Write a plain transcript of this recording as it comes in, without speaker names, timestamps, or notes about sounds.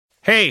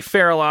Hey,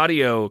 Feral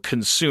Audio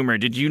consumer,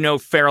 did you know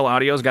Feral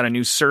Audio's got a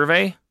new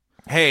survey?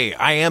 Hey,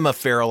 I am a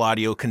Feral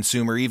Audio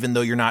consumer, even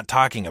though you're not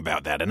talking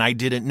about that, and I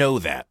didn't know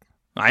that.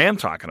 I am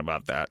talking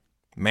about that.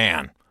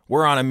 Man,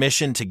 we're on a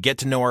mission to get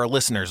to know our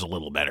listeners a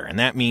little better, and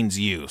that means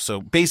you.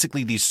 So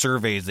basically, these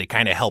surveys, they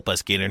kind of help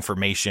us get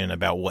information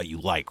about what you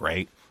like,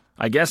 right?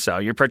 I guess so.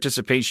 Your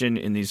participation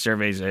in these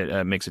surveys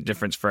makes a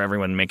difference for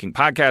everyone making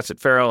podcasts at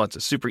Feral. It's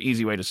a super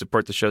easy way to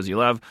support the shows you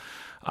love.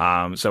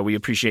 So we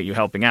appreciate you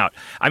helping out.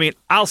 I mean,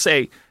 I'll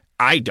say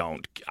I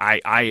don't.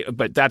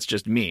 But that's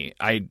just me.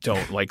 I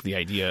don't like the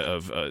idea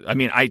of.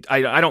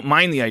 I don't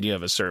mind the idea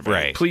of a survey.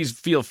 Right. Please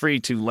feel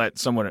free to let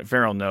someone at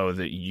Feral know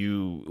that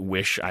you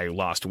wish I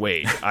lost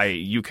weight.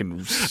 You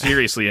can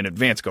seriously in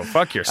advance go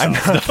fuck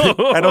yourself.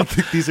 I don't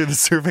think these are the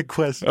survey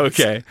questions.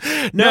 Okay.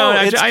 No,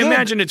 I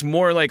imagine it's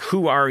more like,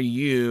 who are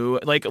you?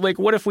 Like,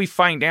 what if we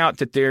find out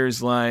that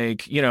there's a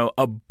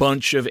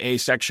bunch of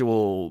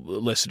asexual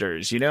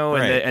listeners,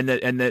 Right. and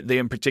that they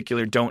in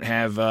particular don't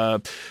have,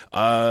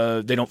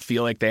 they don't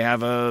feel like they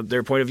have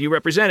their point of view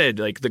represented.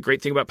 Like, the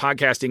great thing about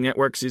podcasting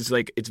networks is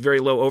it's very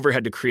low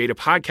overhead to create a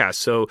podcast.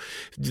 So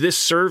this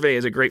survey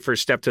is a great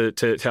first step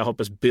to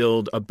help us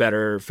build a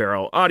better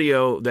Feral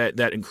Audio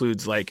that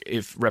includes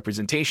if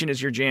representation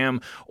is your jam,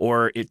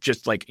 or it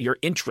just your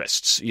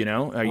interests,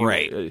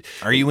 Right.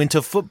 Are you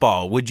into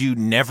football? Would you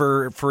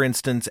never, for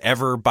instance,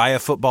 ever buy a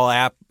football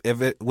app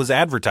if it was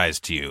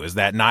advertised to you? Is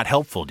that not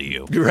helpful to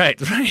you?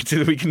 Right.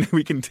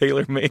 We can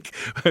tailor make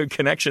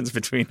connections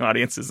between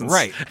audiences and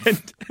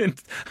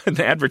and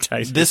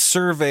advertising. This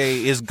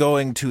survey is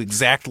going to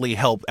exactly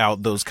help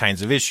out those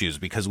kinds of issues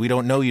because we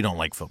don't know you don't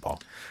like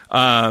football.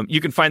 You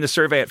can find the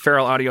survey at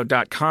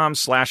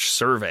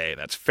feralaudio.com/survey.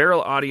 That's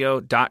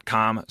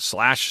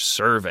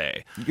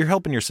feralaudio.com/survey. You're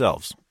helping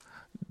yourselves.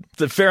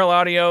 The Feral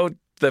Audio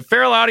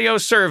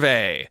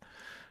survey.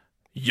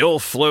 You'll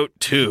float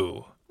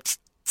too.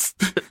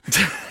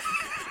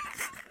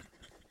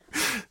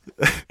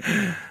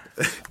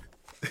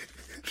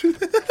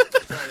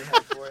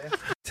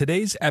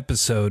 Today's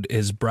episode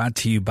is brought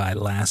to you by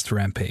Last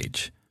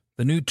Rampage,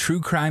 the new true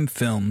crime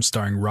film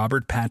starring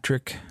Robert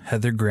Patrick,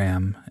 Heather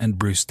Graham, and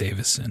Bruce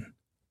Davison.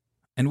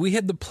 And we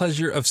had the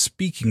pleasure of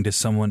speaking to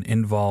someone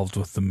involved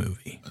with the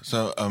movie.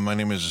 So, my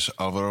name is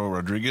Alvaro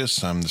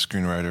Rodriguez. I'm the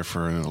screenwriter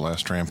for The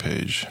Last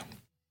Rampage.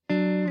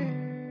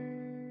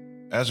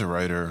 As a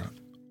writer,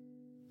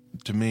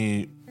 to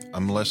me,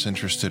 I'm less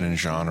interested in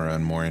genre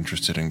and more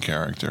interested in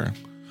character.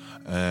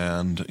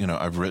 And,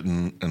 I've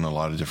written in a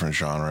lot of different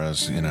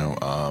genres,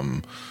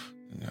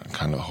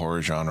 kind of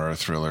horror genre,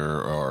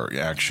 thriller, or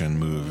action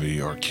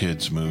movie, or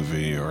kids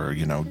movie, or,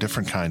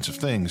 different kinds of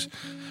things.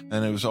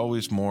 And I was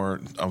always more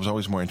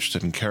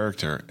interested in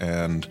character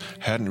and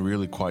hadn't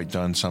really quite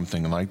done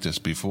something like this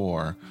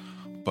before,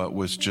 but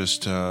was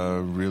just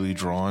really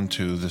drawn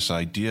to this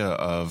idea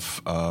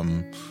of a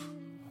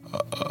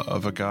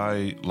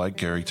guy like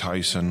Gary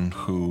Tyson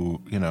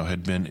who,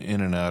 had been in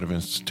and out of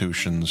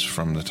institutions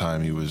from the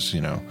time he was,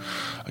 a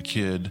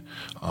kid,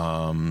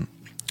 and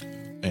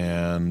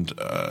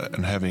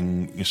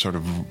having sort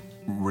of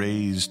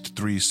raised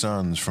three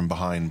sons from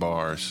behind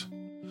bars,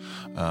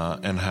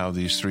 and how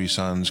these three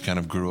sons kind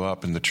of grew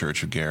up in the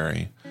Church of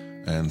Gary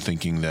and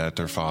thinking that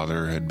their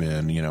father had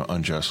been,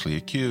 unjustly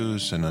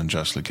accused and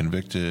unjustly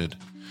convicted,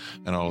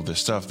 and all of this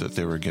stuff that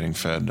they were getting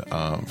fed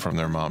from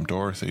their mom,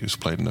 Dorothy, who's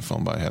played in the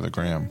film by Heather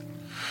Graham.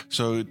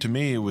 So to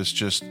me, it was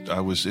just,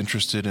 I was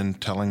interested in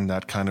telling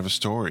that kind of a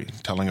story,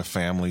 telling a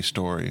family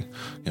story.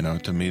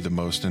 To me, the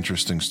most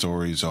interesting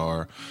stories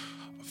are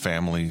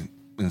family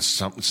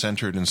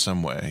centered in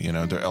some way.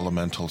 They're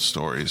elemental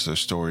stories. They're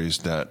stories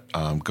that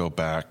go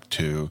back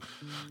to,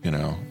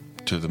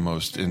 to the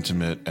most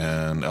intimate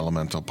and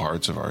elemental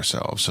parts of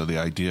ourselves. So the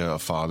idea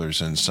of fathers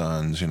and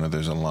sons,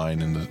 there's a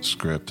line in the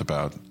script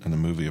in the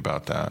movie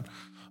about that,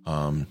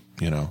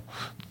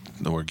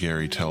 where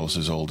Gary tells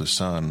his oldest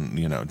son,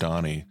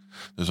 Donnie,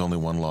 there's only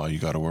one law you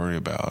got to worry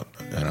about,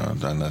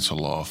 and that's a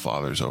law of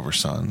fathers over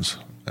sons.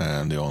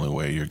 And the only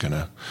way you're going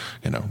to,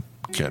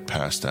 get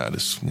past that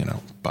is,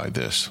 by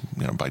this,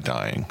 by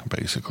dying,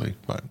 basically.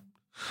 But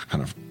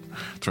kind of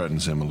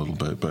threatens him a little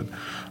bit. But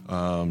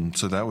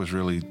so that was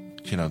really,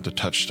 the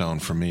touchstone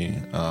for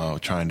me,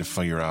 trying to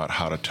figure out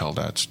how to tell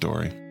that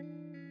story.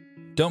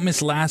 Don't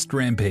miss Last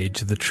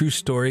Rampage, the true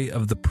story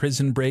of the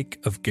prison break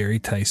of Gary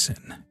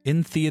Tyson.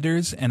 In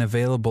theaters and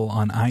available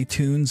on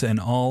iTunes and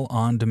all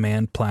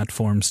on-demand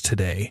platforms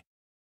today.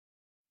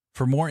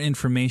 For more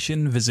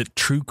information, visit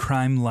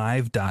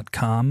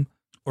truecrimelive.com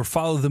or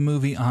follow the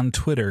movie on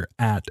Twitter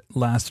at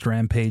Last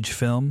Rampage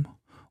Film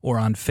or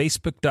on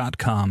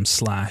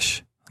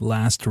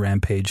Facebook.com/Last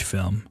Rampage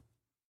Film.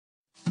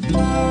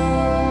 Feral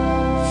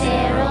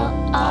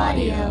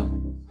Audio.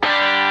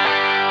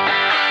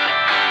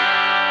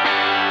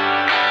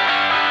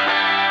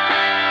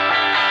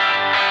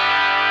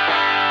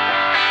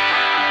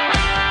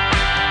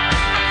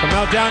 From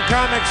Meltdown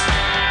Comics,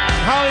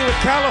 Hollywood,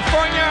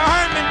 California,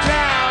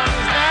 Harmontown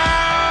is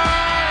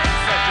now in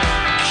session.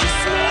 Kiss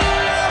me,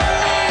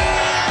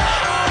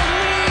 hold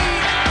me,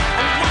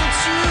 I want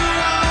you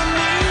on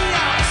me, I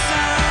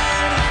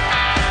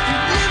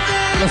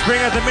Let's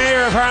bring out the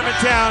mayor of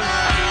Harmontown,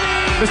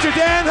 Mr.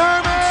 Dan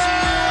Harmon.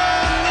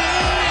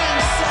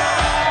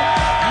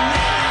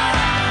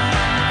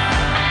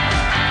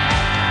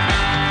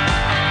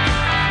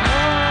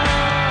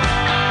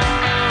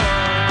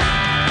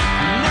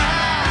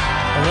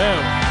 Hello.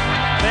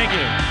 Thank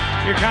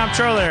you. Your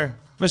comptroller,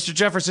 Mr.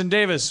 Jefferson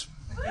Davis.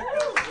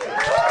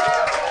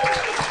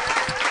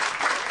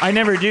 I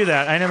never do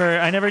that. I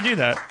never do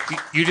that.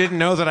 You didn't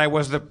know that I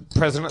was the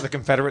president of the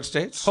Confederate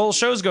States? Whole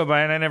shows go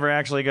by and I never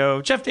actually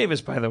go, Jeff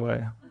Davis, by the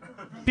way.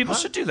 People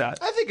should do that.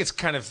 I think it's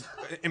kind of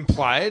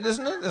implied,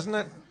 isn't it? Isn't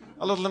it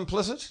a little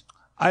implicit?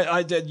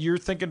 You're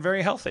thinking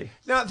very healthy.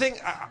 No,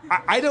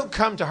 I don't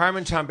come to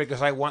Harmontown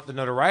because I want the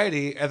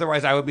notoriety.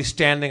 Otherwise, I would be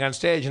standing on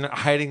stage and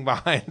hiding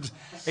behind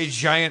a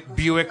giant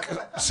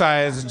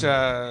Buick-sized...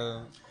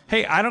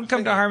 Hey, I don't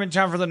come to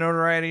Harmontown for the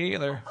notoriety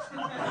either.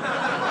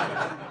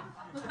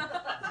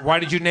 Why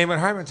did you name it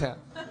Harmontown?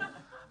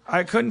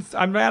 I couldn't.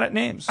 I'm bad at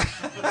names.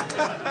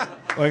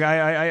 Like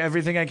I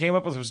everything I came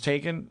up with was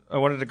taken. I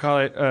wanted to call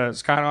it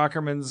Scott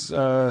Aukerman's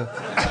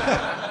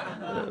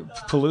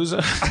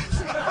Palooza.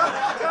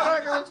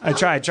 I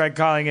tried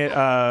calling it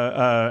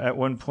at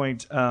one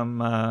point.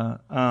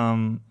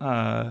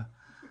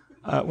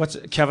 What's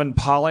it? Kevin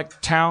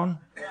Pollak Town.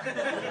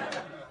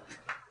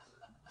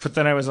 But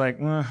then I was like,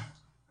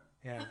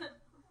 yeah.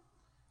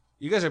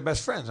 You guys are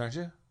best friends, aren't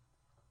you?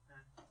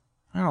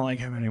 I don't like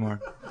him anymore.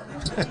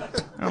 I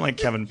don't like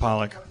Kevin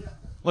Pollak.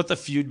 Let the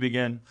feud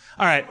begin.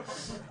 All right.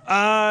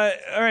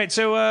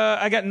 So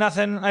I got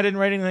nothing. I didn't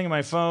write anything on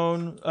my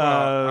phone.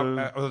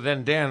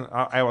 Then, Dan,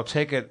 I will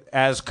take it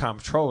as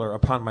comptroller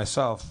upon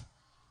myself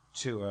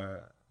to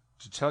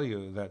tell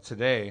you that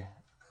today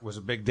was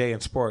a big day in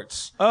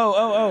sports.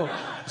 Oh.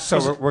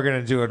 So we're going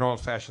to do an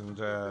old-fashioned...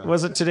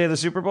 Was it today the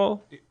Super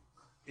Bowl?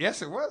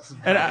 Yes, it was.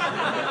 And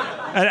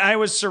I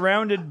was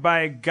surrounded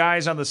by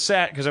guys on the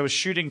set because I was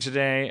shooting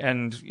today,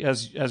 and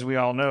as we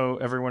all know,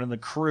 everyone in the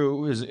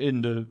crew is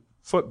into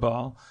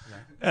football,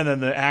 and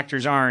then the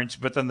actors aren't.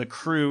 But then the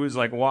crew is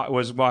like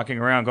was walking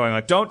around going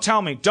like, "Don't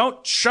tell me!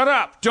 Don't shut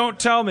up! Don't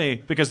tell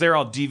me!" Because they're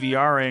all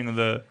DVRing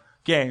the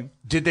game.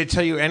 Did they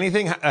tell you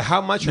anything?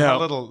 How much or how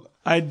little?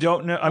 I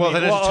don't know.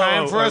 Then it's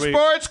time for a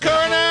sports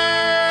corner.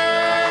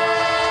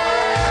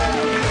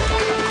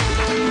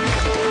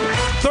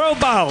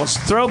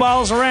 Throw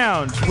balls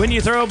around. When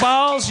you throw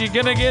balls, you're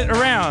gonna get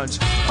around.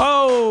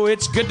 Oh,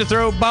 it's good to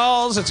throw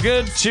balls. It's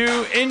good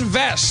to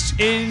invest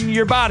in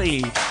your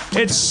body.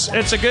 It's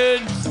a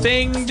good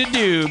thing to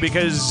do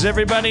because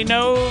everybody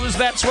knows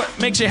that's what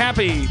makes you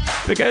happy.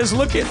 Because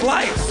look at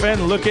life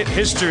and look at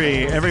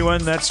history.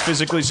 Everyone that's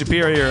physically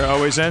superior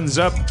always ends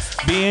up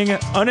being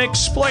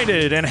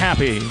unexploited and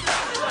happy.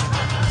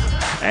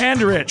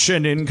 And rich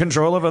and in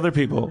control of other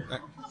people.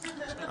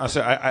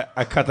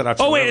 I cut that out.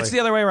 Oh, wait, it's the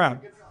other way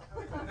around.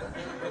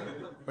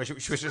 Wait,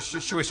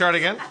 should we start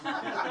again?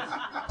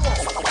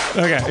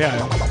 Okay,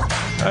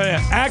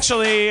 yeah.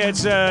 Actually,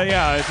 it's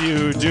if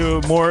you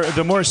do more,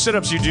 the more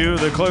sit-ups you do,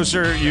 the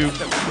closer you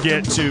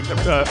get to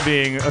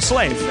being a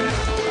slave.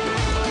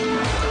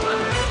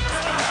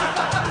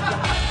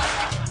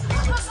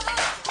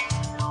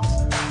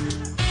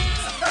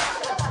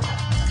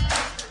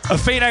 A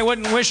fate I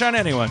wouldn't wish on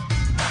anyone.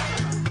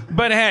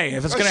 But hey,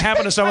 if it's going to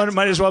happen to someone, it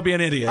might as well be an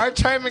idiot. Our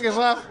timing is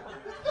off.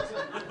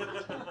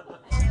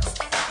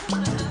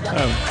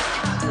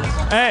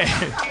 Hey.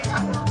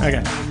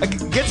 Okay.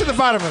 Get to the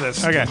bottom of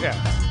this. Okay. Yeah.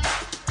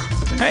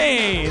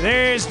 Hey,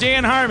 there's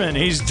Dan Harmon.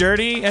 He's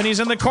dirty and he's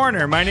in the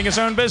corner minding his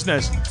own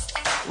business.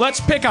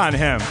 Let's pick on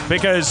him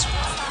because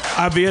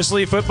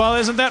obviously football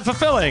isn't that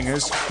fulfilling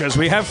because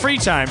we have free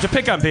time to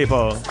pick on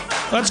people.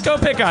 Let's go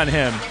pick on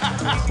him.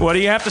 What do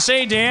you have to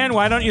say, Dan?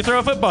 Why don't you throw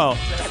a football?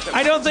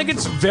 I don't think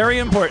it's very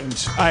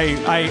important. I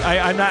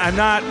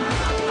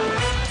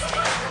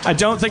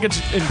don't think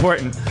it's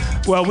important.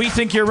 Well, we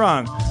think you're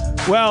wrong.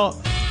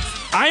 Well,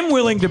 I'm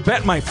willing to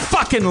bet my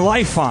fucking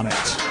life on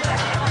it.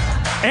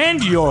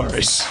 And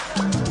yours.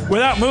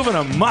 Without moving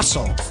a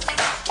muscle.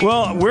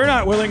 Well, we're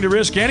not willing to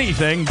risk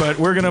anything, but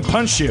we're going to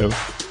punch you.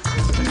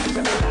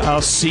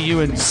 I'll see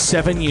you in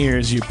 7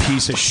 years, you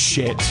piece of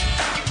shit.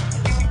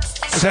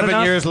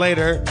 7 years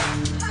later.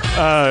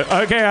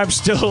 Okay, I'm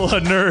still a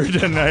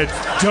nerd and I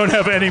don't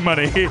have any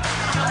money.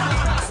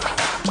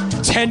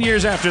 10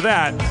 years after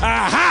that,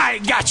 aha,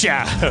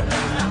 gotcha.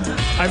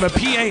 I'm a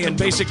PA in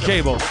basic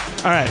cable.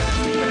 All right,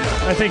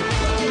 I think.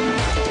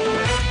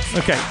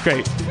 Okay,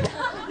 great.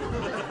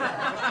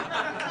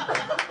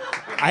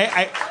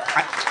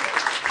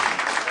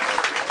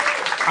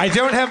 I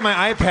don't have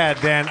my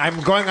iPad, Dan. I'm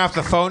going off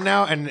the phone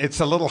now, and it's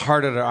a little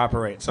harder to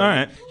operate. So all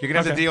right. You're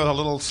going to have to deal with a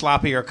little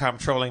sloppier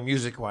comptrolling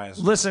music-wise.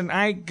 Listen,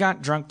 I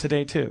got drunk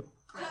today, too.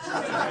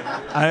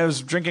 I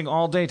was drinking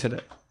all day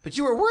today. But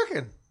you were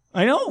working.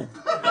 I know.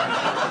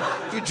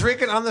 You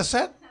drinking on the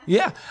set?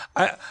 Yeah.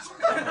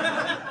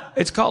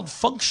 It's called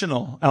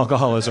functional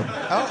alcoholism.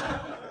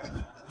 Oh.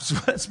 So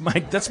that's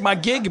my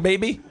gig,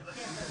 baby.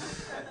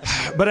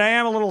 But I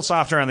am a little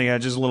softer on the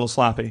edges, a little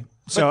sloppy.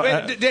 So,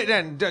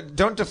 Dan,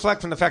 don't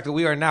deflect from the fact that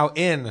we are now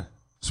in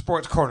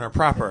Sports Corner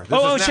proper.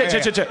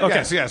 Shit.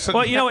 Okay. Yes.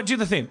 Well, you know what? Do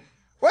the theme.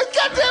 What?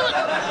 God damn it!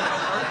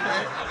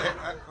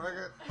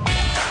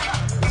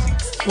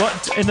 Well,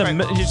 in the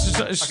you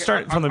just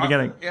start from the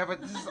beginning. Yeah,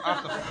 but this is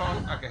off the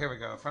phone. Okay, here we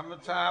go. From the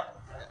top.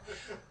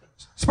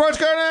 Sports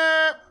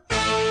Corner!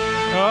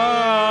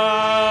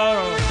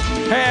 Oh,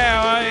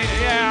 hey,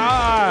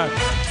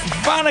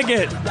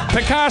 Vonnegut,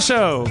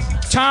 Picasso,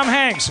 Tom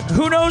Hanks.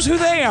 Who knows who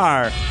they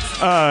are?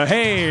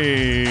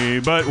 Hey,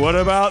 but what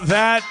about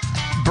that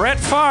Brett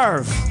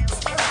Favre?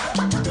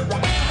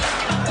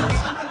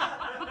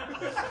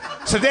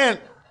 So Dan,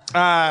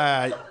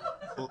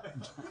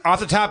 off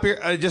the top here,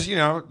 just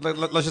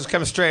let's just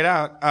come straight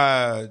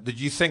out. Did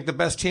you think the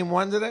best team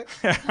won today?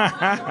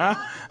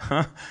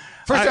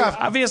 First off,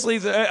 obviously,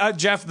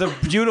 Jeff, the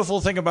beautiful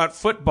thing about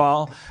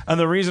football and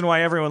the reason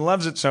why everyone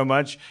loves it so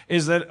much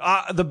is that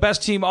the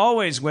best team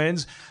always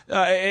wins.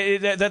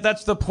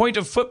 That's the point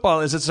of football.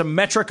 Is it's a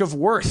metric of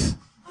worth.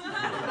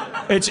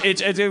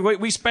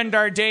 We spend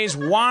our days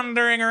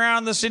wandering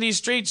around the city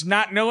streets,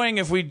 not knowing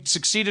if we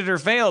succeeded or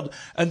failed,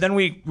 and then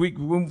we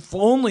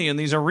only in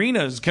these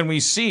arenas can we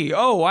see.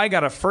 Oh, I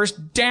got a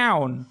first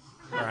down.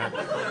 Right.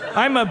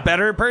 I'm a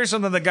better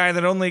person than the guy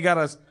that only got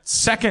a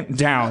second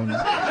down.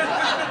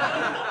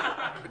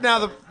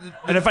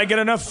 And if I get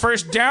enough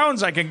first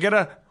downs, I can get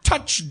a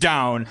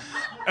touchdown.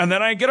 And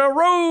then I get a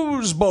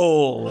Rose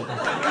Bowl.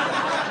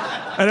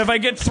 And if I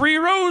get 3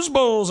 Rose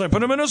Bowls, I put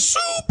them in a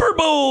Super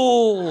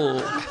Bowl.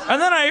 And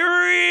then I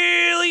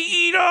really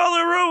eat all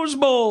the Rose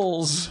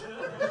Bowls.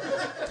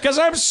 Because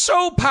I'm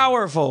so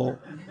powerful.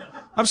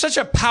 I'm such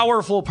a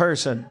powerful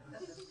person.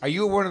 Are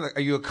you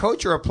a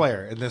coach or a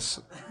player in this?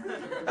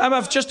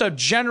 I'm just a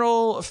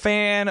general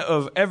fan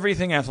of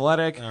everything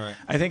athletic. All right.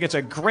 I think it's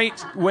a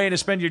great way to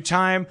spend your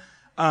time.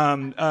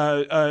 When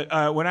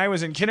I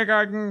was in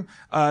kindergarten,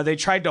 they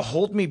tried to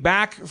hold me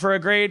back for a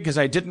grade because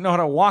I didn't know how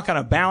to walk on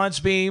a balance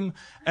beam.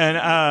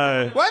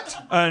 And what?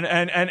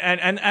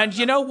 And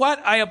you know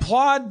what? I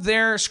applaud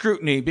their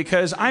scrutiny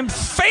because I'm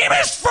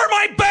famous for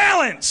my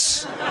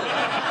balance.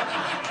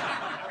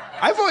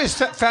 I've always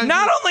found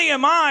not only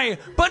am I,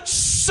 but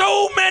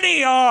so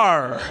many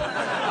are.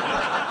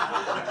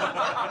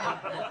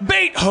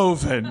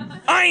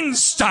 Beethoven,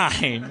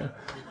 Einstein,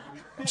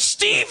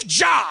 Steve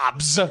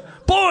Jobs.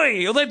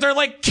 Boy, they're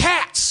like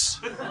cats.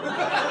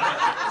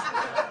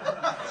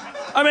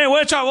 I mean,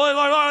 we're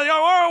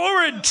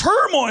in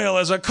turmoil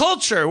as a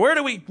culture. Where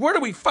do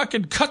we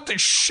fucking cut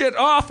this shit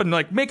off and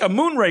like make a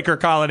Moonraker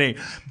colony?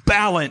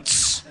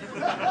 Balance.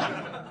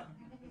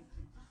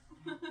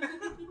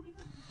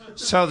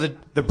 So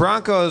the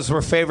Broncos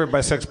were favored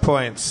by 6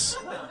 points,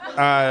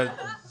 but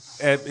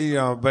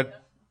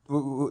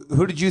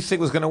who did you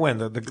think was going to win?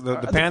 The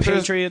Panthers?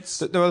 The Patriots.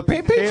 The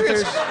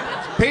Patriots.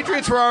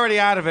 Patriots were already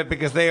out of it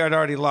because they had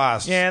already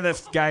lost. Yeah,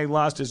 the guy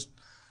lost his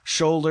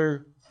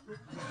shoulder.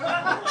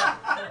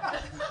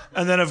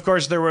 And then, of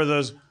course, there were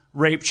those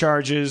rape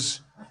charges.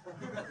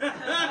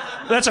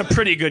 That's a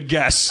pretty good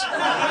guess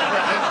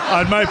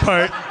on my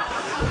part.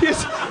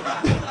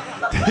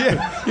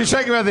 You're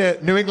talking about the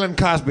New England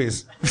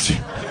Cosbys.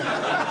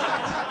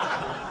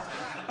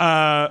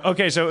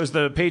 Okay, so it was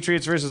the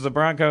Patriots versus the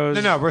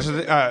Broncos. No, versus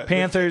the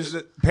Panthers.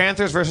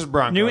 Panthers versus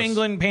Broncos. New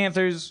England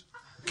Panthers.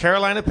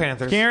 Carolina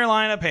Panthers.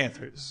 Carolina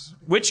Panthers.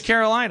 Which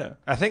Carolina?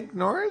 I think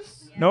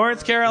North?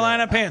 North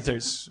Carolina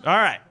Panthers. All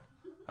right.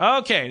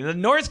 Okay, the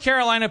North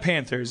Carolina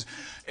Panthers,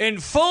 in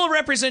full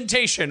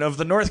representation of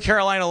the North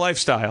Carolina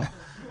lifestyle,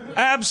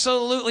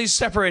 absolutely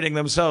separating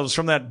themselves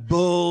from that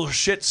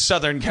bullshit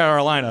Southern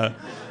Carolina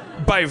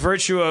by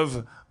virtue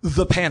of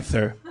the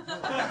Panther.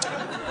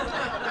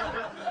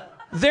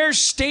 Their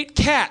state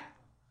cat.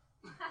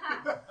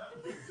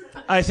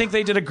 I think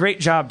they did a great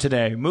job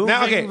today,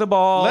 moving the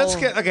ball. Let's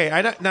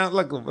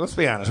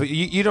be honest.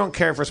 You don't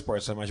care for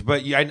sports so much,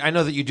 but I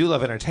know that you do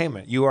love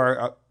entertainment. You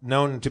are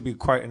known to be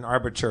quite an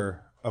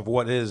arbiter of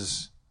what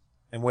is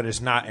and what is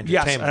not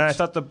entertainment. Yes, and I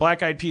thought the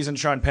Black Eyed Peas and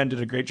Sean Penn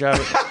did a great job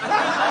at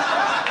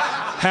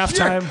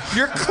halftime.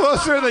 You're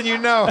closer than you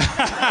know.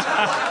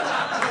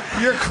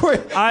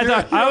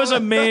 I was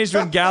amazed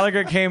when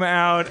Gallagher came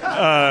out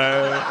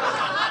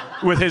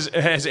with his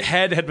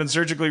head had been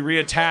surgically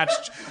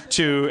reattached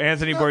to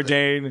Anthony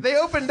Bourdain. They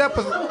opened up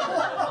with.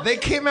 They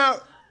came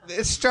out.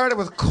 It started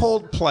with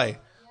Coldplay.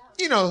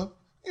 You know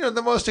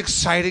the most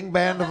exciting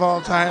band of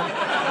all time.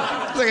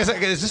 Like I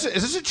said, is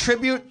this a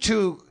tribute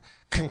to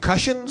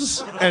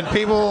concussions and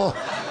people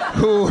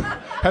who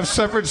have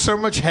suffered so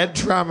much head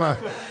trauma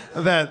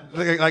that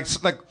like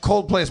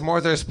Coldplay is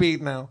more their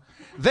speed now?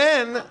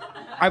 Then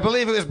I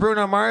believe it was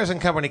Bruno Mars and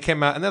company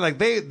came out and they're like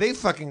they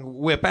fucking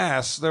whip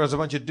ass. There was a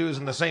bunch of dudes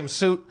in the same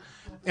suit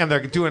and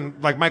they're doing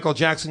like Michael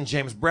Jackson,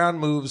 James Brown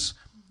moves.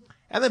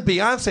 And then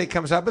Beyonce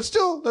comes out, but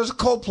still, there's a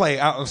Coldplay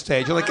out on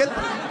stage. You're like,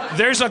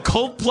 there's a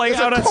Coldplay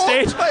out on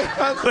stage?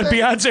 But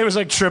Beyonce was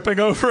like tripping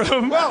over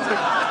him. Well,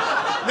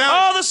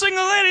 now, the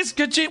single ladies,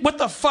 what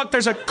the fuck?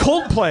 There's a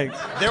Coldplay.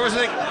 There was a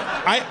thing.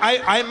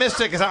 I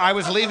missed it because I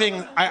was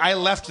leaving. I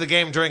left the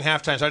game during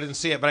halftime, so I didn't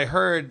see it. But I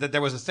heard that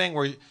there was a thing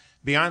where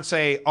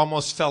Beyonce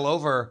almost fell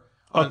over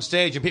on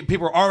stage, and people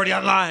were already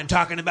online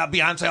talking about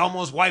Beyonce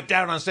almost wiped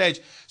out on stage.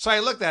 So I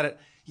looked at it.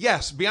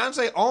 Yes,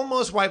 Beyonce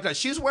almost wiped out.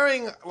 She's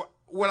wearing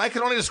what I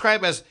can only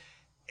describe as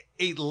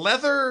a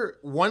leather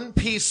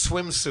one-piece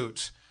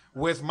swimsuit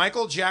with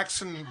Michael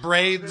Jackson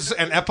braids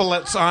and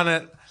epaulets on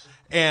it,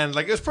 and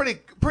like it was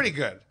pretty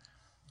good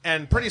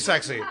and pretty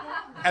sexy.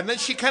 And then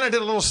she kind of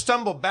did a little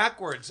stumble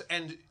backwards,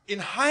 and in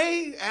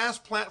high-ass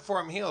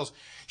platform heels,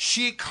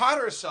 she caught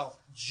herself,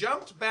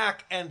 jumped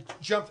back, and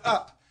jumped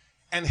up,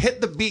 and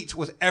hit the beat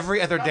with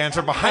every other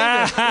dancer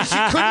behind her. She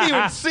couldn't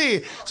even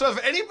see. So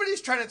if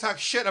anybody's trying to talk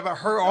shit about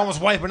her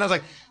almost wiping, I was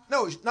like,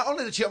 no, not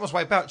only did she almost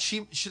wipe out,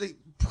 she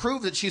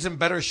proved that she's in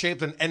better shape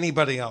than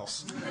anybody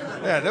else.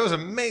 Yeah, that was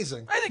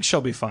amazing. I think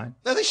she'll be fine.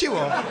 I think she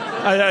will.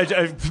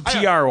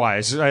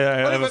 PR-wise, I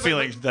have a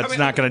feeling that's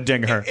not going to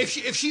ding her. If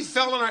she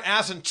fell on her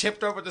ass and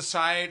tipped over the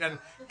side and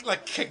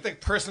like kicked the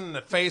person in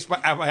the face by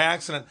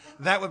accident,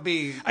 that would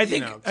be I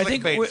think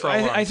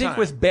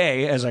with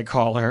Bae, as I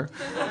call her,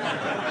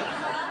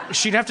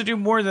 she'd have to do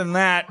more than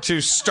that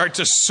to start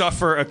to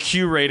suffer a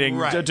Q rating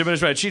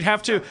diminishment. She'd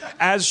have to,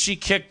 as she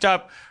kicked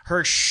up,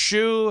 her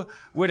shoe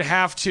would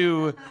have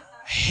to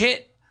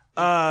hit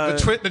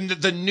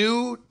the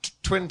new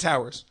Twin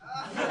Towers.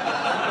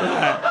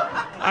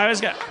 I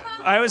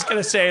was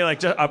gonna say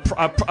like a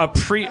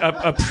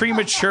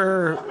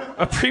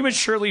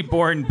prematurely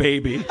born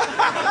baby.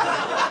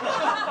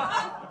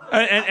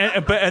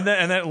 And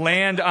then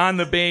land on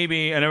the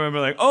baby, and I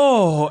remember like,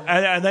 oh,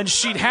 and then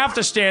she'd have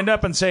to stand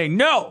up and say,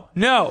 no,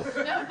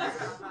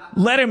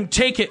 let him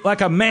take it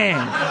like a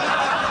man.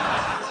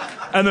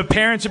 And the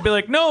parents would be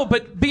like, no,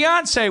 but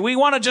Beyonce, we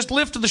want to just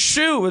lift the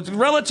shoe. It's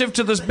relative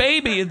to this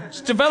baby.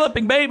 It's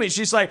developing baby.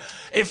 She's like,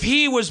 if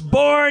he was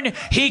born,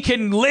 he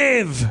can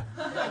live.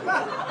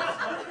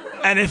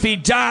 And if he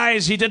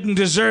dies, he didn't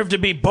deserve to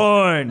be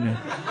born.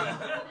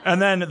 And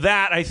then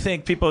that, I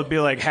think people would be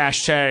like,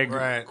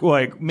 hashtag,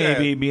 like,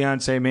 maybe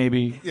Beyonce,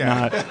 maybe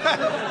not.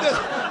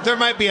 There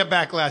might be a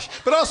backlash.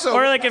 But also...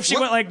 Or like if she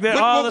went like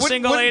all the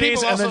single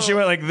ladies, and then she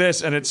went like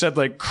this, and it said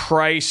like,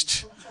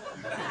 Christ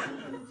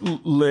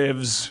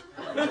lives.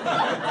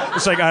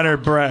 It's like on her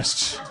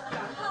breast.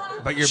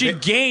 But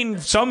she'd gain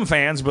some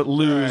fans, but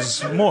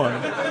lose more.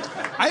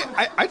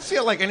 I'd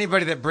feel like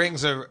anybody that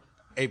brings a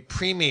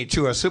preemie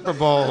to a Super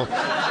Bowl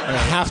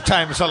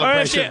halftime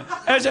celebration.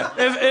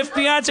 If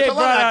Beyonce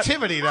brought up,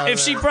 if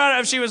she brought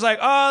up, she was like,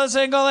 all the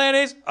single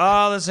ladies,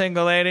 all the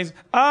single ladies,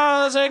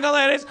 all the single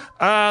ladies,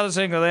 all the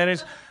single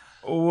ladies.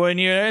 When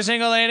you're a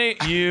single lady,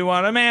 you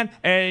want a man,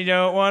 and you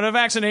don't want to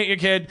vaccinate your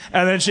kid.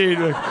 And then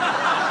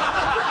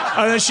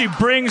she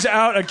brings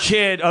out a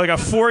kid, like a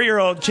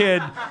 4-year-old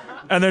kid,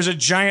 and there's a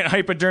giant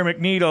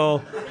hypodermic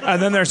needle,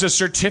 and then there's a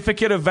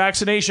certificate of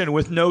vaccination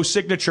with no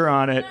signature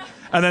on it.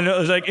 And then it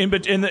was like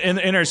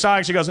in her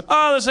song, she goes,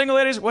 oh, the single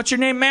ladies, what's your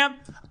name, ma'am?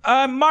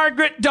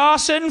 Margaret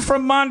Dawson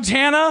from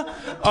Montana.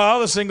 Oh,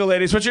 the single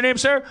ladies, what's your name,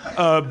 sir?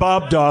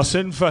 Bob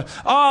Dawson.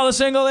 Oh, the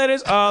single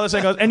ladies, oh, the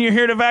single, and you're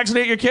here to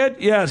vaccinate your kid?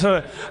 Yeah,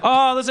 so,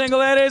 oh, the single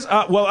ladies,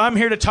 well, I'm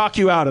here to talk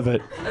you out of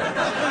it.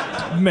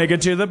 Make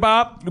it to the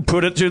bop,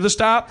 put it to the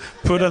stop,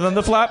 put it on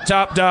the flop,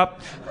 top.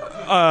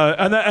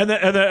 And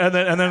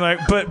then like,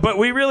 but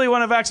we really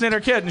want to vaccinate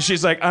our kid. And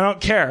she's like, I don't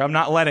care, I'm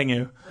not letting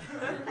you.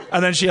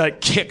 And then she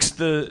like kicks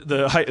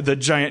the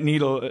giant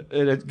needle,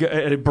 and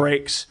it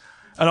breaks,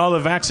 and all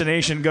the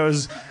vaccination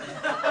goes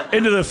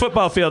into the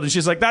football field. And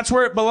she's like, "That's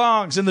where it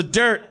belongs, in the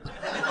dirt.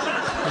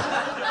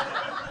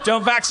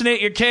 Don't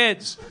vaccinate your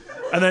kids."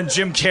 And then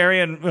Jim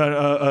Carrey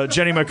and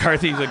Jenny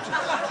McCarthy like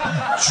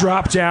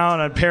drop down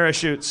on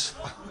parachutes.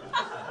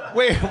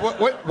 Wait,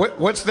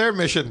 what's their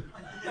mission?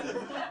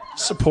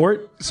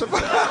 Support.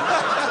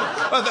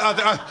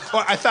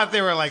 I thought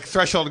they were like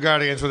Threshold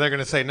Guardians, where they're going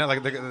to say no.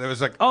 Like there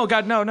was like, oh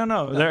God, no.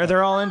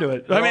 They're all into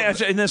it. I mean,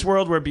 in this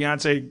world where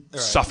Beyonce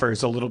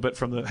suffers a little bit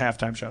from the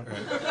halftime show,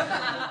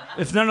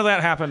 if none of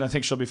that happened, I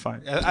think she'll be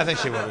fine. I think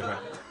she will be fine.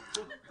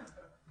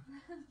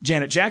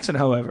 Janet Jackson,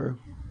 however,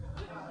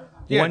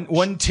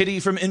 one titty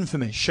from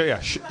infamy.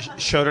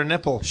 Showed her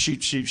nipple.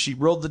 She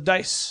rolled the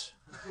dice.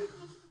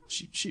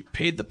 She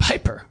paid the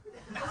piper.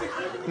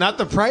 Not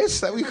the price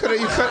that we could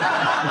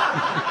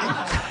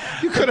have.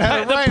 You could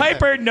have had the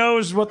piper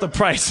knows what the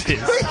price is.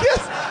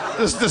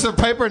 Yes. Does the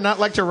piper not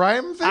like to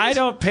rhyme things? I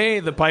don't pay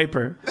the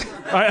piper.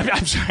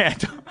 I'm sorry, I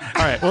don't.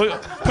 All right, well,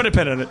 put a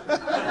pin in it.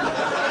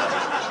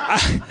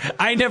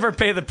 I never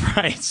pay the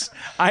price.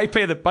 I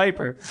pay the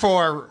piper.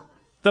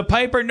 The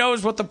piper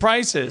knows what the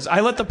price is.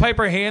 I let the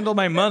piper handle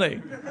my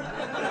money.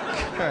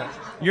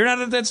 You're not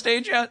at that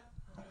stage yet?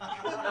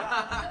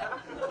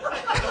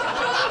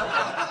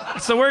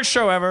 It's the worst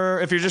show ever.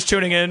 If you're just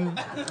tuning in,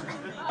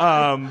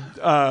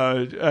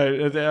 I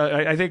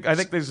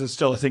think this is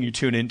still a thing you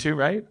tune into,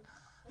 right?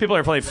 People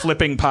are probably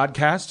flipping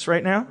podcasts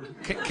right now.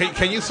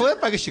 Can you flip?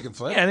 I guess you can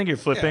flip. Yeah, I think you're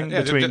flipping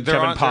between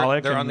Kevin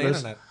Pollak they're and on the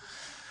internet.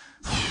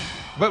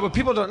 But what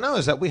people don't know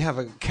is that we have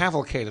a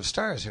cavalcade of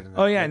stars here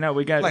tonight. Oh yeah, no,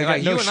 we got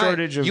no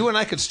shortage of. You and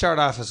I could start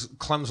off as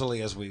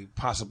clumsily as we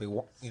possibly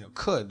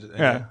could.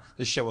 And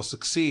this show will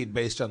succeed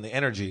based on the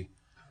energy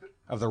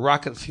of the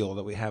rocket fuel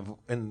that we have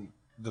in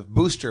the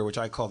booster, which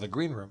I call the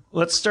green room.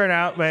 Let's start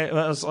out by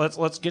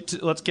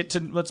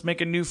let's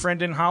make a new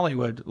friend in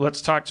Hollywood.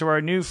 Let's talk to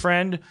our new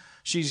friend.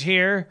 She's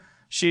here.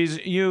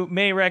 You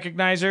may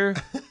recognize her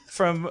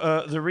from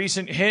the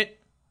recent hit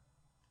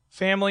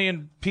Family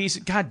in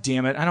Pieces. God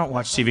damn it! I don't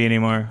watch TV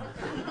anymore.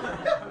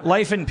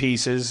 Life in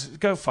Pieces.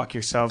 Go fuck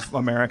yourself,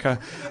 America.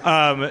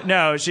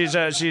 No,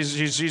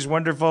 she's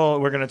wonderful.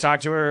 We're going to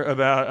talk to her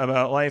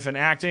about life and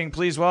acting.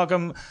 Please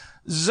welcome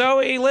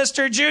Zoe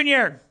Lister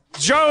Jr.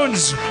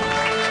 Jones.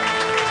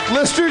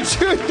 Lister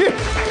Jr.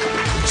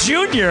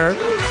 Junior.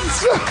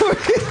 Zoe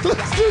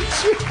Lister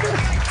Jr.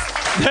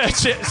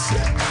 That's it.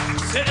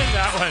 Sit in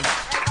that one.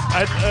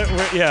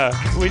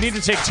 We need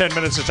to take 10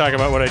 minutes to talk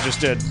about what I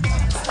just did.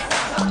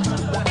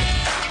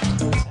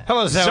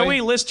 Hello, Zoe.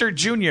 Zoe Lister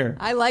Jr.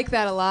 I like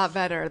that a lot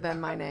better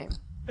than my name.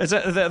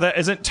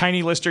 Isn't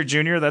Tiny Lister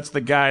Jr.? That's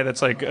the guy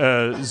that's like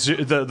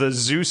the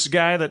Zeus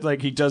guy that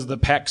like he does the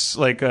pecs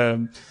like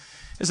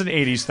it's an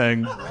 80s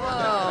thing.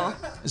 Whoa.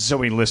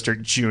 Zoe Lister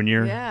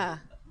Jr. Yeah.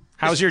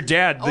 How's your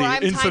dad, the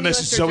I'm infamous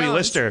Tiny Zoe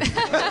Lister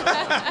Lister?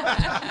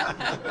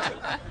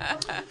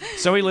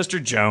 Zoe Lister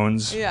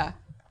Jones. Yeah.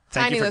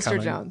 Thank Tiny you for Lister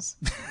coming. Jones.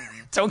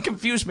 Don't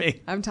confuse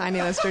me. I'm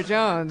Tiny Lister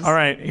Jones. All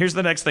right, here's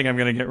the next thing I'm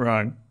going to get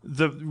wrong.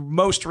 The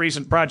most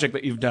recent project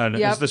that you've done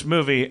is this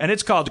movie, and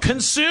it's called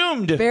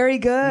Consumed. Very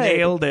good.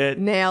 Nailed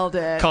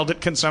it. Called it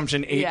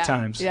Consumption 8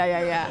 times.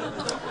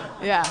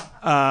 Yeah.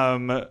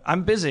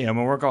 I'm busy. I'm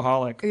a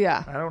workaholic.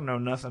 Yeah. I don't know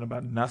nothing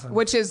about nothing.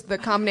 Which is the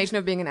combination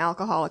of being an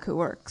alcoholic who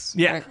works.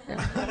 Yeah. Right?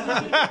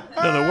 Yeah.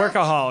 No, the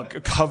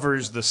workaholic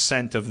covers the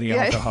scent of the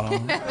alcohol.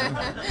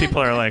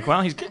 People are like,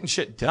 well, he's getting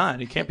shit done.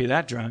 He can't be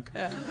that drunk.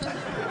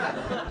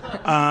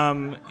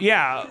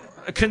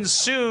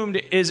 Consumed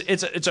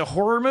it's a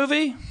horror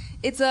movie?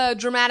 It's a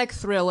dramatic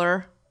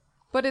thriller,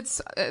 but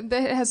it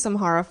has some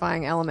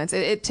horrifying elements.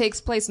 It takes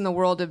place in the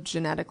world of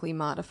genetically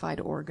modified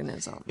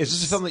organisms. Is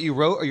this a film that you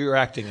wrote or you're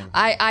acting in?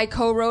 I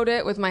co-wrote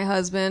it with my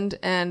husband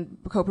and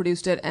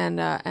co-produced it and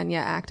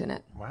act in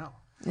it. Wow.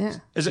 Yeah.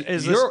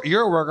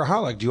 You're a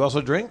workaholic. Do you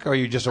also drink, or are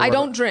you just a I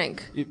don't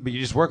drink. But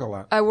you just work a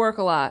lot. I work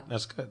a lot.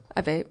 That's good.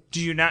 I vape.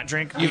 Do you not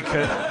drink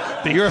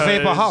because You're a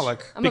vapeaholic.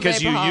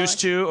 Because you vapeaholic.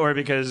 used to, or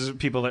because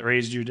people that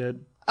raised you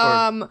did?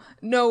 No.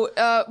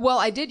 Well,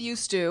 I did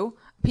used to.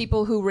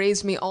 People who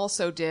raised me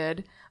also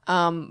did.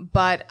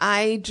 But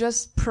I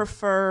just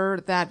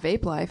prefer that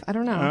vape life. I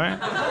don't know. All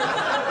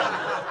right.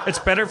 It's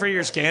better for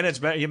your skin.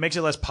 It makes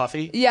it less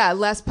puffy. Yeah,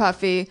 less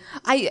puffy.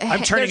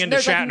 I'm turning into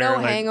there's Shatner.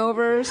 Like no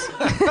hangovers.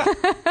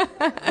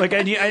 Like,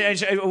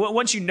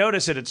 once you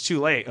notice it, it's too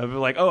late. I'm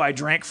like, oh, I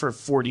drank for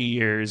 40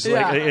 years.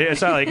 Yeah. Like,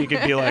 it's not like you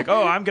could be like,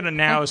 oh, I'm gonna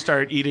now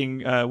start eating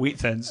Wheat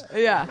Thins.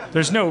 Yeah.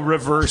 There's no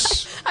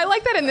reverse. I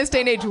like that in this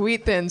day and age,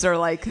 Wheat Thins are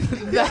like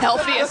the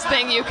healthiest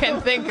thing you can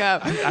think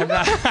of. I'm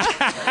not.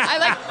 I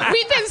like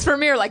Wheat Thins for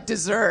me are like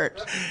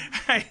dessert.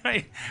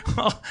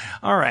 Well,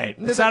 all right.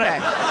 It's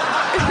okay.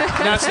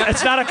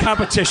 It's not a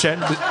competition.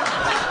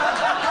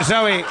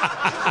 Zoe,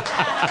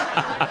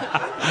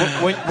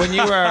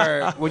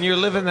 when you're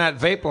living that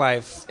vape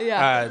life,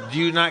 do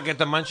you not get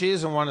the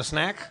munchies and want a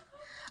snack?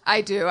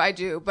 I do,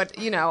 but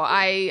I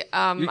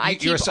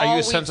keep all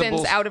Wheat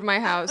Thins out of my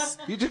house.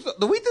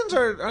 The Wheat Thins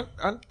are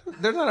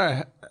they're not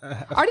a.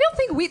 I don't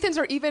think Wheat Thins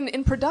are even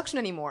in production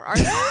anymore. Are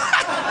they?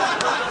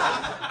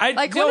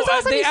 Like, when was the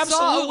last time they you saw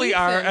absolutely Wheat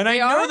are, Thins? and I They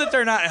know are? that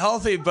they're not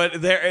healthy, but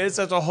there is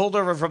such a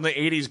holdover from the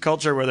 '80s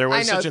culture where there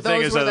was I know, such a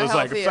thing those as were that. the It was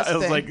like healthiest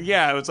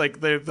it was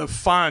like the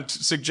font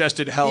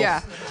suggested health.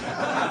 Yeah.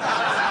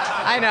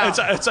 I know.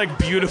 It's like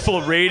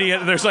beautiful,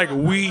 radiant. And there's like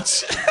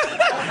wheat.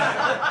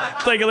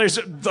 Like there's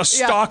a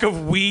stalk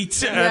of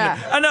wheat, and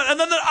then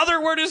the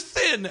other word is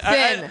thin.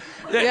 Thin.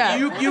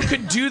 You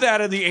could do that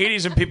in the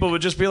 '80s, and people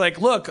would just be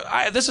like, "Look,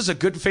 this is a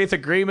good faith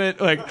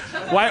agreement. Like,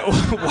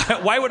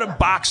 why would a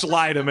box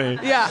lie to me?"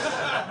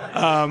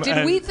 Yeah.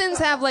 Did Wheat Thins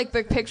have like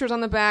the pictures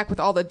on the back with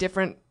all the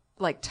different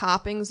like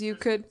toppings you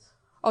could?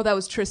 Oh, that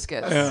was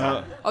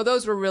Triscuits. Oh,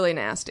 those were really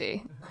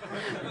nasty.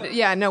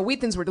 Yeah, no,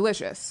 Wheat Thins were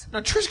delicious.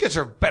 No, Triscuits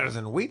are better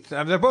than Wheat. I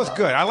mean, they're both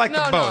good. I like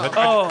them both.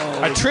 No.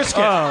 A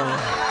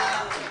Triscuit.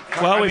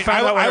 Well, we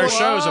found out what our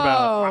show's Oh.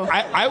 about.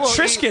 I will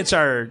Triscuits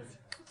are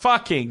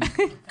fucking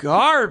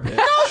garbage.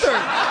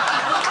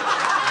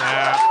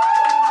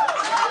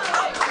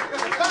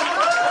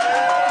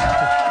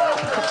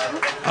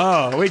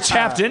 Oh, we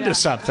tapped into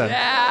something.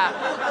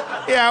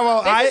 Yeah. Yeah,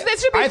 well,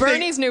 This should be I think-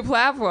 Bernie's new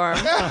platform.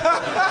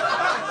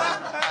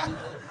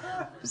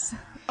 He's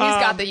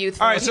got the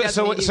youth. All right,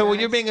 so when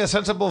you're being a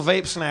sensible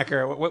vape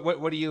snacker,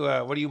 what do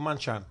you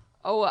munch on?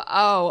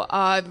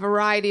 a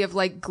variety of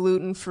like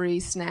gluten-free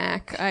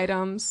snack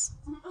items.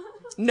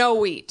 No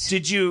wheat.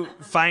 Did you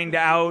find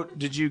out?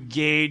 Did you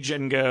gauge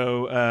and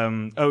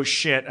go, oh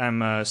shit,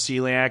 I'm a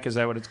celiac? Is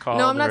that what it's called?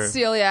 No, I'm not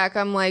celiac.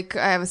 I'm like,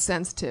 I have a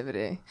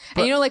sensitivity.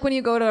 And like when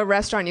you go to a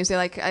restaurant and you say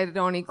like, I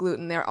don't eat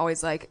gluten, they're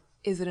always like,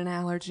 is it an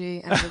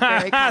allergy? And they're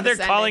very They're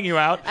condescending. calling you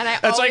out. And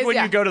That's like when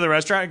you go to the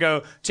restaurant and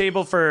go,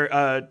 table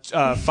for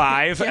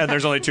 5, and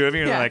there's only 2 of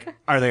you, and they're like,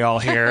 are they all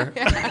here?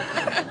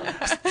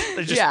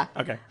 They're just,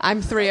 okay.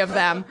 I'm 3 of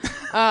them.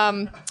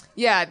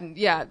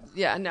 Yeah.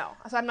 No,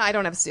 so I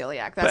don't have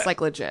celiac. That's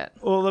like legit.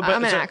 Well,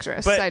 I'm an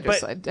actress. I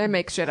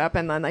make shit up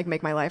and then like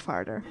make my life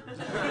harder.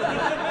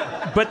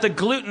 But the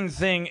gluten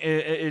thing,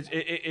 we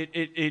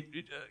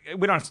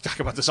don't have to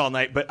talk about this all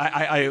night. But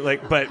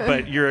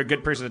but you're a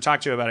good person to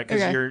talk to about it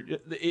because you're.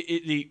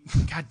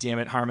 God damn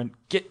it, Harmon,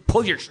 get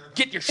your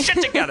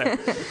shit together.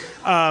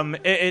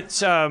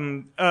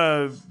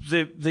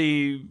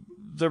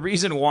 The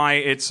reason why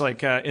it's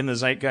like in the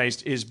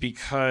zeitgeist is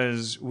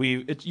because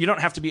you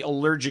don't have to be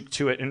allergic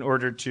to it in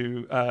order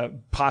to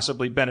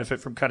possibly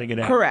benefit from cutting it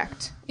out.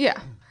 Correct. Yeah.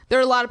 There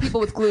are a lot of people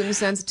with gluten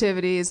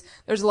sensitivities.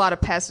 There's a lot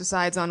of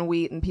pesticides on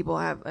wheat, and people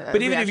have.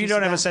 But even if you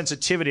don't have a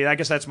sensitivity, I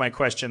guess that's my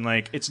question.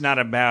 Like, it's not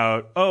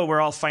about we're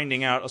all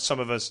finding out. Some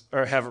of us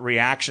have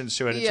reactions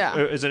to it.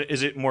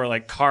 Is it more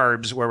like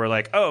carbs, where we're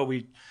like,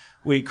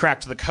 we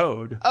cracked the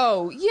code?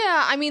 Oh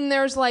yeah, I mean,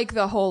 there's like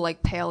the whole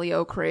like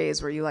paleo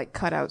craze where you like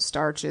cut out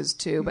starches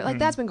too, but like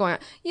that's been going on.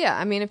 Yeah,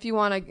 I mean, if you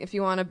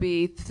wanna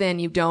be thin,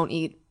 you don't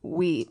eat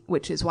wheat,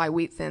 which is why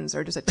wheat thins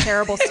are just a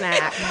terrible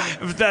snack.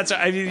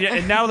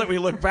 And now that we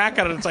look back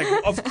at it, it's like,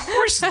 of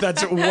course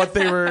that's what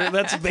they were.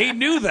 They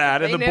knew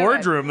that in the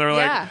boardroom. They're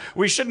like,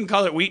 we shouldn't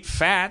call it wheat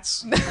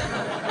fats.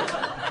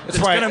 It's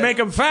going to make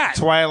them fat.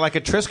 That's why I like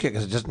a Triscuit,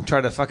 because it doesn't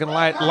try to fucking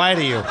lie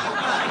to you.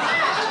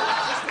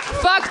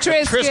 Fuck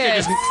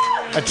Triscuit.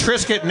 A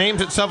Triscuit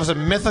names itself as a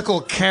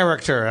mythical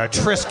character. A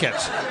Triscuit.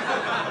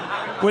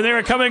 When they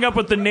were coming up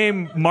with the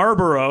name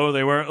Marlboro,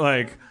 they weren't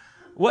like,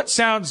 what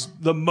sounds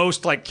the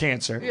most like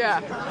cancer?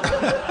 Yeah.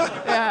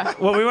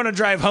 What we want to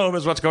drive home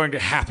is what's going to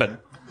happen.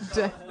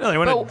 They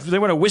want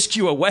to whisk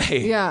you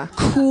away. Yeah.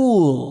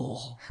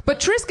 Cool. But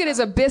Triscuit is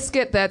a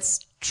biscuit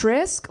that's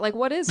Trisk? Like,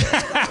 what is it?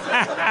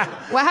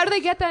 Well, how do they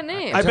get that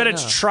name? I bet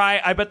it's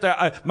I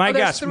bet my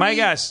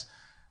guess.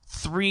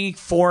 3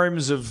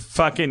 forms of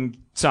fucking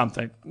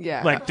something.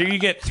 Yeah. Like, do you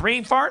get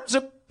 3 forms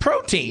of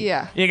protein?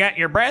 Yeah. You got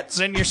your breads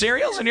and your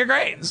cereals and your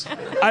grains.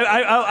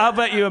 I'll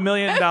bet you $1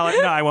 million. No,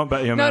 I won't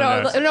bet you $1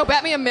 million. No,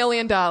 bet me $1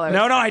 million.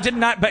 No, I did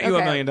not bet you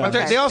 $1 million.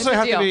 Okay. They also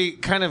have to be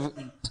kind of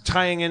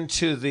tying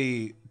into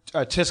the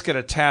Tisket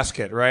a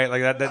Tasket, right?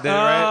 Like that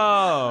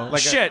right?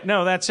 Like shit.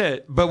 No, that's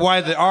it. But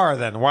why the R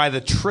then? Why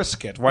the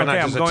Trisket? Why not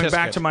just I'm going a Tisket?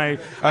 back to my.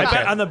 I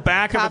bet on the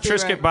back of the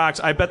Trisket box,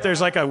 I bet there's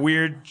like a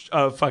weird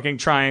fucking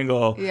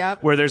triangle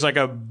where there's like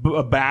a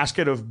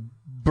basket of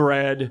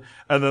bread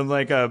and then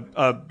like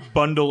a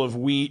bundle of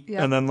wheat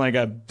and then like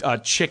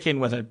a chicken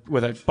with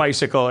a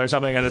bicycle or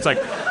something, and it's like.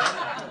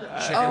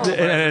 And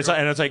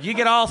it's like you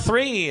get all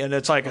 3, and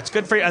it's like it's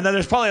good for you. And then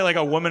there's probably like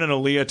a woman in a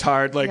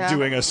leotard like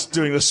doing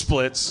the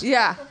splits.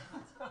 Yeah.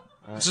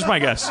 This is my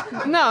guess.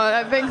 No,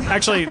 I think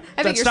actually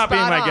that stopped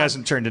being my on. guess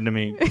and turned into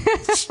me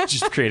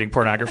just creating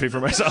pornography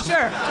for myself. Sure.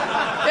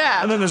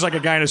 Yeah. And then there's like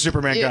a guy in a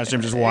Superman costume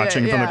just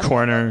watching from the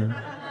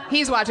corner.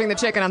 He's watching the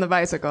chicken on the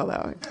bicycle,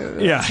 though.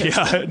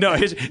 Yeah. No,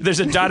 there's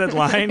a dotted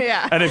line,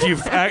 and if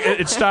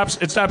it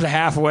stops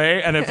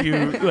halfway, and if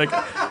you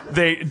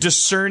they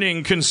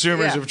discerning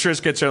consumers of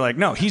Triscuits are like,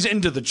 no, he's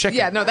into the chicken.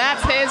 Yeah, no,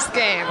 that's his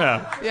game.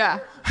 Yeah.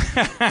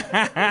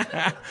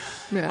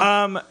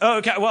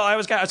 Okay.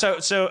 Well,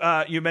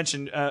 so you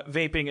mentioned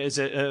vaping. Is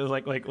it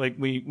like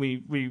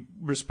we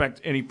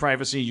respect any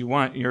privacy you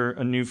want? You're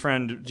a new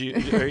friend. Do you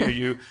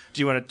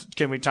want to?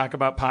 Can we talk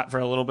about pot for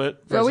a little bit?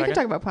 We can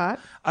talk about pot.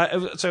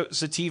 So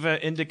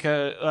sativa,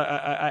 indica.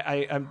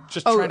 I'm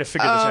just trying to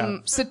figure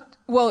this out.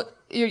 Well,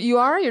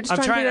 you're just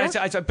trying to figure it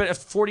out? I've been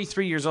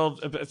 43 years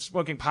old,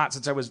 smoking pot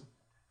since I was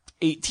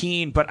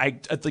 18, but I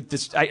like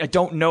this. I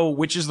don't know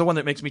which is the one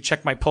that makes me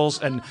check my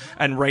pulse and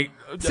write.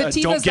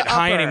 Don't get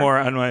high anymore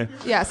on my.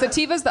 Yeah,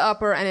 sativa's the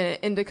upper, and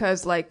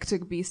indica's like to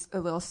be a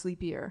little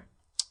sleepier.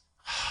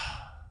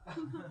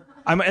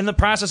 I'm in the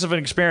process of an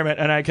experiment,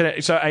 and I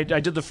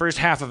did the first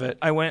half of it.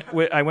 I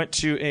went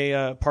to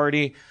a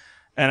party,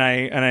 and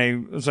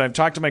I've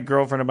talked to my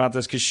girlfriend about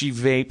this because she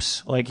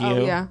vapes like you.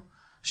 Oh, yeah.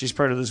 She's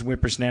part of this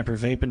whippersnapper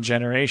vaping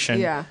generation.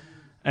 Yeah.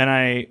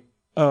 And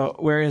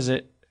where is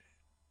it?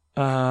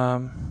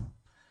 Oh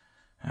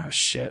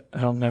shit!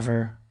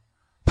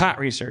 Pot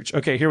research.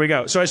 Okay, here we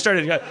go. So I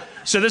started.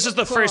 So this is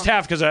the first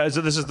half because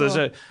this is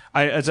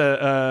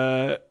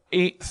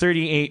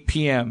 8:38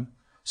 p.m.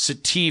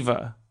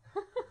 Sativa,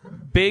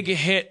 big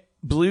hit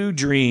Blue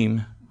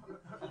Dream.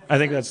 I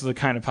think that's the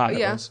kind of pot it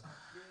was.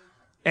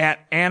 At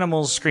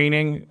Animals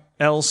Screening,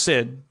 El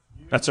Cid.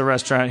 That's a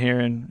restaurant here,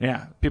 and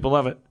people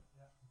love it.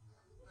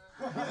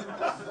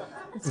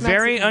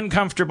 Very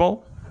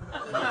uncomfortable.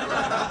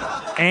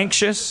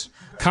 Anxious,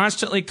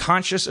 constantly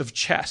conscious of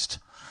chest.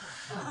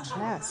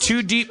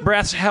 2 deep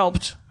breaths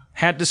helped.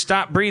 Had to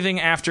stop breathing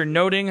after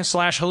noting /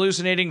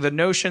 hallucinating the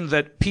notion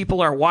that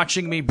people are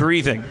watching me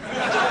breathing.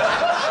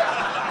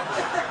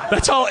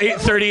 That's all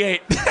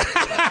 8:38.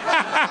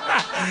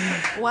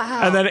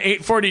 Wow. And then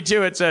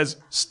 8:42 it says,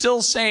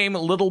 still same,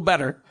 little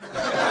better.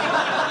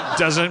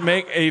 Doesn't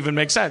even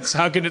make sense.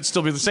 How can it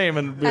still be the same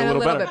and be a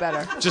little bit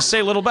better? Just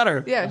say little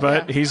better. Yeah.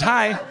 But he's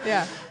high.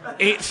 Yeah.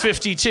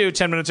 8:52,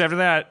 10 minutes after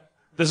that.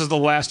 This is the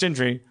last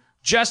injury.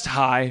 Just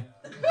high.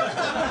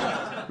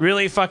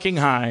 Really fucking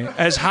high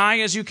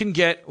as you can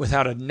get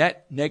without a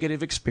net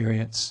negative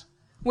experience.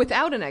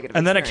 Without a negative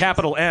and then experience. A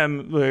capital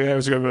M. I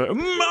was going to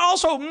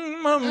also.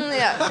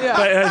 Yeah.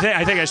 But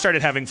I think I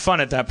started having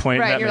fun at that point.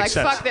 Right, and that you're makes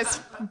like, sense. fuck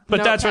this.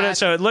 But that's notepad. what it.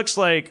 So it looks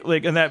like,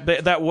 and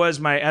that was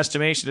my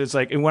estimation. It's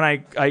like, and when I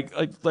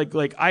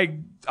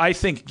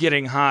think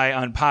getting high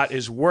on pot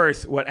is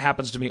worth what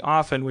happens to me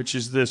often, which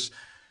is this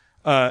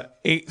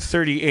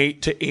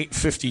 8:38 to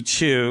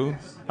 8:52.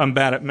 I'm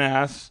bad at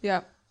math.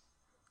 Yeah.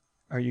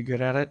 Are you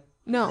good at it?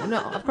 No,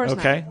 of course not.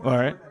 Okay, all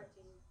right.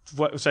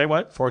 What? Say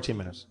what? 14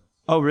 minutes.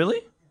 Oh, really?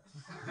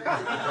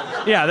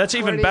 Yeah, that's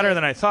even 48. better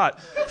than I thought.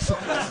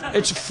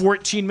 It's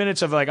 14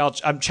 minutes of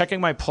I'm checking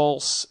my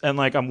pulse and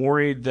I'm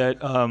worried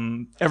that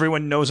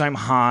everyone knows I'm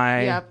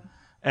high. Yep.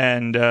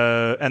 And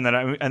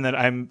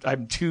that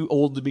I'm too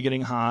old to be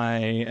getting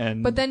high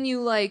and. But then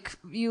you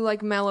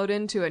mellowed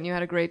into it and you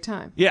had a great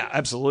time. Yeah,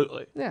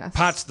 absolutely. Yeah.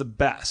 Pot's the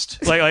best.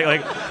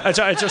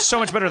 It's just so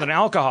much better than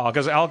alcohol,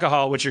 because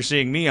alcohol, which you're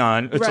seeing me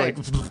on, it's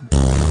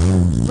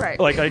Right.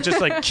 Like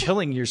just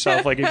killing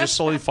yourself, you're just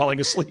slowly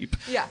falling asleep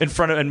in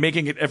front of and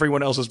making it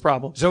everyone else's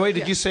problem. Zoe,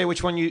 did you say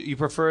which one you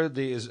prefer,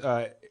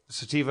 the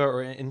sativa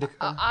or indica?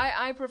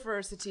 I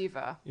prefer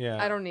sativa.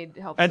 Yeah. I don't need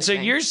help. And so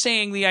anything. you're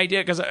saying the idea,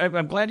 because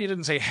I'm glad you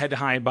didn't say head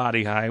high,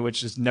 body high, which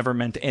has never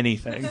meant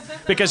anything.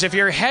 Because if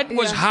your head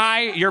was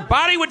high, your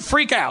body would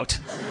freak out,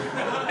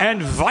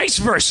 and vice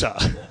versa,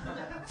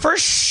 for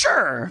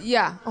sure.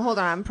 Yeah. Hold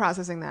on, I'm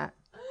processing that.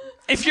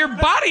 If your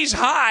body's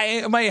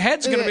high, my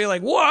head's going to be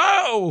like,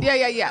 whoa.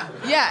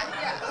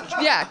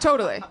 Yeah,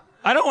 totally.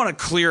 I don't want a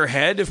clear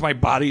head if my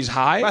body's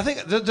high. I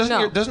think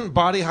doesn't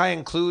body high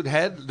include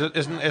head?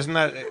 Isn't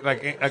that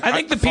like? I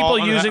think the people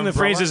using the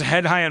phrases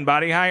head high and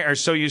body high are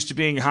so used to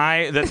being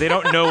high that they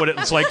don't know what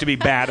it's like to be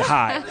bad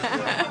high.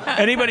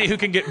 Anybody who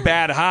can get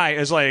bad high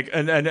is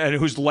and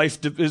whose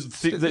life is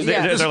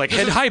they're like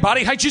head high,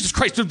 body high. Jesus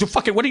Christ,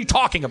 fucking what are you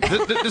talking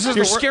about?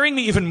 You're scaring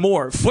me even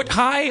more. Foot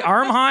high,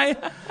 arm high.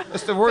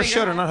 It's the worst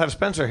show to not have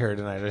Spencer here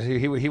tonight.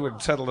 He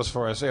would settle this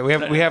for us.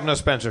 We have no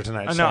Spencer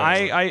tonight. No,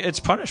 it's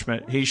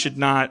punishment. He should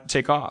not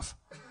take off.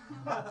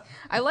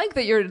 I like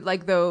that you're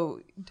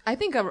I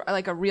think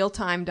a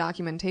real-time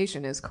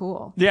documentation is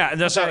cool. Yeah,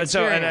 and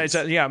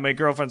my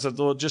girlfriend said,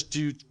 "Well, just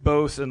do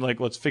both and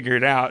let's figure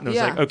it out." And I was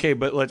like, "Okay,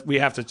 but we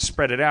have to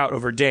spread it out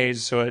over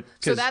days." So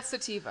that's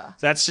sativa.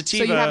 That's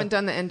sativa. So you haven't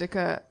done the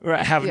indica.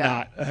 I have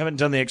not. I haven't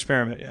done the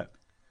experiment yet.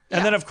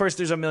 And then, of course,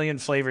 there's a million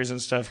flavors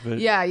and stuff. But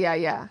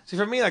yeah. See,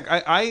 for me,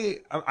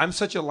 I'm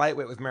such a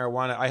lightweight with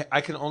marijuana. I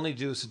can only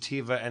do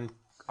sativa and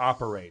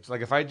operate.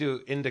 If I do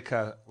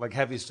indica,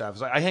 heavy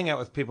stuff, I hang out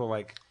with people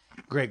like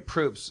Greg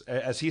Proops.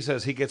 As he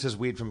says, he gets his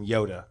weed from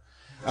Yoda.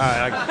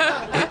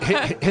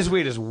 His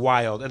weed is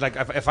wild. And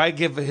if I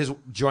give his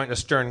joint a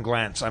stern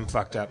glance, I'm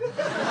fucked up.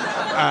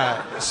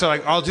 So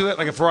I'll do it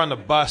if we're on the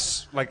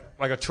bus, like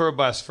a tour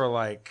bus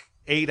for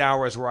 8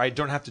 hours where I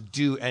don't have to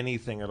do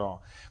anything at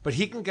all. But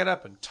he can get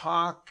up and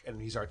talk,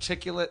 and he's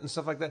articulate and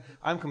stuff like that.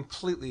 I'm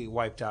completely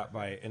wiped out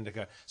by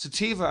indica.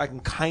 Sativa, I can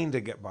kind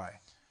of get by.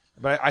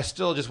 But I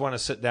still just want to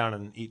sit down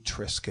and eat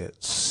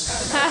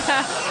Triscuits.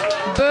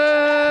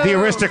 The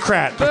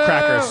aristocrat of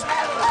crackers.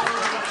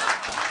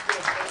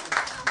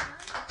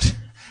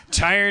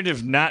 Tired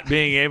of not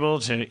being able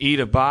to eat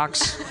a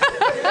box?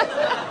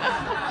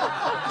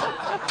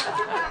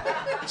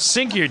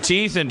 Sink your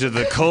teeth into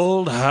the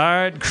cold,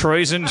 hard,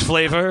 croissant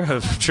flavor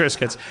of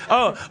Triscuits.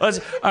 Oh, let's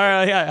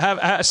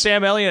have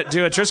Sam Elliott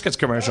do a Triscuits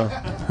commercial.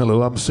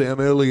 Hello, I'm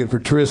Sam Elliott for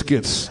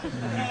Triscuits.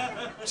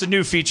 It's a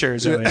new feature,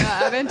 Zoe.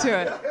 I'm into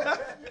it.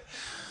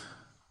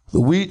 The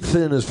wheat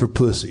thin is for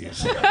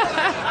pussies.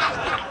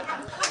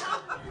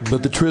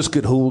 But the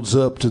Triscuit holds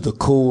up to the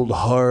cold,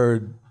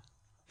 hard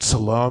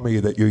salami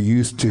that you're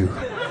used to.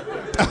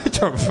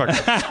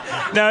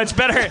 No, it's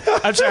better.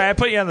 I'm sorry, I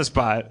put you on the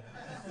spot.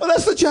 Well,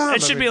 that's the job.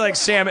 It should be like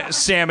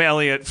Sam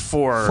Elliott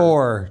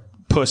for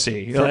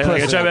pussy. Pussy.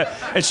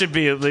 It should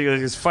be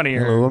it's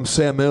funnier. Hello, I'm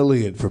Sam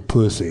Elliott for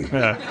pussy.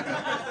 Yeah.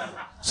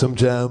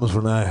 Sometimes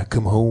when I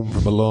come home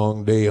from a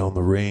long day on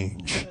the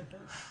range,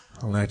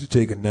 I like to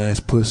take a nice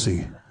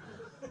pussy,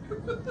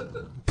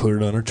 put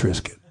it on a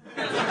Triscuit.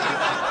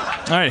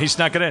 All right, he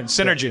snuck it in.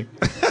 Synergy.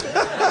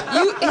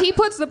 He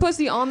puts the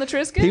pussy on the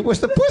Triscuit? He puts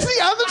the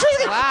pussy on the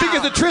Triscuit. Wow.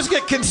 Because the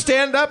Triscuit can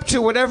stand up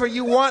to whatever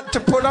you want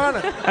to put on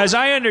it. As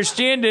I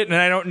understand it, and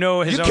I don't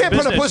know his own business. You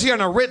can't put a pussy on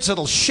a Ritz,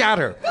 it'll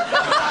shatter.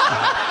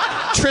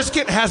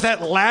 Triscuit has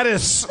that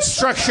lattice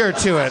structure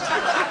to it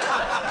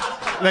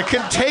that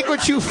can take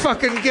what you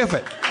fucking give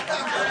it.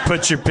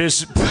 Put your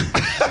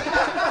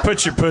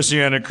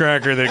pussy on a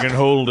cracker that can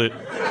hold it.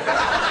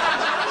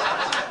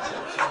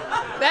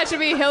 That should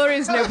be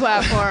Hillary's new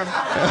platform.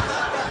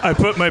 I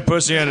put my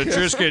pussy on a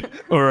Triscuit,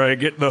 or I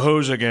get the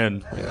hose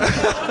again.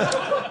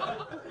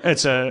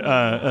 It's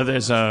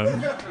there's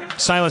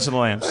Silence of the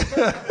Lambs.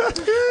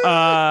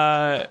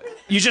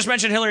 You just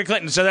mentioned Hillary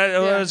Clinton, so that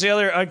was the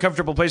other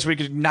uncomfortable place we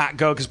could not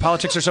go because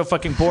politics are so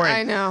fucking boring.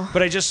 I know.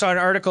 But I just saw an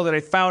article that I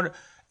found.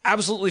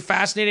 absolutely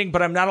fascinating,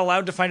 but I'm not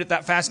allowed to find it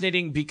that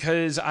fascinating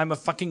because I'm a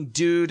fucking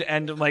dude,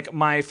 and like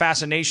my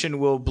fascination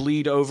will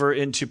bleed over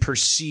into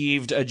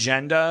perceived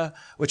agenda,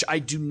 which I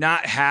do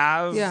not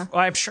have. Yeah.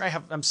 Well, I'm sure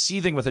I'm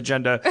seething with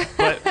agenda,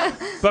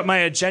 but my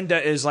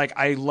agenda is like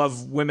I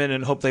love women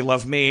and hope they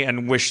love me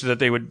and wish that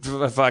they would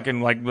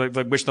fucking like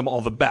wish them all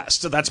the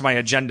best. So that's my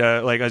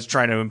agenda. Like I was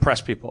trying to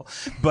impress people,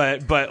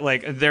 but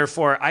like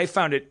therefore I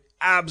found it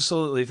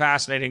absolutely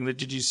fascinating. That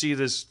did you see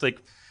this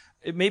like?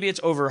 Maybe it's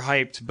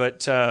overhyped,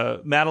 but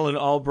Madeleine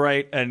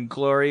Albright and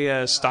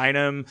Gloria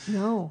Steinem,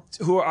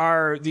 who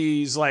are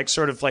these like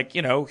sort of like,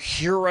 you know,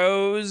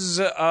 heroes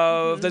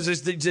of the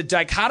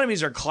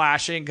dichotomies are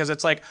clashing because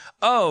it's like,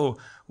 oh,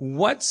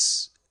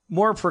 what's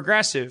more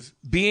progressive,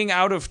 being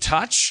out of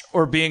touch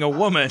or being a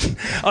woman?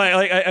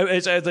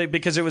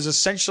 Because it was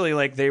essentially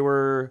like they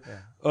were.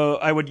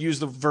 I would use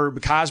the verb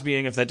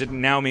Cosbying if that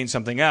didn't now mean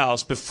something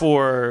else.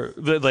 Before,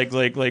 like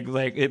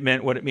it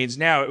meant what it means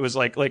now. It was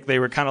like they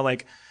were kind of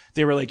like.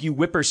 They were like, you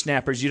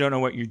whippersnappers, you don't know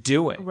what you're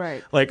doing.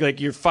 Right.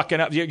 Like you're fucking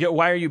up.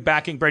 Why are you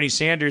backing Bernie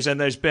Sanders?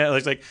 And there's been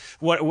like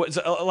what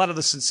a lot of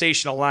the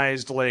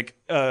sensationalized, like,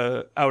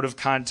 out of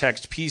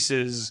context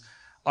pieces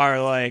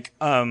are like,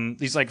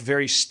 these like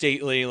very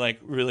stately, like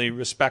really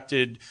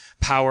respected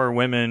power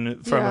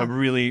women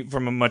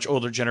from a much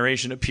older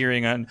generation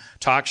appearing on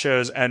talk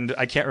shows. And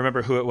I can't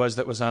remember who it was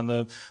that was on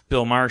the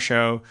Bill Maher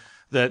show.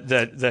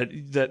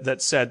 That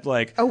said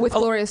like with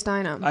Gloria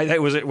Steinem.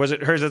 Was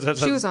it her?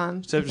 She was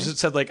on. So it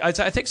said like I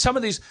think some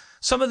of these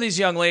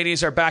young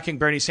ladies are backing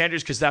Bernie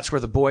Sanders because that's where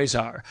the boys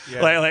are.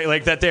 Yeah.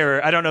 Like that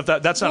they're. I don't know if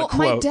that's not a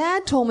quote. My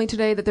dad told me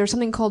today that there's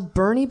something called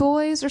Bernie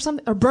Boys or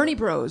something, or Bernie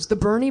Bros. The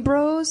Bernie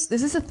Bros.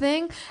 Is this a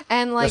thing?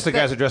 And like that's the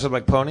guys that dress up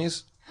like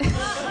ponies.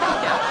 That's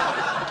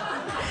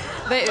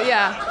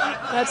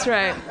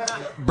right.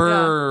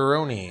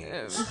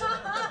 Bronies.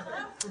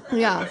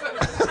 Yeah.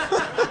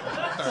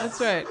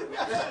 That's right.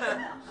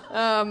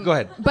 Go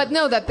ahead. But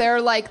no, that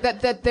they're like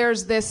that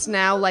there's this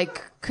now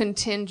like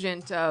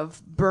contingent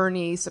of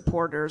Bernie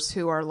supporters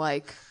who are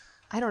like,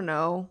 I don't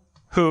know,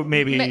 who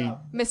maybe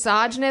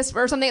misogynist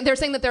or something. They're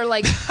saying that they're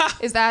like,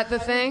 is that the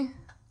thing?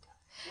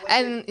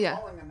 And yeah.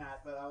 Calling them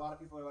that, but a lot of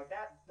people are like,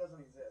 that doesn't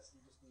exist. You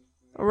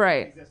just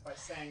right. exist by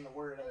saying the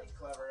word and it's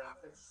clever and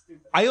it's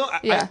stupid.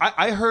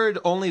 I heard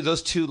only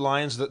those two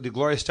lines, the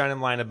Gloria Steinem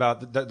line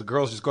about the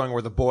girls just going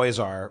where the boys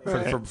are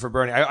for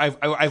Bernie.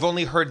 I've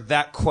only heard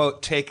that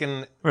quote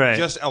taken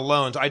just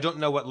alone. So I don't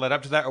know what led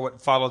up to that or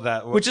what followed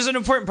that. Which is an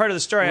important part of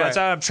the story. Right. That's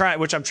how I'm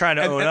trying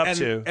to own up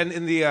to. And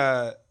in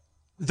the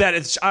that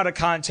it's out of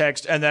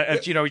context, and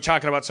that you're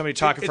talking about somebody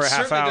talking for a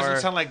half hour. It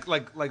doesn't sound like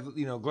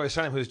Gloria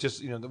Steinem, who's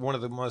just one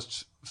of the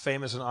most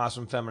famous and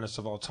awesome feminists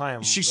of all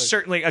time. She's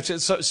certainly.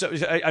 So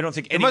I don't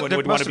think anyone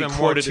would want to be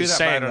quoted as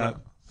saying that.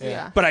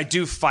 Yeah. But I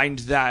do find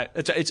that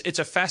it's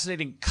a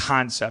fascinating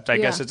concept. I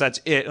guess that's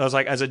it. I was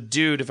like, as a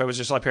dude, if I was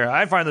just up here,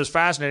 I find this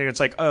fascinating. It's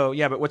like, oh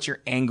yeah, but what's your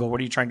angle?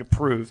 What are you trying to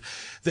prove?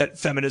 That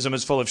feminism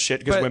is full of shit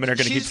because women are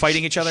going to keep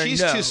fighting each other?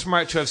 She's too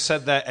smart to have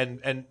said that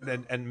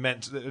and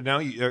meant. Now,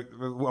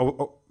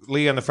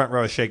 Lee on the front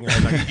row is shaking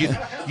her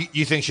head.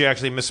 You think she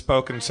actually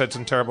misspoke and said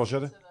some terrible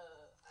shit?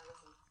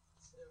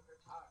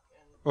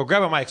 Well,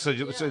 grab a mic. So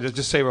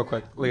just say real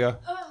quick, Leah.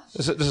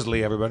 This is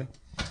Lee, everybody.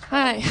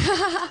 Hi.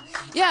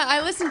 Yeah,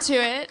 I listened to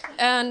it,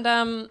 and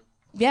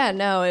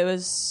it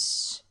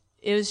was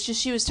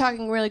just she was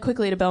talking really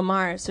quickly to Bill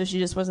Maher, so she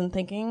just wasn't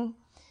thinking,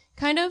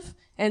 kind of,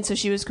 and so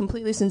she was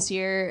completely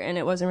sincere, and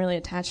it wasn't really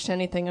attached to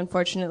anything,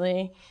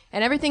 unfortunately.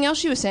 And everything else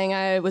she was saying,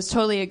 I was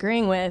totally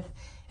agreeing with.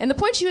 And the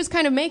point she was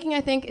kind of making,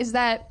 I think, is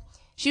that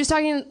she was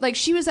talking, like,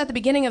 she was at the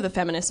beginning of the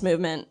feminist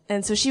movement,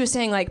 and so she was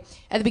saying, like,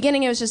 at the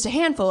beginning it was just a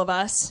handful of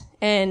us,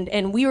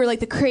 and we were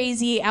like the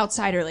crazy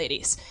outsider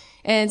ladies.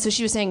 And so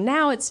she was saying,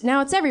 now it's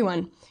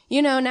everyone.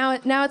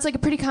 Now it's like a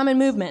pretty common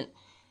movement.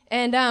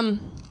 And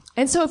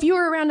so if you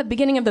were around at the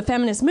beginning of the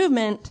feminist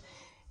movement,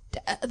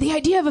 the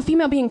idea of a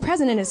female being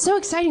president is so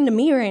exciting to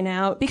me right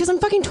now because I'm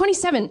fucking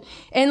 27.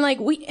 And like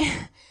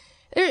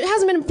there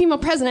hasn't been a female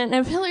president,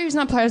 and if Hillary's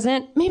not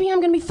president, maybe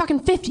I'm gonna be fucking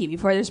 50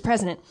 before there's a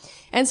president.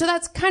 And so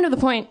that's kind of the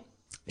point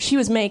she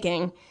was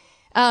making.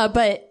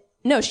 But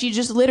no, she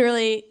just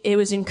literally, it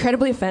was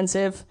incredibly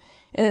offensive,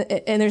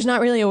 and there's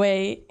not really a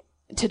way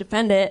to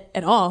defend it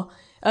at all,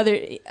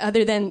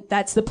 other than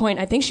that's the point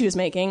I think she was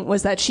making,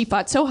 was that she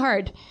fought so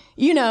hard,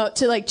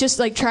 to just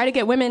try to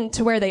get women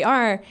to where they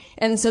are.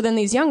 And so then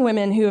these young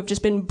women who have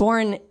just been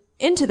born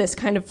into this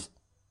kind of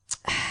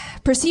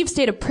perceived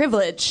state of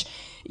privilege,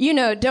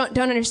 don't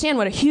understand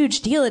what a huge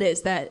deal it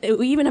is that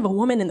we even have a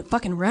woman in the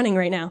fucking running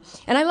right now.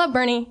 And I love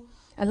Bernie.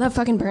 I love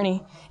fucking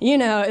Bernie.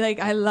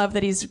 I love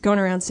that he's going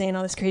around saying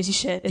all this crazy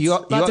shit. It's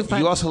lots of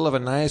fun. You also love a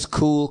nice,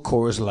 cool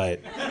Coors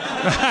Light.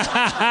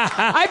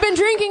 I've been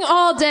drinking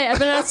all day. I've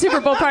been at a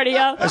Super Bowl party,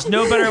 yo. There's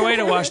no better way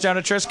to wash down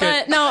a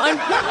Triscuit.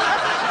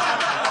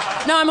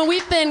 I'm a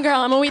wheat thin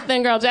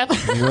girl. Jeff.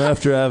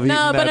 After I've eaten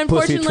that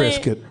pussy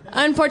Triscuit.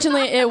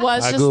 Unfortunately, it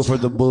was I go for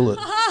the bullet.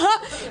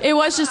 it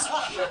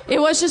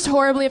was just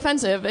horribly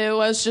offensive. It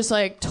was just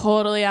like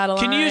totally out of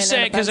line. Can you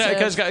say because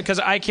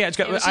I can't?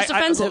 It was just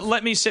offensive.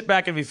 Let me sit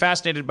back and be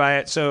fascinated by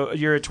it. So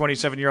you're a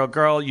 27-year-old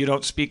girl. You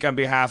don't speak on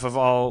behalf of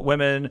all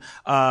women,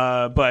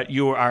 but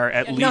you are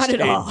at least not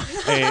at all.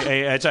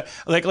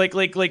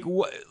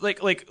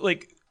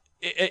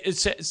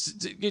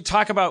 You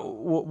talk about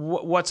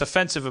what's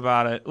offensive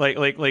about it.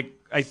 Like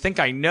I think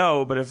I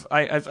know, but if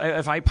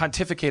I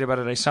pontificate about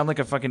it, I sound like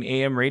a fucking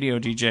AM radio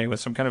DJ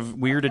with some kind of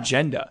weird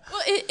agenda.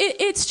 Well,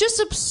 it's just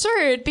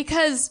absurd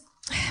because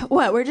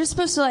what we're just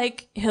supposed to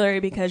like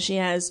Hillary because she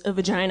has a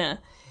vagina,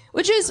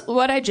 which is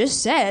what I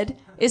just said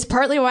is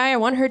partly why I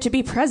want her to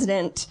be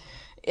president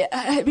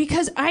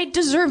because I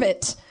deserve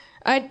it.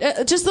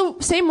 Just the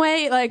same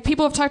way like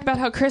people have talked about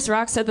how Chris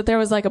Rock said that there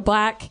was like a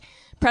black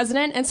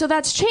president, and so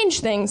that's changed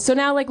things. So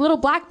now, like, little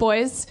black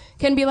boys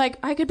can be like,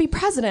 I could be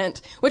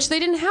president, which they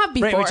didn't have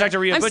before. Right, we talked to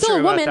Rhea I'm Butcher still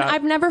a woman. about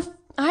that.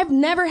 I've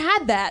never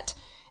had that,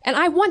 and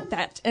I want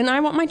that, and I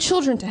want my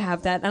children to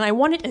have that, and I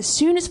want it as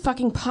soon as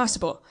fucking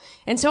possible.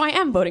 And so I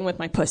am voting with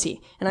my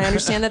pussy, and I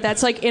understand that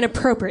that's like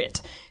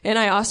inappropriate. And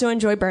I also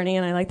enjoy Bernie,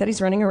 and I like that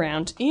he's running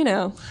around. You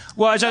know.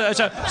 Well, so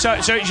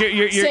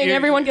you're saying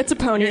everyone gets a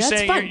pony. You're that's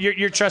saying fun.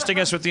 You're trusting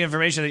us with the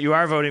information that you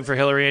are voting for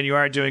Hillary, and you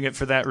are doing it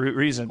for that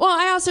reason. Well,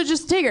 I also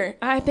just dig her.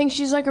 I think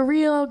she's like a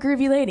real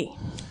groovy lady.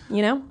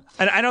 You know.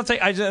 And I don't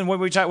think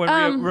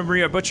when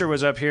Rhea Butcher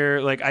was up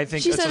here, like I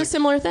think she said a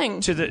similar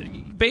thing to the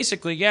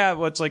basically, yeah.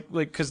 Well, it's like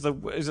because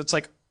it's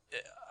like.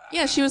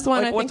 Yeah, she was the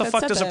one. Like, I what think the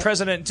fuck does that. a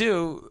president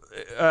do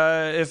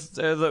if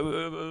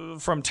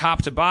from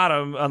top to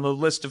bottom on the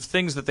list of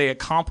things that they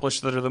accomplish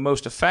that are the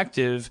most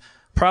effective?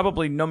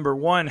 Probably number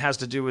one has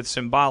to do with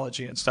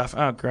symbology and stuff.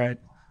 Oh, great!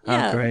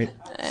 Yeah. Oh, great!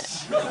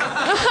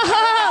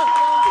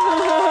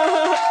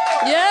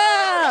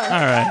 Yeah.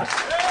 All right.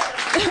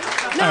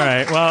 No, all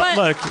right. Well,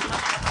 look.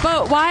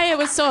 But why it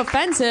was so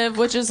offensive,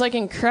 which is like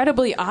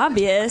incredibly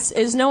obvious,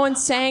 is no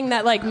one's saying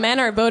that like men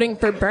are voting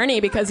for Bernie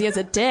because he has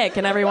a dick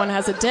and everyone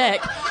has a dick.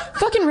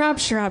 Fucking Rob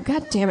Schrab,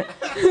 god damn it.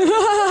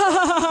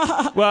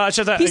 Well,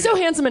 he's so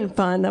handsome and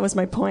fun. That was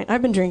my point.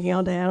 I've been drinking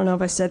all day. I don't know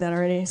if I said that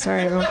already.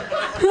 Sorry, everyone.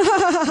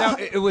 Now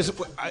it was.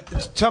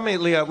 Tell me,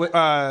 Leah.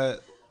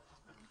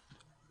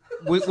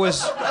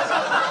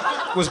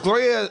 Was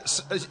Gloria?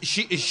 Is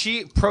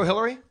she pro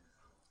Hillary?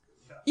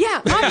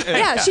 Yeah,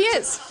 yeah, she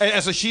is.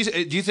 And so she's.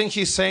 Do you think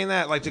she's saying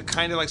that like to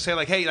kind of like say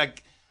like, hey,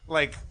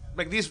 like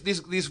these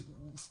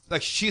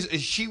like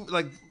is she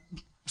like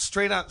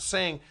straight out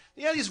saying,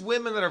 yeah, these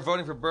women that are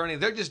voting for Bernie,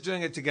 they're just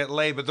doing it to get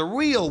laid, but the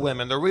real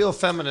women, the real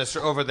feminists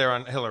are over there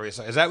on Hillary's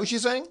side. Is that what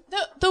she's saying?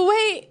 The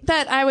way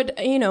that I would,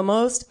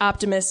 most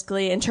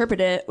optimistically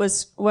interpret it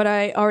was what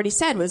I already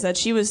said, was that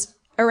she was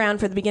around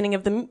for the beginning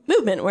of the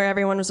movement where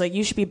everyone was like,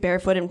 you should be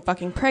barefoot and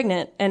fucking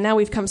pregnant. And now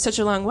we've come such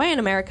a long way in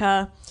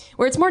America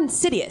where it's more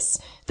insidious,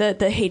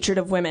 the hatred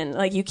of women.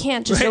 Like you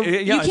can't just,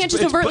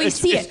 overtly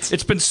see it.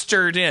 It's been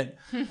stirred in.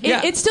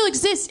 It still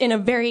exists in a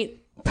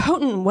very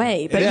potent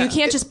way, but you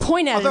can't just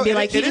point at it and be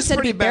like, he just said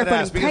to be barefoot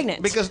and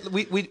pregnant. Because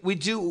we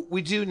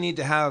do need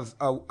to have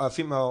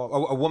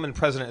a woman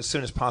president as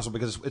soon as possible,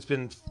 because it's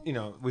been,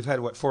 we've had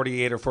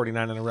 48 or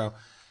 49 in a row.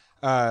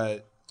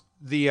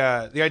 The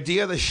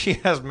idea that she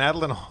has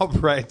Madeleine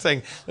Albright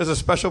saying there's a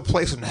special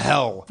place in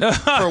hell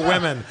for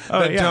women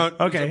that don't.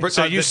 Okay,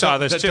 so you saw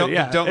this too.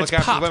 Don't look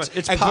after women.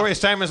 It's and popped. Gloria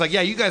Steinem's like,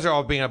 yeah, you guys are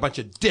all being a bunch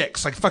of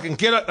dicks. Like, fucking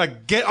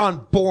get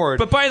on board.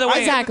 But by the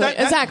way,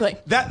 exactly.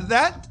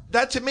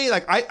 That to me,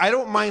 like, I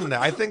don't mind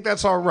that. I think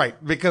that's all right,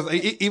 because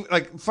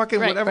like fucking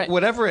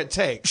whatever it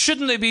takes.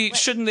 Shouldn't they be?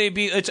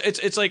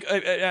 It's like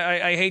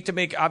I hate to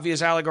make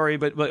obvious allegory,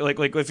 but like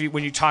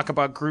when you talk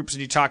about groups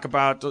and you talk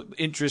about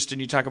interest and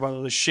you talk about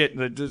all this shit,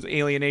 the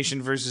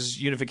alienation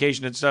versus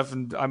unification and stuff,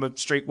 and I'm a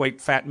straight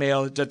white fat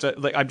male.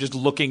 Like I'm just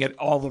looking at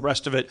all the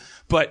rest of it.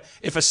 But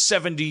if a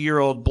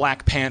 70-year-old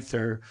Black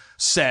Panther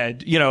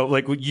said,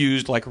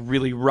 used like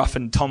really rough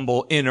and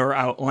tumble in or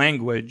out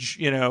language,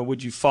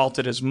 would you fault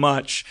it as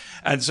much?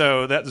 And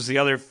so that was the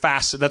other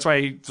facet. That's why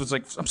I was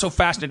like, I'm so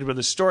fascinated with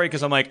this story,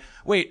 because I'm like,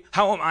 wait,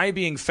 how am I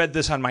being fed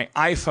this on my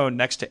iPhone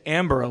next to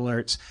Amber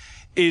Alerts?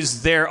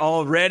 Is there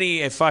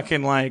already a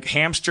fucking like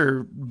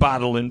hamster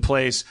bottle in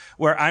place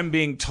where I'm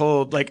being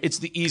told like it's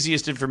the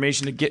easiest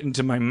information to get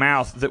into my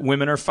mouth that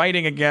women are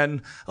fighting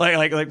again?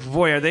 Like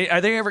boy, are they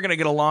ever gonna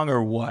get along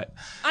or what?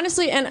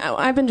 Honestly, and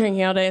I've been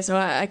drinking all day, so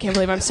I can't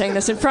believe I'm saying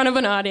this in front of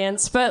an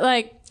audience, but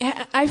like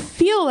I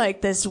feel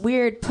like this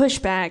weird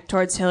pushback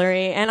towards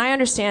Hillary, and I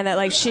understand that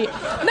like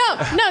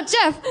no,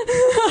 Jeff,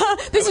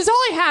 this is all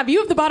I have. You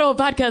have the bottle of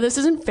vodka. This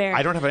isn't fair.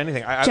 I don't have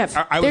anything. Jeff,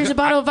 there's a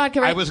bottle of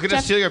vodka. Right? I was going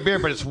to steal your beer,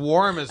 but it's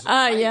warm as.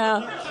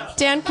 Yeah.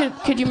 Dan,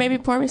 could you maybe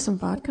pour me some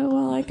vodka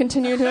while I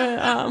continue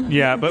to?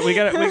 Yeah, but we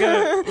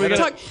gotta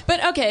talk.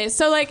 But okay,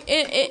 so like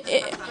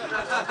it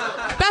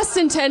best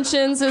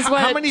intentions is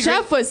what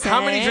Jeff was saying.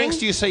 How many drinks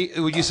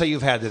would you say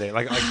you've had today?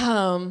 Like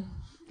a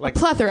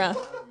plethora.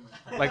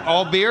 Like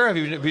all beer? Have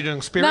you been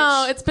doing spirits?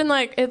 No, it's been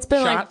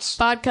Shots?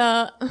 like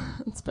vodka.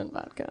 It's been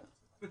vodka.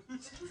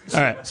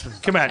 All right,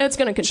 come on. It's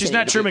gonna continue She's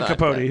not to be Truman vodka.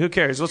 Capote. Who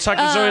cares? Let's talk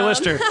to Zoe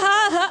Lister.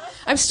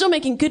 I'm still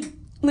making good,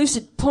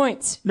 lucid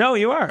points. No,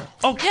 you are.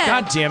 Oh, Yeah.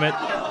 God damn it.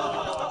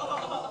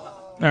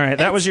 All right,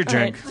 that was your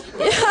drink.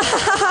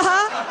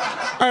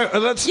 All right,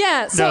 let's.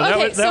 Yeah. So No, that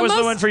okay, was- that was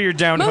the one for your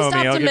down most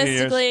homie. I'll give you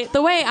yours. optimistically,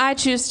 the way I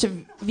choose to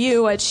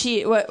view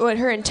what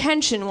her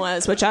intention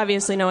was, which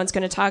obviously no one's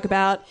going to talk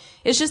about,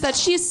 is just that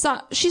she's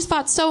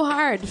fought so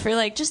hard for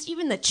like just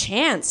even the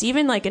chance,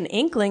 even like an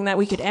inkling that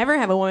we could ever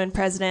have a woman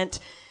president.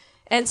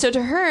 And so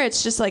to her,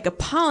 it's just like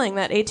appalling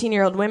that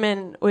 18-year-old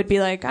women would be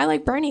like, I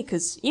like Bernie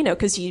because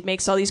he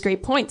makes all these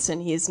great points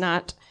and he's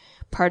not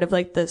part of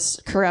like this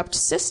corrupt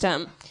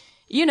system.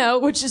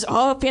 Which is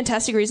all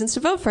fantastic reasons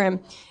to vote for him.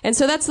 And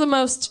so that's the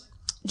most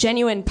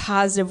genuine,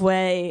 positive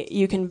way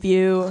you can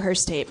view her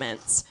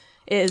statements.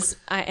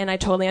 And I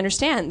totally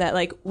understand that,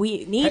 like,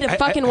 we need a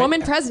fucking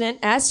woman president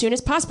as soon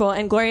as possible.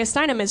 And Gloria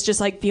Steinem is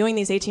just, like, viewing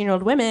these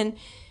 18-year-old women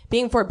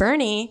being for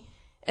Bernie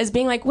as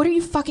being like, what are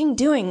you fucking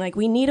doing? Like,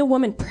 we need a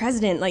woman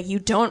president. Like, you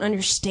don't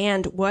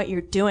understand what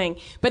you're doing.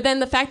 But then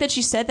the fact that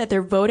she said that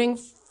they're voting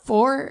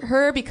for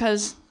her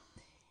because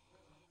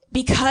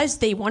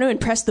they want to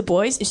impress the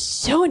boys is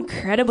so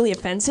incredibly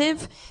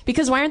offensive.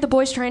 Because why aren't the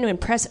boys trying to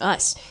impress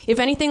us? If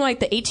anything, like,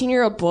 the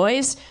 18-year-old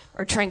boys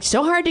are trying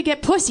so hard to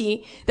get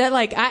pussy that,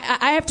 like,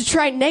 I have to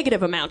try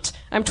negative amount.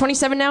 I'm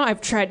 27 now.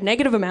 I've tried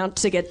negative amount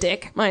to get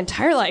dick my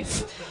entire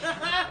life.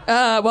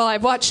 Well,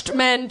 I've watched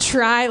men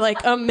try, like,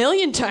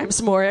 1,000,000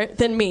 times more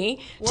than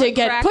me to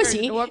get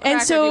pussy.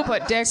 And so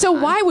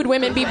why would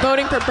women be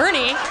voting for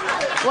Bernie?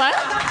 What?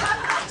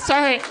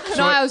 Sorry.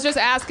 No, I was just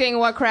asking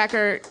what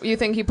cracker you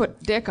think he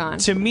put dick on.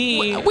 To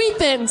me, Wheat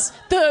Thins,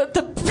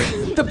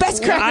 the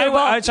best cracker of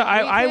all.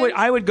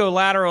 I would go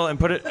lateral and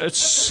put it,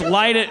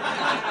 slide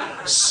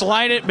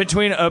it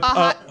between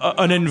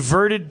an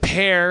inverted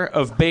pair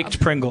of baked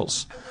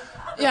Pringles.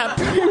 Yeah,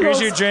 Pringles.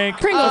 Here's your drink.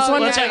 Pringles.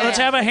 Let's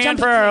have a hand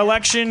for our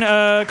election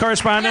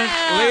correspondent.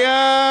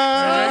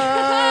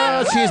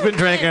 Leah, she's been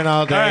drinking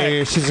all day.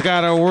 Right. She's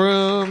got a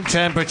room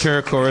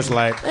temperature Coors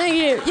Light. Thank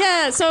you.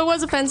 Yeah, so it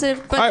was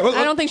offensive, but I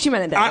don't think she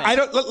meant it that way.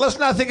 Let's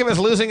not think of it as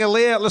losing a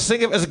Leah. Let's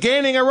think of it as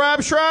gaining a Rob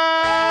Schraub. All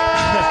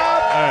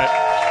right.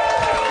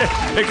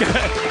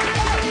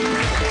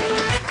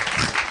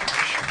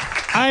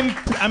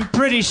 I'm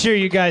pretty sure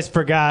you guys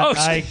forgot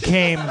I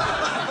came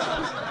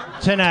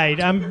tonight.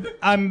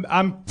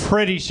 I'm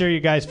pretty sure you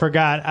guys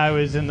forgot I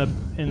was in the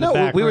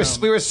back we room.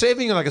 were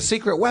saving you like a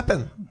secret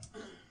weapon.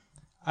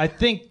 I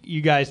think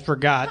you guys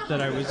forgot that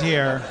I was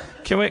here.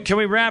 Can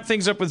we wrap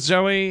things up with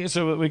Zoe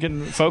so that we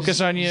can focus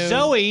on you?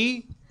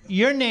 Zoe,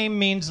 your name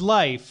means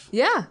life.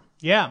 Yeah.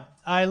 Yeah.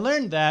 I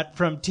learned that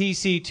from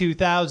TC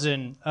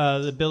 2000,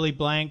 the Billy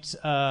Blank's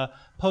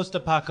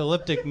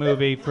post-apocalyptic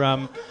movie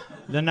from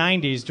the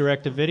 90s,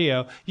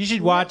 direct-to-video. You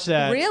should watch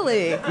that.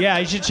 Really? Yeah,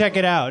 you should check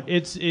it out.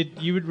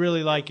 You would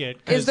really like it.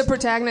 Is the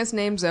protagonist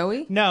named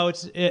Zoe? No,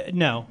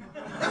 no.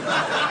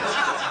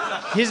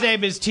 His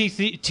name is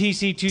TC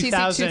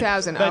 2000.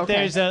 TC2000, But okay.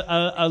 there's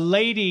a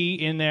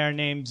lady in there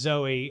named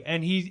Zoe,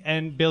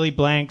 and Billy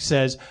Blank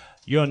says,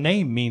 "Your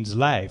name means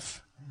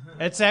life."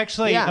 It's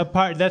actually a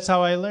part. That's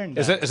how I learned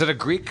that. Is it a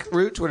Greek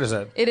root? What is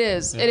it? It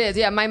is. Yeah. It is.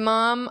 Yeah. My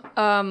mom,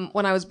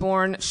 when I was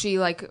born, she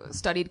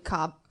studied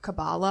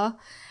Kabbalah.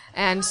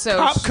 And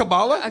so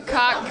Kabbalah?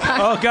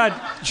 Oh God!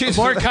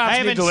 More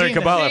cops need to learn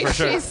Kabbalah for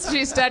sure.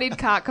 She studied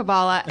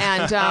Kabbalah,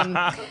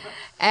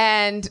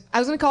 and I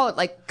was going to call it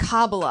like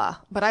Kabbalah,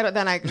 but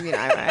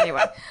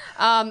anyway.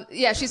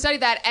 Yeah, she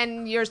studied that,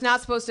 and you're not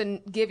supposed to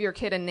give your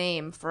kid a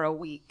name for a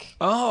week.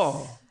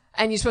 Oh.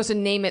 And you're supposed to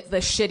name it the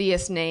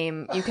shittiest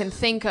name you can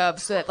think of,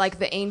 so that like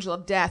the angel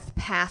of death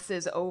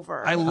passes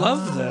over. I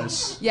love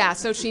this. Yeah,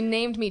 so she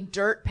named me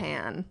Dirt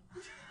Pan.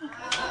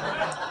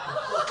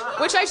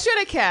 Which I should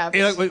have kept.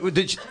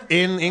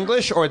 In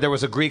English, or there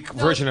was a Greek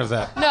version of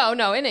that?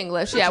 No, in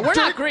English. Yeah, we're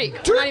not Greek.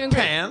 We're not even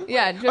Pan? Greek.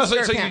 Yeah, just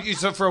Dirt Pan.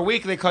 So for a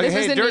week they call you, This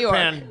hey, was in New Dirt York.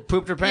 Pan,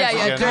 pooped her pants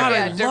Yeah, again. God,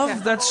 I Dirt love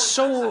Pan. that's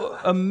so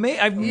amazing.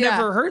 I've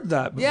never heard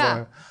that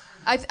before.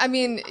 Yeah. I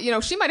mean,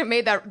 she might have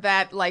made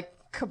that like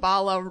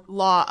Kabbalah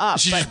law up.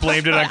 She but just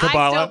blamed it on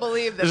Kabbalah. I still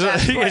believe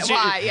that's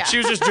why. Yeah. She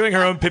was just doing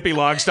her own Pippi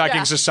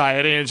Longstocking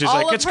society, and she's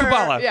like, it's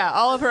Kabbalah. Yeah,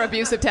 all of her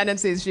abusive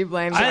tendencies she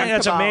blames I on think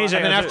that's Kabbalah. amazing.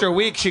 And then after a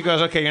week, she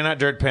goes, okay, you're not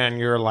Dirt Pan,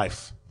 you're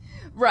life.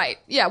 Right.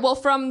 Yeah. Well,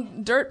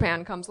 from Dirt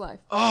Pan comes life.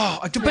 Oh,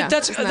 but Yeah,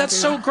 that's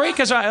so great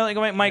because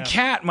my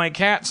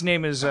cat's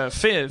name is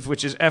Fiv,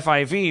 which is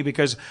FIV,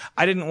 because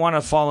I didn't want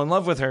to fall in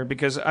love with her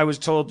because I was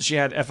told she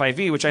had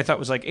FIV, which I thought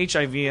was like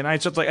HIV, and I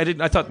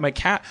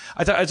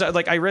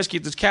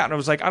rescued this cat and I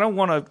was like, I don't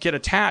want to get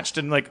attached,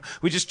 and like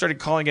we just started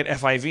calling it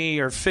FIV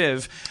or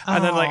Fiv,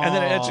 and then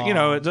it's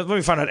then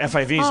we found out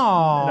FIV is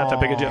not that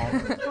big a deal.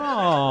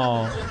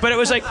 Oh, But it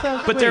was like,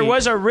 but there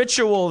was a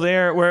ritual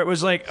there where it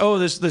was like, oh,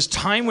 this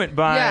time went by.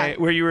 by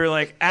where you were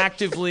like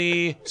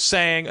actively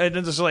saying, and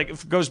this is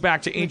like goes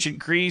back to ancient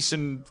Greece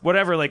and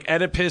whatever, like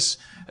Oedipus.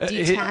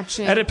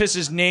 Detaching.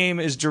 Oedipus's name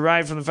is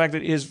derived from the fact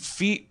that his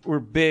feet were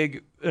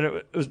big. And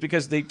it was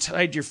because they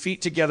tied your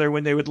feet together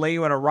when they would lay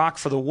you on a rock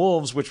for the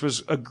wolves, which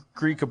was a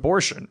Greek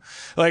abortion.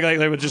 Like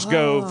they would just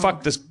go,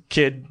 fuck this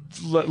kid.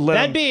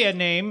 That'd be a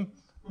name.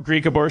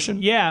 Greek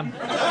abortion?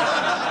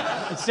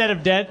 Yeah. Instead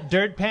of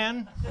dirt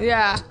pan?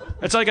 Yeah.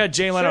 It's like a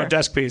Jay Leno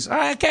desk piece.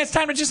 Okay, it's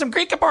time to do some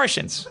Greek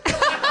abortions.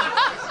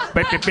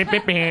 Okay,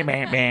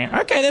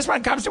 this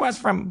one comes to us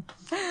from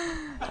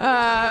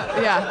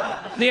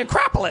the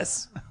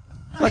Acropolis.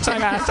 Looks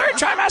like a third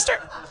trimester.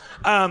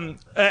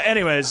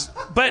 Anyways,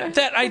 but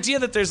that idea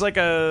that there's like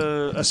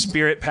a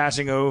spirit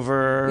passing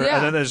over,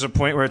 and then there's a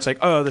point where it's like,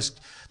 oh, this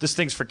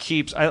thing's for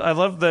keeps. I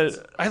love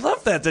that. I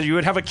love that you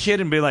would have a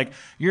kid and be like,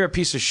 you're a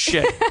piece of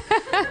shit.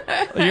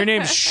 Your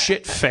name's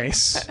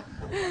Shitface,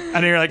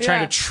 and you're like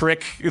trying to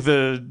trick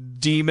the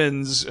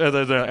demons. Oh,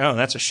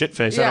 that's a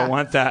shitface. I don't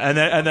want that.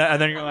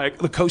 And then you're like,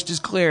 the coast is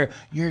clear.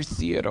 You're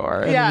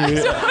Theodore.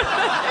 And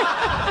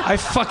I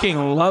fucking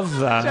love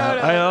that.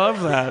 Totally. I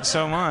love that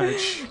so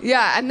much.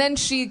 Yeah, and then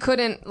she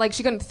couldn't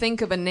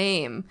think of a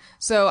name.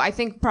 So I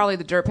think probably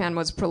the dirt pan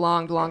was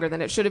prolonged longer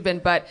than it should have been.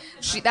 But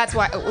that's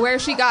why where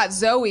she got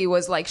Zoe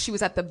was like she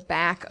was at the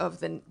back of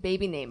the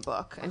baby name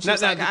book, and she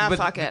was like,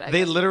 fuck it.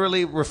 They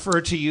literally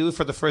refer to you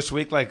for the first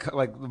week like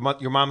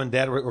your mom and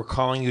dad were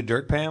calling you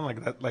dirt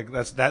pan,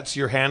 that's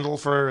your handle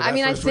for. That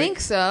I think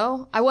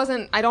so. I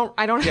don't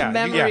have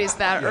memories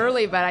that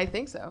early, but I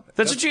think so.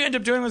 That's what you end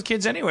up doing with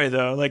kids anyway,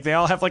 though. Like they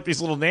all have like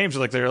these little names,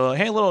 like they're like,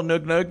 hey, little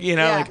Nug Nug, you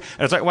know. Like,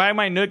 and it's like, why am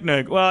I Nug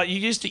Nug? Well, you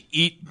used to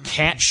eat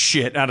cat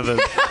shit out of the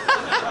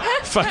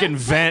fucking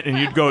vent, and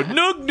you'd go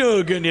Nug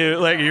Nug, and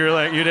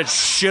you'd have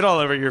shit all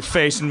over your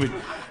face, and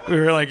we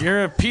were like,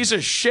 you're a piece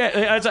of shit.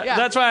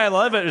 That's why I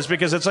love it, is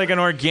because it's like an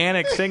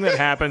organic thing that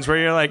happens where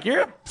you're like,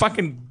 you're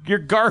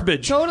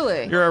garbage.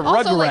 Totally. You're a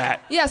rug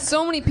rat.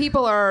 So many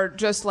people are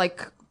just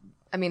like,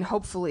 I mean,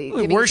 hopefully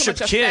giving worship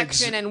so much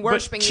kids, affection and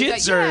worshiping you.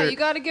 You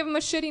got to give them a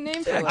shitty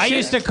name for it. I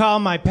used to call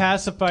my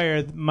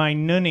pacifier my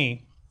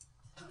nunny.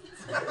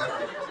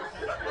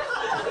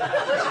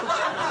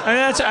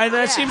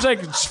 That seems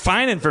like it's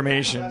fine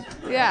information.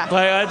 Yeah.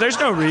 Like, there's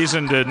no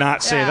reason to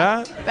not say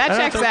that. That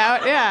checks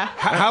out, yeah.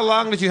 How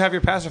long did you have your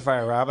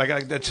pacifier, Rob?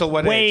 Like until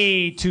what age?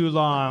 Way too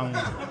long.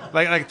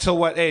 Like till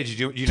what age?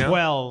 Do you know?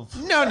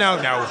 12. No.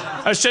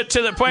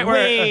 To the point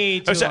where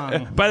too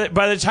long. By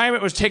the time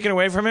it was taken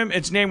away from him,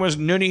 its name was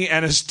Nunny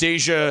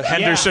Anastasia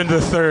Henderson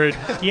III.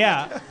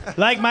 Yeah.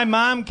 Like my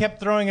mom kept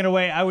throwing it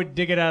away. I would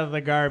dig it out of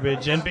the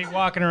garbage and be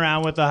walking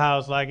around with the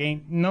house like,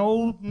 ain't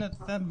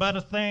nothing but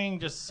a thing,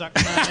 just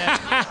sucking on it.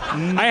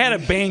 I had a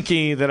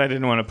Banky that I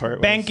didn't want to part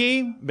with.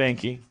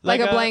 Banky.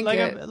 Like a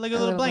blanket. Like a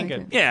little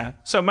blanket. Yeah.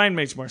 So mine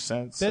makes more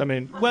sense.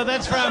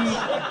 That's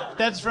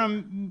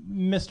from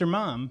Mr.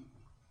 Mom.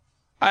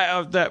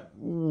 That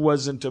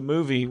wasn't a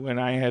movie when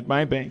I had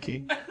my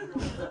Banky.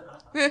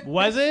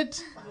 Was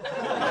it?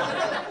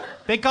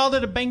 They called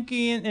it a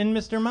Banky in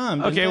Mr.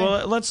 Mom. Okay,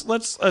 well let's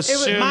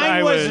assume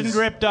mine wasn't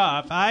ripped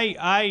off.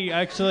 I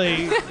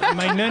actually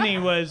my nunny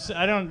was.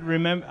 I don't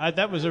remember.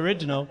 That was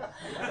original.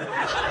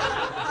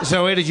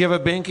 Zoe, did you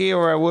have a Binky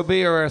or a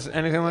Whoopie or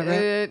anything like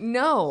that?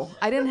 No,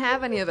 I didn't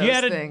have any of those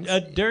things. You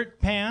had a dirt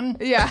pan?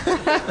 Yeah.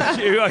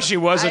 She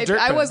was a dirt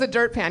pan. I was a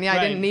dirt pan, yeah. Right.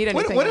 I didn't need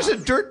anything. What is a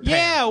dirt pan?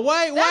 Yeah,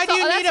 why do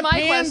you need a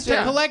pan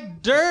to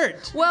collect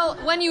dirt? Well,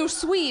 when you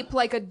sweep,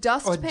 like a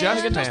dust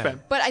pan. Dust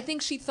pan. But I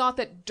think she thought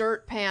that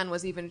dirt pan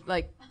was even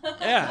like...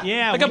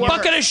 Yeah, like a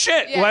bucket of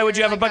shit. Yeah, why would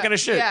you have like a bucket of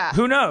shit? Yeah.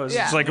 Who knows?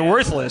 Yeah. It's like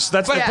worthless.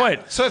 That's the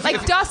point. So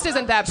if dust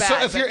isn't that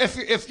bad. So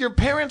if your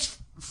parents'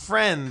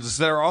 friends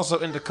that are also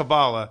into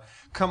Kabbalah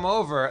come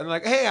over and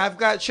like, hey, I've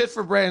got shit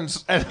for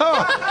brains. And, it's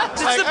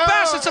the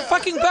best. It's the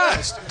fucking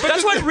best.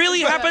 That's what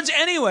really happens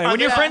anyway. When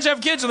your friends have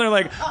kids and they're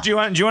like, do you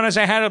want to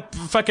say I had a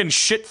fucking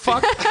shit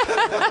fuck?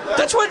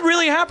 That's what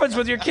really happens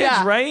with your kids,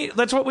 right?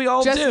 That's what we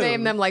all Just do. Just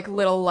name them like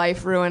Little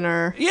Life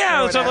Ruiner.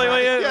 Yeah, something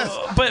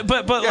like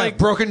but like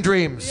broken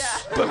dreams. Yeah.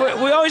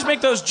 But we always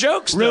make those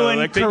jokes though.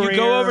 Like that you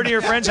go over to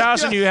your friend's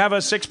house and you have a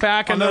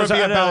 6-pack and those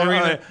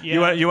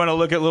you want to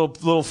look at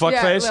little fuck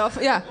face.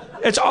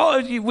 It's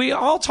all we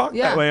all talk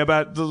that way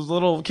about the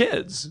little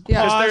kids.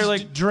 Yeah. Paused, they're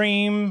like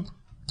dream.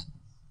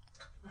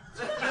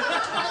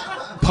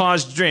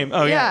 Paused dream.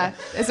 Oh yeah.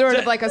 It's sort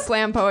of like a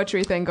slam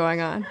poetry thing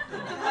going on.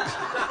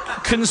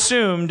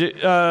 Consumed.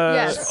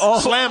 Yes.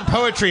 Slam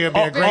poetry would be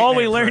a great all name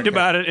we learned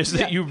about it is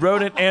that you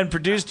wrote it and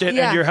produced it,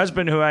 and your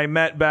husband, who I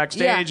met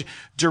backstage,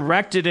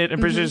 directed it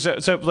and produced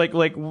it. So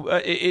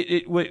the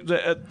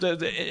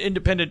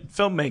independent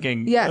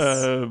filmmaking.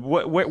 Yes.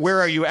 Where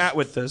are you at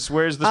with this?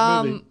 Where's this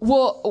movie?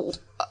 Well,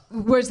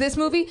 where's this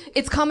movie?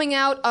 It's coming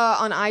out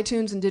on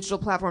iTunes and digital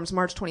platforms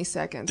March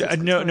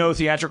 22nd. No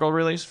theatrical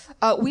release?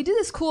 We did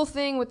this cool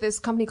thing with this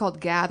company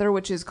called Gather,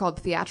 which is called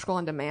Theatrical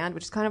on Demand,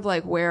 which is kind of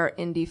like where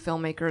indie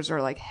filmmakers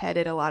are like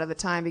headed a lot of the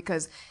time,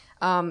 because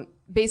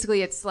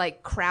Basically, it's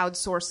like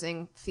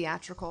crowdsourcing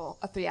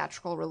a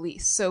theatrical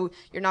release. So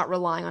you're not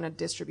relying on a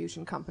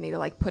distribution company to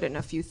like put it in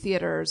a few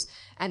theaters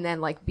and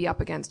then like be up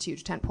against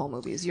huge tentpole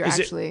movies.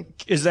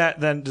 Does that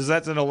then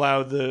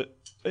allow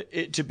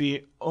it to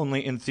be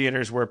only in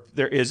theaters where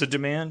there is a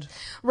demand?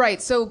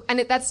 Right. So, and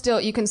you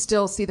can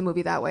still see the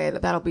movie that way.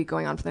 That'll be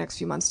going on for the next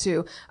few months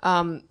too.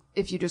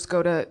 If you just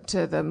go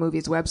to the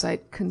movie's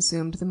website,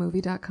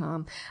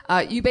 consumedthemovie.com,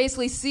 you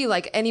basically see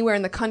like anywhere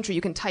in the country, you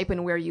can type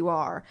in where you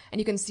are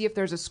and you can see if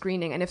there's a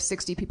screening, and if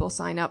 60 people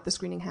sign up, the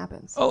screening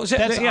happens. Oh,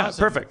 that's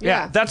awesome. Perfect.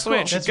 Yeah, that's the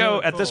way it should go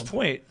really at this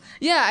point.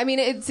 Yeah, I mean,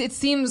 it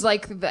seems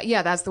like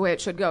that's the way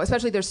it should go.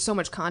 Especially there's so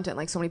much content,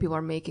 like so many people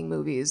are making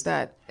movies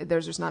that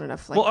there's just not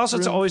enough. Like, well, also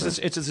it's always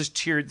this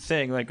tiered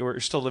thing. Like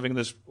we're still living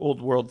this old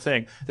world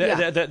thing.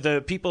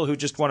 The people who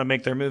just want to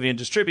make their movie and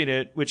distribute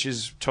it, which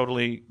is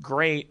totally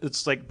great.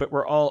 It's like, but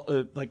we're all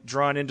like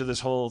drawn into this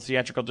whole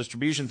theatrical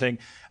distribution thing,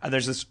 and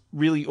there's this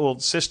really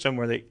old system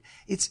where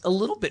it's a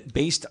little bit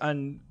based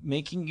on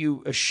making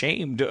you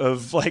ashamed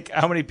of like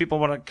how many people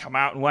want to come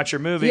out and watch your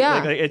movie. Yeah.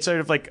 Like, it's sort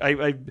of like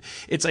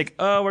it's like,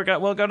 oh,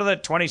 we'll go to the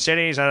 20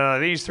 cities,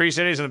 these 3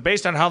 cities, and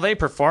based on how they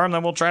perform,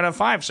 then we'll try to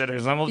 5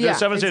 cities, then we'll do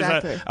 7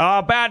 exactly. cities.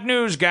 Bad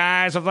news,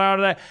 guys.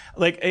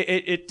 Like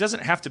it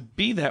doesn't have to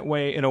be that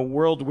way in a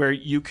world where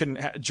you can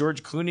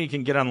George Clooney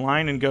can get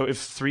online and go, if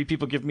 3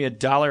 people give me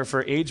 $1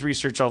 for AIDS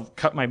research, I'll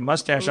cut my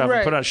mustache off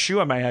and put a shoe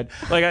on my head.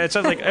 Like it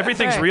sounds like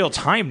everything's real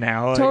time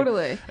now. Like,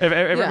 totally. If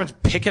everyone's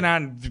picking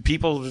on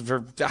people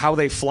for how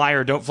they fly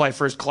or don't fly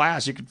first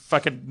class, you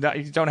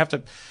don't have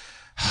to.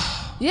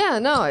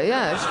 It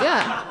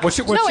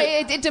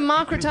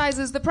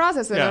democratizes the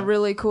process in a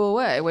really cool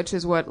way, which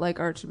is what like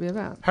art should be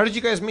about. How did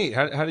you guys meet?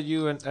 How did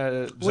you and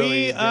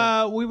Zoe?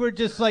 We were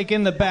just like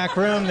in the back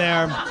room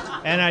there,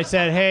 and I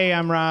said, "Hey,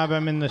 I'm Rob.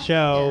 I'm in the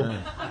show,"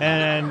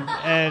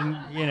 and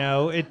you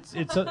know, it's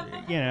you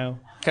know,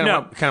 kind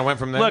of went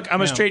from there. Look,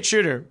 I'm a straight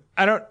shooter.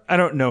 I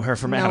don't know her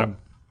from Adam.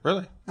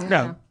 Really?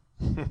 No.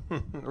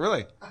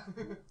 Really?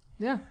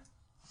 Yeah.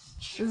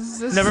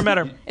 Never met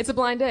her. It's a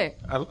blind date.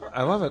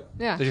 I love it.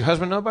 Yeah. Does your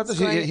husband know about this?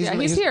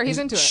 He's here. He's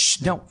into it.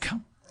 Shh, no,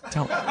 come.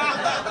 Don't.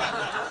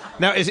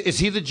 Now, is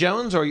he the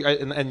Jones, or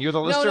and you're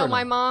the lister? No,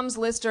 my mom's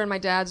lister and my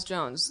dad's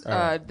Jones.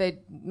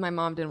 My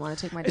mom didn't want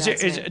to take my dad's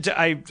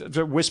name.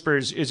 The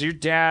whispers. Is your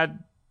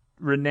dad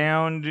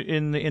renowned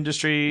in the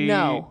industry?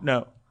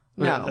 No.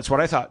 That's what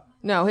I thought.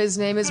 No, his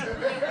name is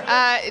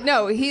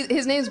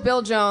his name's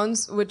Bill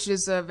Jones, which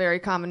is a very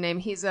common name.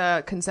 He's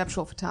a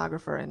conceptual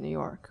photographer in New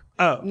York.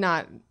 Oh,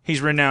 he's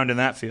renowned in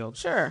that field.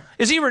 Sure.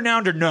 Is he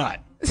renowned or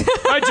not?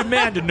 I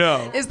demand to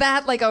know. Is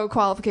that like a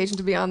qualification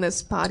to be on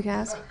this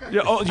podcast?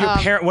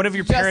 One of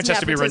your parents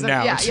has to be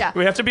renowned. Yeah.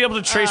 We have to be able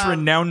to trace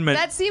renownment.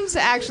 That seems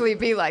to actually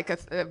be like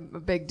a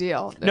big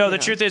deal. No, the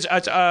truth is,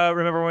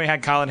 remember when we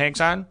had Colin Hanks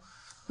on?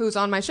 Who's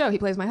on my show? He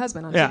plays my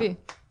husband on TV.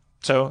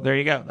 So there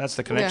you go. That's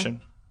the connection. Yeah.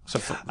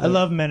 So I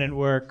love Men at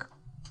Work.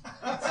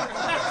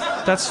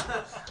 That's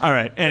all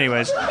right.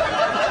 Anyways.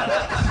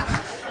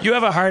 You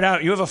have a hard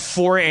out. You have a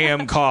 4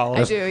 a.m. call.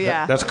 I do,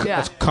 yeah. That's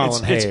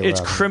Colin Hay. It's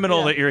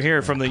criminal that you're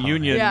here from the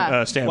union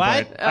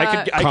standpoint. What?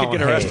 I could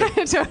get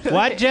arrested. Totally.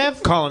 What,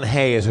 Jeff? Colin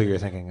Hay is who you're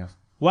thinking of.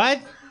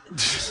 What?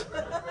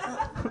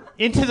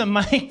 Into the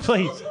mic,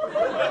 please.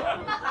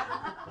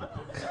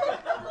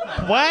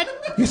 What?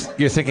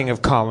 You're thinking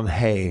of Colin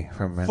Hay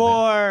from Men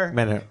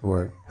at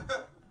Work.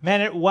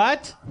 Men at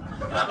what?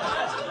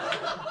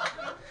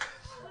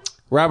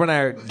 Rob and I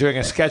are doing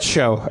a sketch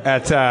show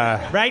at...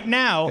 Right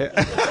now.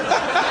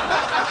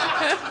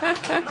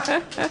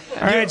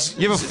 All right,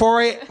 you have a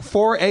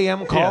 4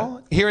 a.m.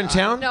 call here in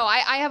town? No,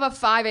 I have a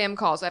 5 a.m.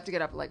 call, so I have to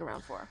get up like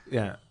around 4.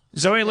 Yeah.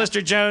 Zoe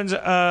Lister-Jones,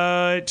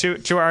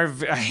 to our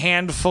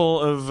handful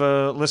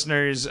of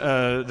listeners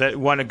that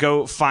want to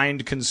go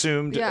find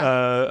Consumed,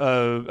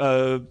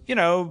 not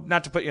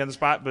to put you on the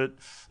spot, but,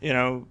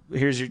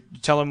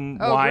 tell them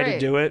why to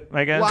do it,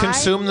 I guess.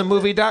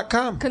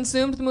 Consumethemovie.com.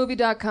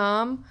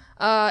 Consumethemovie.com.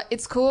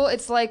 It's cool.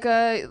 It's like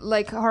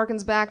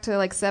harkens back to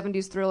like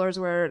 70s thrillers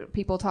where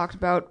people talked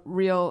about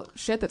real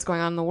shit that's going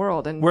on in the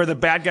world, and where the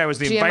bad guy was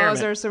the GMOs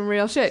environment. are some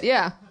real shit.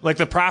 Yeah. Like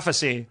The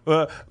Prophecy.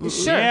 Sure.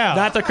 Yeah.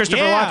 Not the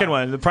Christopher Walken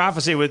one. The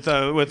Prophecy with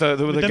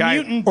the guy.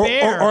 Mutant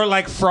bear. Or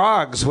like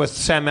Frogs with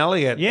Sam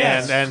Elliott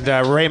and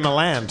Ray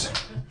Milland.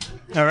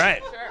 All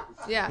right. Sure.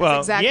 Yeah. Well,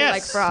 it's exactly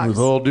like Frogs. With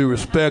all due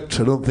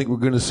respect, I don't think we're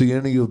going to see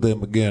any of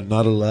them again.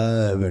 Not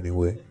alive,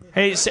 anyway.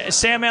 Hey,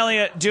 Sam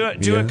Elliott, do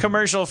a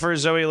commercial for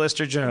Zoe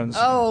Lister-Jones.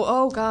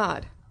 Oh,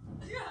 God.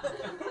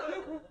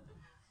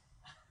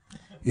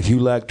 If you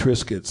like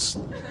Triscuits,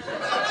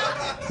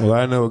 well,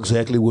 I know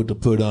exactly what to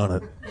put on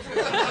it.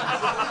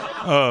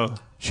 Oh.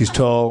 She's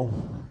tall.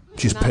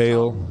 She's Not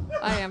pale. tall.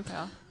 I am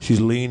pale.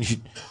 She's lean.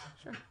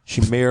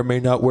 She may or may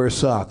not wear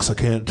socks. I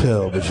can't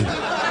tell, but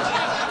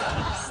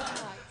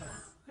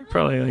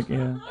probably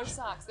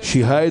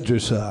she hides her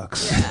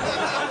socks.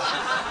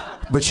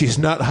 But she's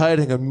not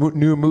hiding a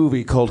new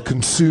movie called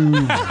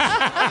Consume.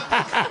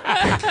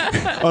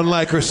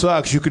 Unlike her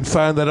socks, you can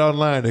find that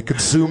online at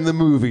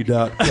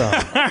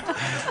consumethemovie.com.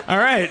 All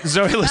right,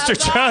 Zoe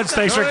Lister-Jones,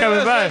 thanks for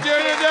coming by.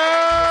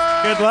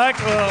 Good luck.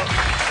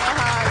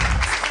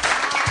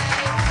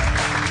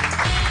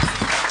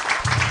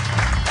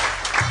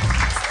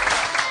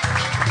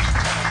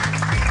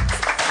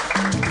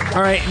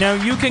 All right,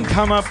 now you can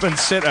come up and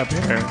sit up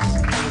here.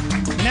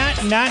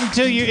 Not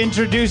until you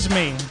introduce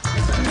me.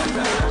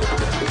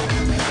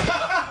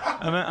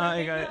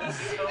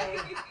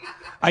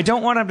 I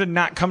don't want him to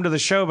not come to the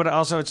show, but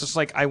also it's just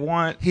like I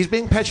want. He's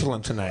being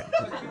petulant tonight.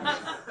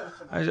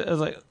 I was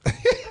like,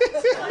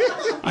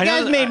 you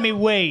guys made me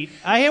wait.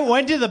 I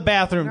went to the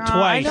bathroom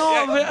twice. I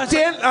know.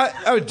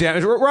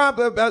 Dan, Rob,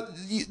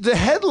 the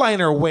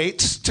headliner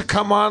waits to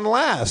come on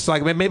last.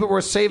 Like maybe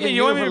we're saving you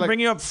you. Want me for to bring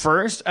you up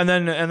first, and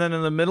then in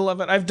the middle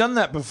of it, I've done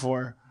that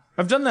before.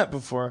 I've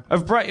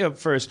brought you up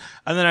first,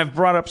 and then I've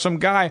brought up some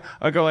guy.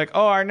 I go like,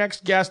 "Oh, our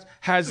next guest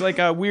has like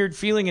a weird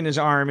feeling in his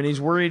arm, and he's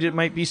worried it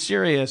might be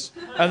serious."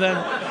 And then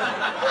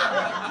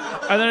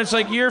it's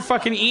like you're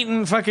fucking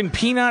eating fucking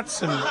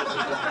peanuts, and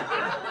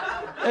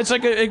it's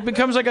like it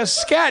becomes like a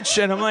sketch,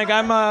 and I'm like,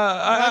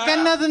 I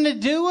got nothing to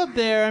do up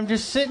there. I'm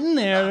just sitting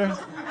there.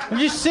 I'm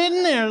just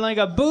sitting there like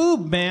a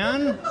boob,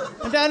 man.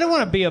 I don't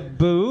want to be a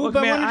boob. Look,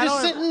 I man, want to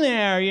just sitting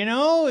there, you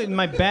know. And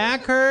my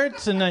back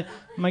hurts, and I'm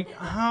like,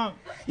 oh.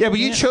 Yeah, but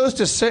you chose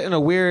to sit in a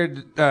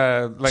weird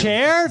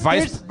chair.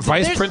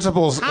 Vice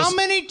principal's. How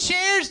many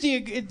chairs do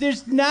you?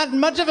 There's not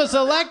much of a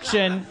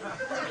selection.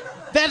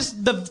 That's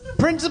the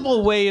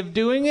principal way of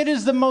doing it.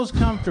 Is the most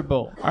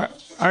comfortable.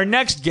 Our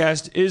next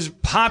guest is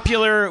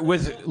popular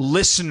with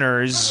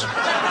listeners.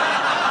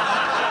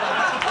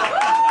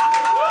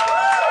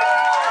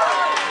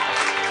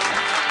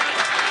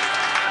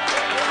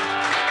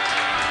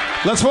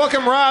 Let's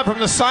welcome Rob from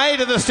the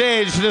side of the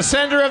stage to the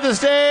center of the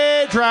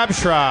stage, Rob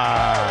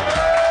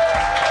Schrab.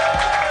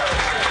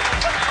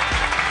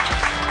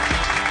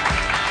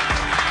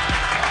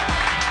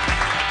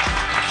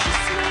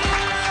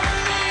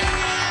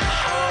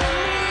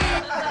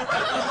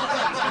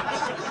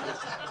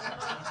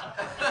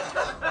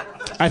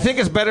 I think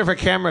it's better for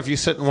camera if you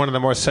sit in one of the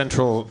more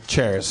central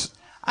chairs.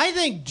 I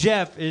think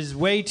Jeff is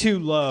way too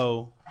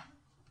low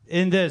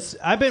in this.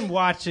 I've been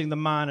watching the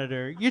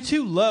monitor. You're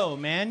too low,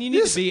 man. You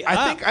need to be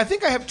up. I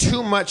think I have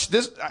too much.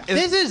 This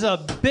is a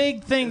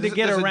big thing to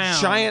get around.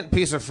 A giant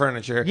piece of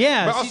furniture.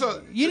 Yeah. But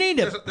also, you need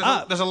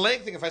to there's a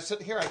leg thing. If I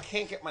sit here, I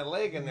can't get my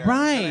leg in there.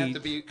 Right. It's gonna have to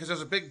be because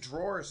there's a big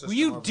drawer system. Will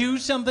you do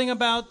something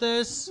about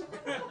this?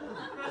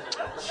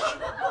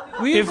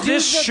 If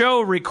this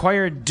show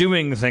required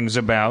doing things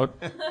about,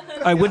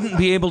 I wouldn't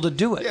be able to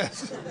do it.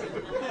 Yes.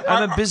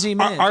 I'm a busy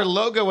man. Our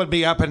logo would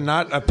be up and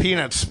not a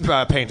Peanuts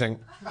painting.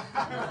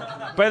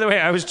 By the way,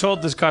 I was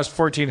told this cost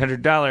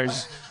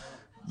 $1,400.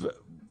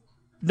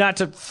 Not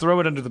to throw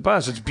it under the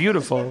bus. It's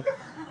beautiful.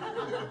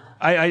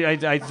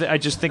 I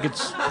just think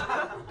it's.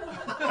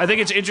 I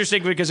think it's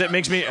interesting because it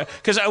makes me.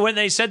 Because when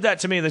they said that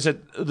to me, they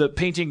said the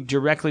painting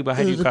directly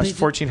behind you cost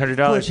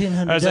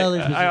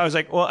 $1,400. I was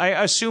like, well, I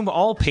assume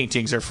all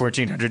paintings are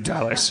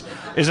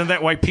 $1,400. Isn't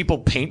that why people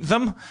paint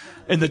them?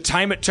 In the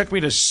time it took me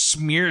to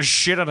smear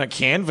shit on a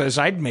canvas,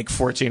 I'd make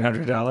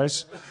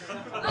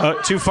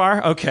 $1,400. Too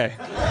far? Okay.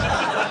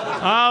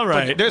 All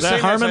right.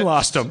 Harmon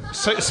lost him.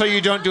 So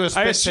you don't do a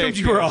spit I assumed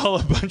take. you were all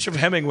a bunch of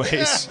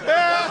Hemingways.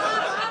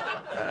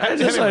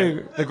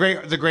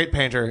 The great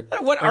painter.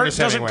 What art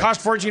doesn't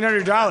cost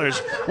 $1,400?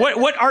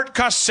 What art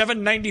costs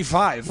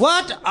 $795?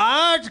 What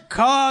art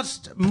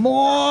costs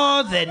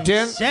more than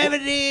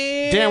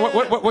 $70? Dan,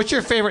 what's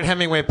your favorite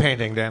Hemingway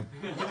painting, Dan?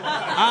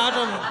 Out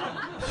of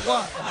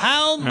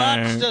how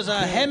much does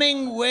a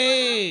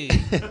Hemingway?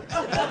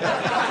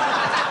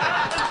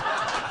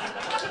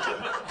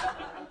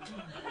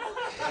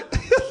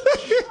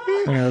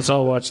 Yeah, let's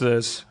all watch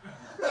this.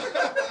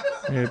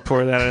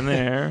 Pour that in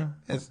there.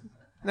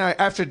 Now,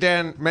 after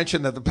Dan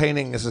mentioned that the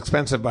painting is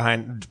expensive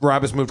behind,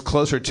 Rob has moved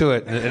closer to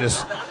it. And it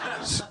is.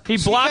 He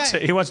blocks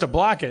it. He wants to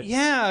block it.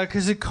 Yeah,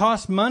 because it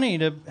costs money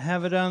to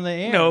have it on the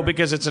air. No,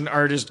 because it's an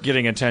artist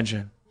getting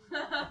attention.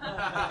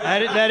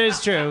 That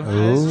is true. That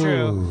is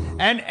true.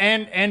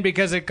 And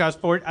because it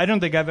costs I don't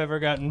think I've ever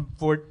gotten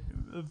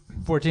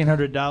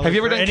 $1,400 have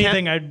you ever for done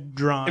anything I've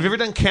drawn. Have you ever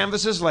done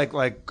canvases like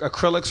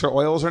acrylics or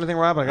oils or anything,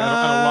 Rob? Like on a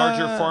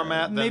larger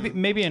format?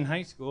 Maybe in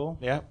high school.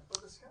 Yeah.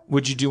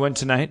 Would you do one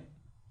tonight?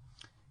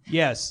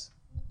 Yes.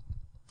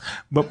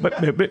 But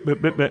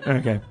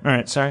okay. All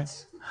right. Sorry.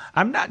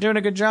 I'm not doing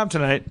a good job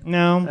tonight.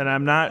 No. And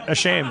I'm not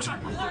ashamed.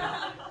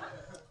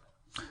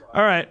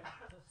 All right.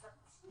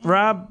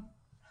 Rob.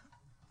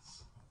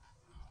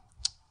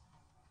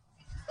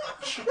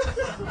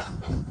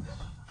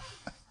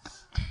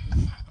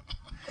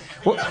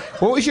 What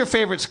was your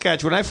favorite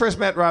sketch? When I first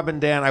met Rob and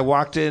Dan, I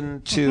walked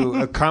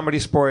into a Comedy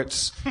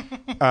Sports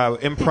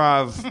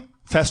improv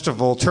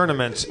festival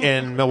tournament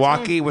in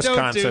Milwaukee,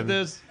 Wisconsin. Don't do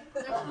this.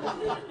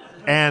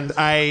 And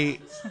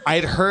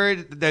I'd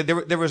heard that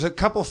there was a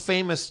couple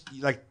famous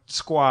like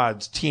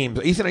squads, teams.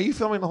 Ethan, are you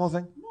filming the whole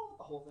thing?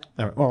 The whole thing.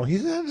 All right. Well,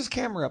 he's had his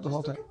camera up the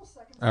whole time.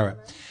 All right.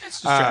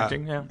 It's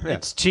distracting. Yeah.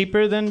 It's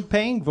cheaper than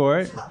paying for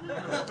it.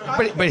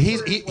 But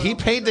he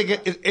paid to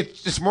get.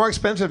 It's more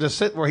expensive to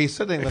sit where he's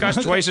sitting. It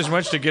costs twice as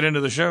much to get into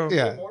the show.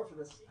 Yeah.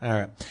 All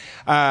right.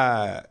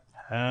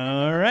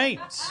 All right.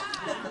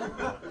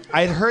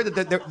 I'd heard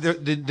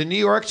that the New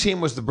York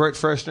team was the Bert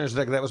Furstners.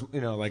 That was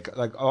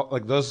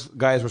like those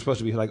guys were supposed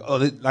to be like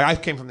I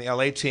came from the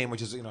LA team,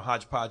 which is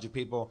hodgepodge of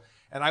people,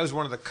 and I was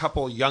one of the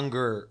couple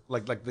younger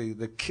like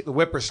the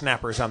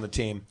whippersnappers on the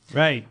team.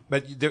 Right.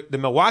 But the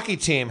Milwaukee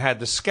team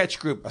had the sketch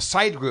group, a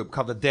side group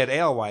called the Dead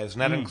Alewives,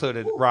 and that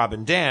included Rob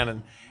and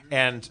Dan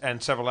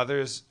and several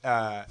others.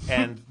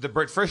 And the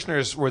Bert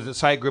Furstners were the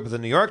side group of the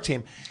New York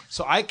team.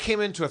 So I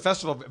came into a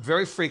festival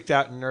very freaked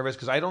out and nervous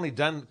because I'd only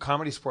done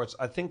comedy sports,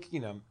 I think,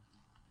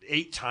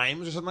 8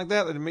 times or something like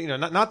that.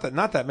 Not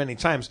that many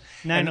times.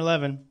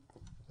 9/11.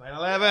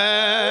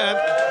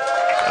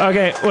 9/11.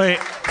 Okay, wait.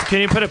 Can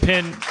you put a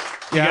pin?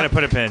 You got to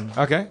put a pin.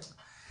 Okay.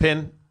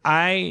 Pin.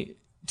 I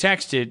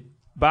texted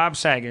Bob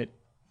Saget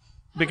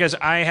because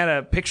I had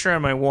a picture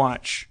on my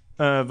watch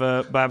of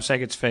Bob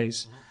Saget's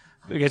face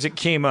because it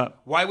came up.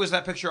 Why was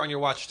that picture on your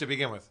watch to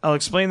begin with? I'll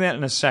explain that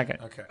in a second.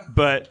 Okay.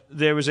 But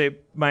there was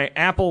my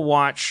Apple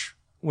Watch,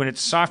 when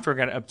its software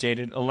got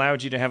updated,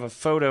 allowed you to have a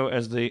photo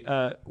as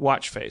the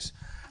watch face.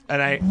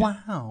 And I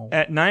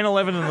at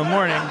 9:11 in the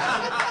morning.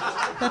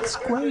 That's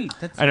great.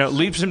 I know,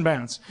 leaps and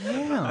bounds.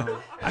 Yeah.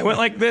 I went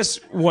like this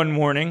one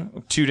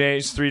morning, 2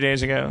 days, 3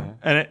 days ago,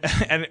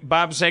 and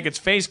Bob Saget's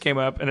face came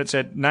up, and it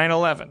said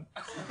 9/11.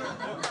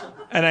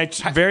 And I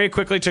very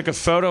quickly took a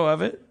photo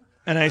of it,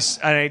 and I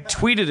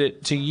tweeted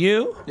it to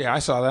you. Yeah, I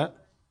saw that.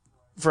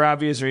 For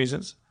obvious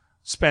reasons.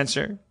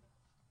 Spencer,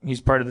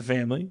 he's part of the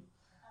family.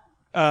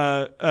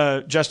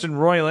 Justin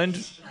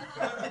Roiland,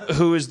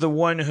 who is the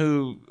one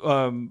who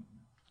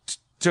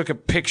took a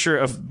picture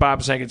of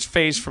Bob Saget's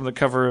face from the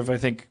cover of, I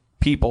think,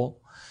 People.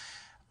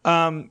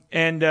 And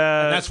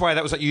that's why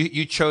that was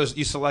you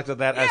selected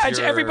that as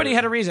your... everybody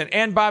had a reason.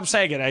 And Bob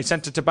Saget. I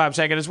sent it to Bob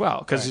Saget as well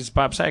because it's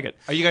Bob Saget.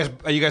 Are you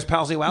guys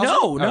palsy wowsy?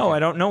 No, okay. I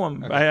don't know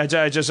him. Okay.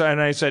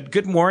 I said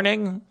good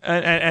morning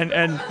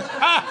and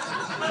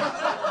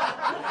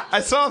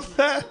I saw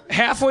that.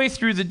 Halfway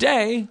through the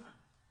day,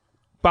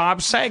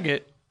 Bob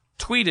Saget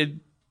tweeted,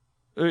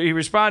 he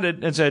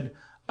responded and said,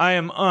 "I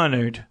am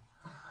honored."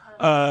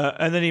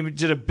 And then he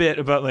did a bit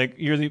about like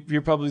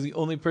you're probably the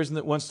only person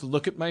that wants to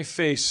look at my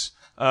face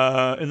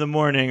in the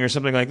morning or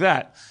something like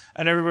that.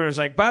 And everybody was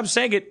like, Bob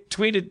Saget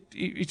tweeted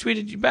he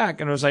tweeted you back,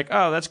 and I was like,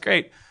 oh, that's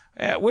great.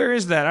 Where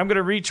is that? I'm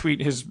gonna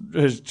retweet his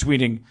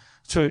tweeting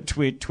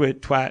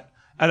twat.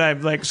 And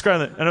I'm like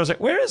scrolling it, and I was like,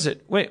 where is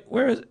it? Wait,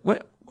 where is it?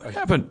 What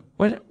happened?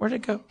 Where'd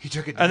it go? He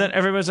took it down. And then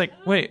everybody's like,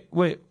 wait,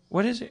 what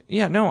is it?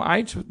 Yeah, no,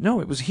 it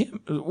was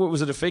him. What,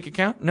 was it a fake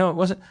account? No, it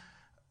wasn't.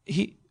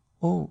 He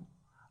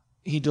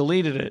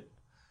deleted it.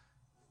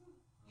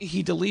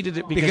 He deleted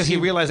it because he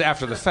realized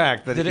after the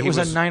fact that it was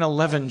a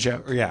 9/11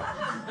 joke. Yeah.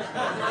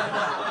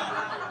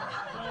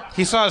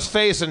 He saw his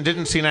face and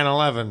didn't see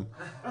 9/11.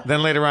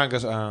 Then later on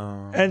goes,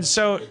 oh. And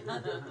so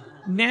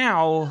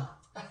now,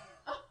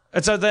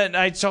 and so then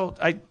it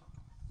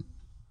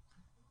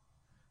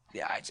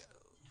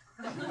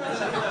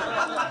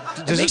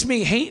makes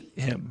me hate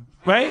him,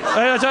 right?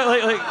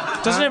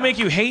 Doesn't it make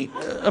you hate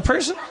a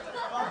person?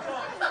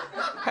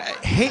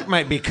 Hate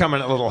might be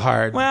coming a little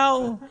hard.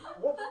 Well,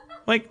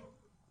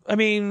 I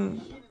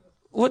mean,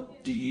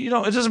 it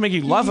doesn't make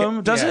you love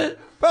him, does it?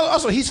 Well,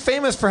 also, he's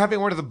famous for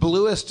having one of the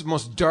bluest,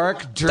 most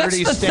dark,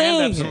 dirty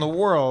stand-ups in the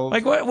world.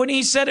 Like, when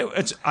he said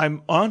it,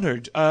 I'm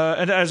honored.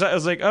 And I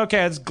was like,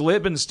 okay, it's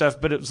glib and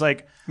stuff, but it was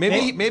like...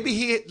 Maybe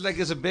he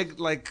is a big,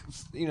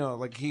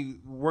 he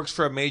works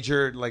for a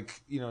major,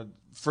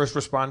 first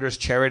responders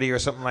charity or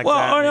something like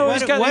that. Oh, no,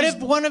 what if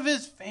one of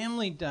his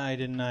family died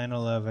in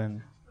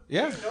 9/11?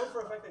 Yeah. Do you know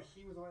for a fact that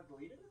he was the one that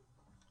deleted it?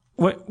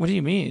 What do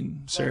you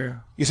mean,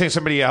 sir? You saying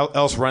somebody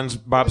else runs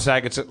Bob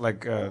Saget's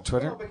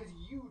Twitter? No, because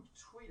you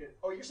tweeted.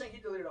 Oh, you're saying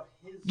he deleted off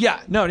his... Yeah,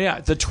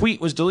 the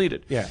tweet was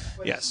deleted. Yeah.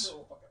 But yes.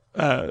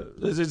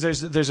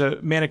 There's a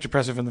manic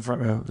depressive in the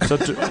front row. So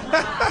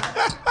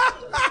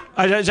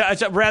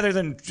rather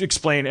than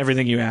explain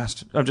everything you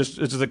asked,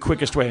 it's the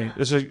quickest way.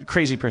 This is a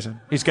crazy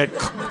person. He's got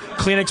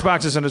Kleenex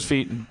boxes on his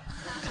feet and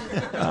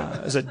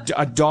there's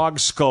a dog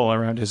skull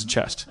around his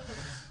chest.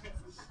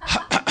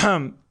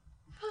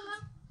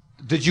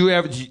 Did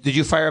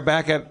you fire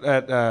back at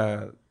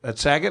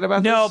Saget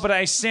about this? No, but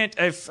I sent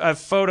a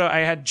photo. I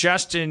had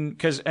Justin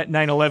because at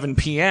 9:11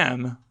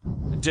 p.m.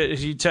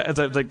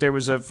 there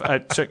was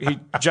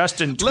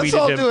Justin tweeted Let's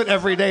all him. do it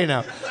every day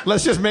now.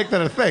 Let's just make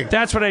that a thing.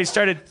 That's what I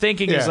started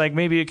thinking is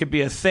maybe it could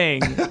be a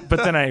thing,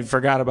 but then I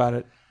forgot about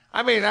it.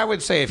 I mean, I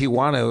would say if you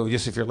want to,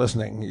 just if you're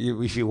listening,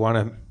 if you want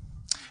to.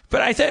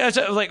 But I think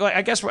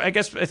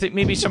I think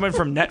maybe someone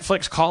from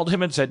Netflix called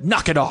him and said,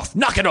 "Knock it off,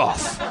 knock it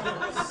off."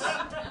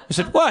 I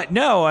said, "What?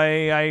 No,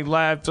 I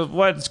laughed.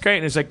 What? It's great."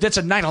 And he's like, "That's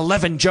a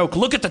 9/11 joke.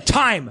 Look at the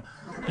time,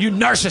 you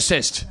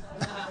narcissist.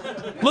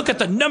 Look at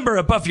the number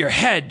above your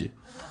head."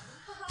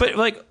 But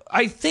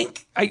I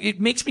think it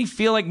makes me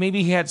feel like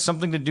maybe he had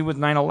something to do with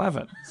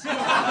 9/11.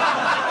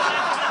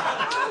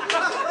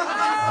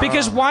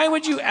 Because why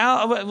would you?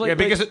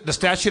 Because the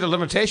statute of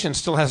limitations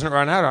still hasn't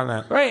run out on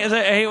that. Right.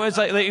 It's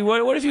like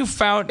what if you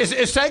found?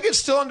 Is Saget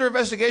still under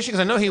investigation? Because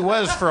I know he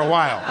was for a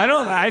while.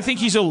 I think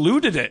he's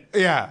eluded it.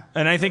 Yeah.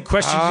 And I think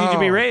questions need to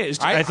be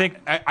raised. I think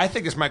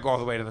this might go all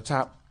the way to the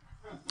top.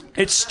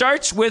 It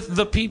starts with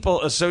the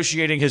people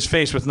associating his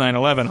face with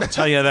 9/11. I'll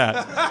tell you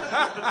that.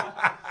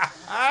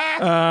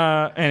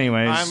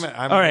 Anyways,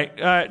 all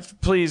right.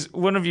 Please,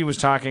 one of you was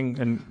talking,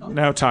 and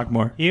now talk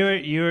more.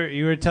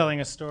 You were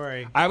telling a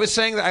story. I was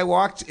saying that I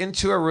walked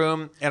into a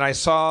room and I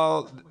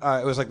saw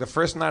it was like the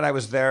first night I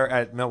was there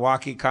at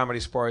Milwaukee Comedy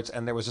Sports,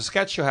 and there was a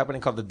sketch show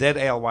happening called The Dead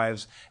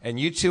Alewives, and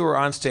you two were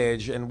on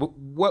stage, and we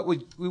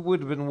would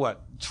have been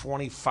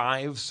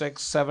 25,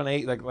 6, 7,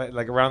 8,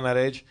 like around that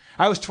age.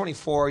 I was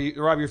 24.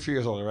 Rob, you're a few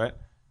years older, right?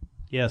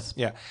 Yes.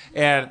 Yeah,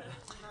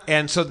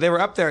 and so they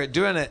were up there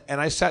doing it, and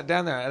I sat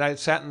down there, and I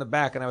sat in the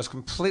back, and I was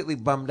completely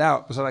bummed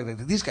out because like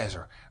these guys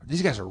are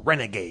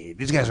renegade,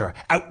 these guys are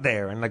out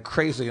there and like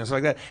crazy and stuff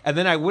like that. And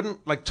then I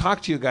wouldn't like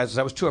talk to you guys because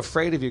I was too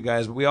afraid of you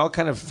guys. But we all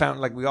kind of found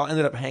we all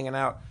ended up hanging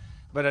out.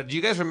 But do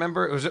you guys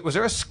remember? Was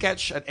there a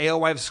sketch, an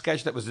Alewives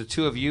sketch that was the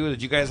two of you?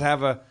 Did you guys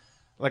have a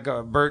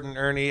Bert and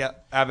Ernie,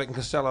 Abbott and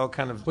Costello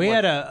kind of? We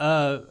had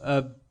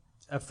a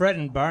Fred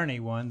and Barney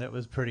one that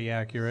was pretty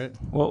accurate.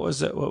 What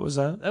was it? What was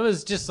that? That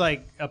was just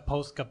like a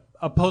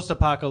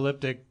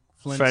post-apocalyptic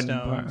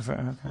Flintstones.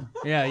 Okay.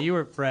 Yeah, you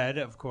were Fred,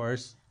 of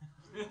course.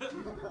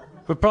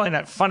 But probably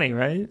not funny,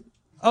 right?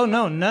 Oh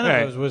no, none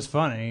of those was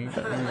funny.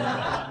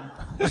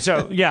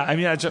 So yeah, I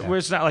mean,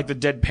 it's not like the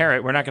dead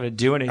parrot. We're not going to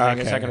do anything.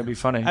 Okay. It's not going to be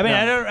funny. I mean,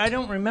 I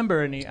don't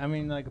remember any. I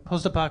mean, like a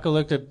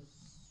post-apocalyptic.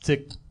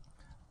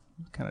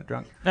 Kind of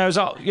drunk. No, it was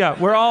all. Yeah,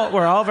 we're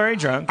all very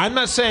drunk. I'm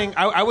not saying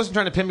I wasn't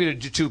trying to pin you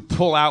to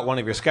pull out one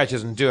of your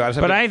sketches and do it.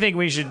 I think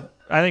we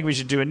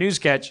should do a new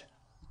sketch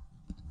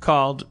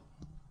called.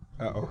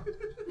 Oh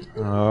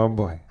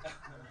boy.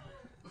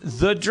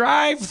 The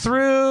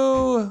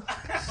drive-through.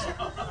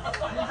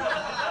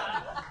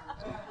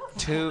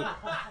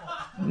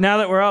 Now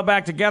that we're all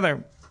back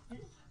together.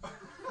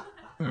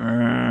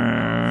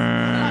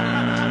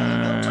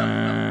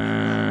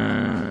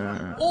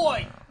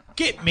 Oi,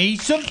 get me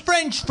some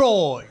French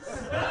fries.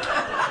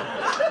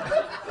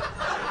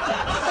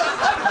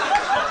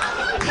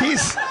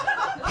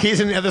 He's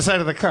on the other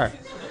side of the car.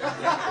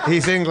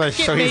 He's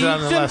English, so he's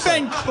on the left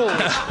side. French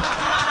fries.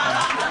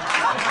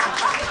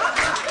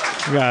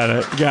 Got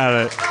it.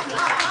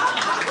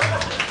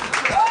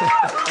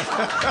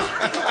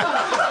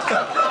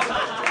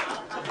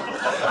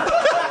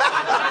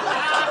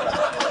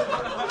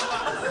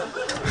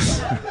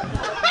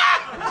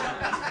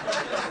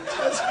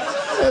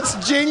 That's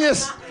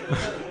genius.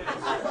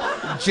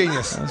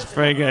 That's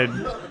very good.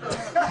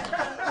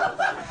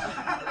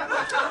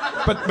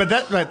 But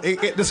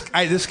this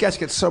sketch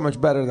gets so much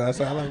better though.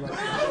 So I love it.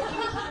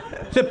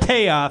 The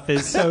payoff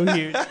is so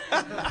huge.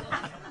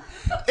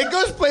 It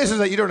goes places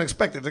that you don't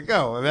expect it to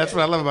go, and that's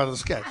what I love about the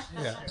sketch.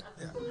 Yeah.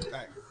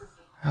 Right.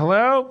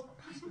 Hello.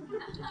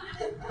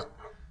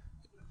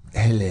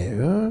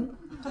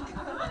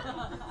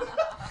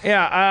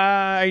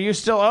 Yeah. Are you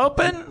still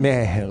open?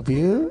 May I help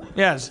you?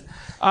 Yes.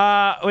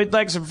 We'd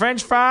like some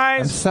French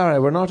fries. I'm sorry,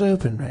 we're not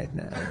open right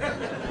now.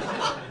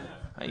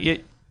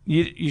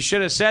 You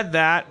should have said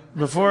that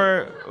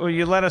before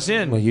you let us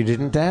in. Well, you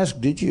didn't ask,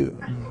 did you?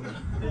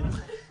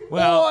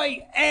 Well,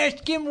 Boy,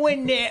 ask him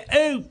when they're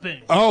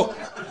open. I'm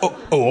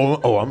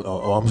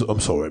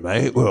sorry,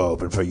 mate. We're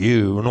open for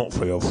you, not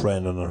for your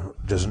friend who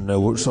doesn't know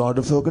which side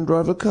to fucking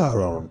drive a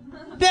car on.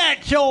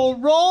 That's all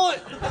right.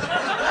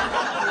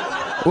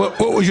 What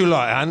would you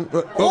like, Anne?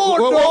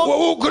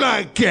 What can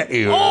I get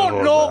you?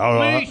 I'd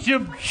like me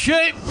some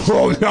chips.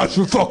 Oh, that's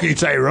fucking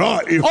say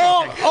right. You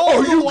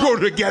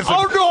gotta get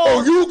some.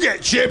 You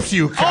get chips,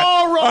 you can.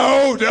 All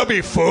right. Oh, they'll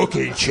be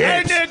fucking chips.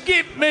 And then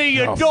give me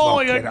a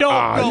Diet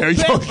Dr.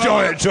 Pepper.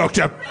 Diet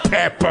Dr.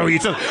 Pepper.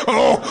 He's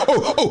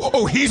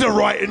a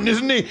right one,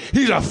 isn't he?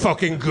 He's a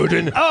fucking good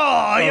one.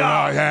 Oh,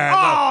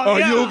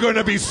 yeah. You're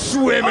gonna be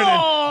swimming in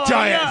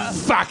Diet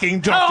fucking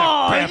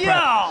Dr. Pepper.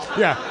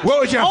 Yeah.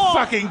 What was your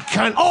fucking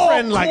cunt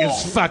friend like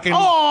his fucking...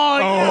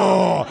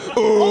 Yeah.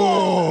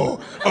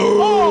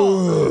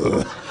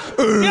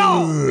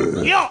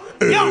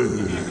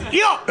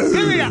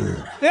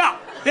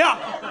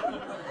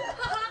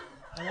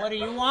 What do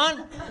you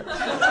want?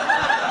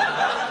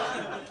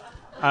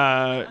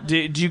 Do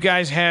you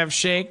guys have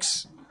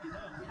shakes?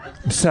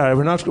 I'm sorry,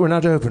 we're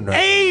not open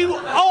right now.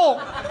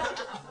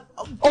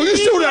 Oh, you're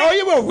still there? Oh,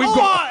 you will.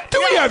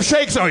 Do we have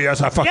shakes? Oh, yes,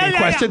 a fucking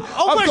question.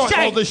 I've got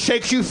all the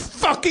shakes you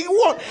fucking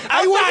want.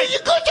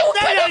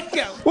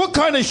 What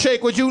kind of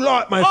shake would you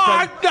like, my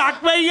friend?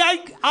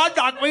 I'd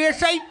like me a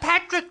St.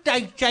 Patrick's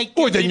Day shake.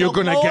 Well, then you're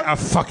going to get a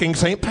fucking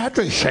St.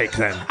 Patrick's shake,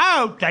 then.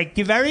 Oh, thank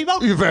you very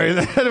much. You're very...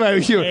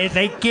 Thank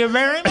you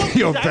very much.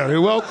 You're very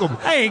welcome.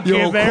 Thank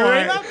you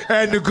very much.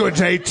 And a good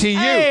day to you.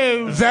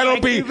 Oh,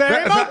 that'll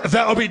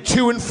be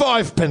 2 and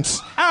 5 pence.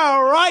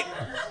 All right.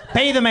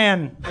 Pay the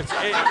man.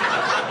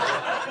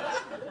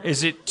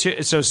 Is it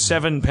so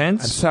 7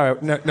 pence? I'm sorry.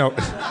 No.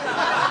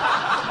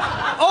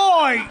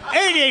 Oi, Why,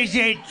 it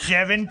isn't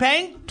 7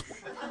 pence.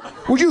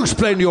 Would you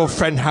explain to your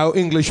friend how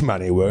English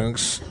money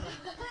works?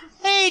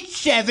 It's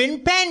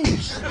 7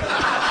 pence.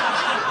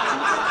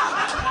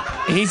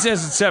 He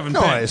says it's 7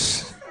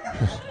 pence.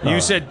 You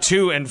said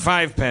 2 and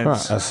 5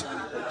 pence. That's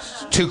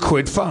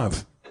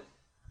 £2.5.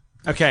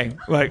 Okay,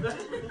 like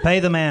pay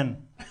the man.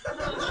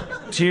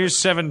 Here's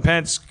 7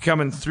 pence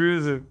coming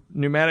through the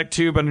pneumatic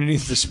tube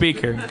underneath the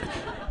speaker.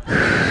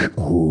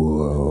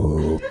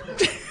 Whoa.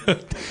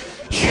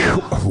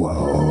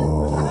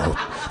 Whoa.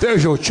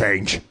 There's your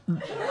change.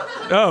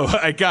 Oh,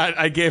 I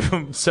gave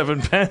him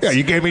 7 pence. Yeah,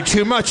 you gave me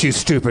too much, you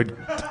stupid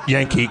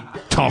Yankee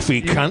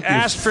toffee cunt.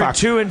 Asked for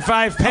 2 and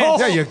 5 pence.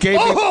 Yeah, you gave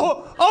me. He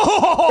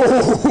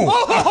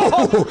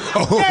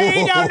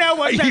don't know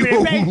what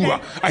 7 pence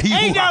is.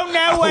 He don't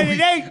know what it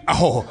is.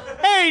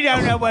 He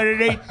don't know what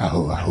it is.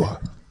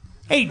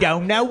 He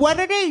don't know what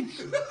it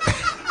is.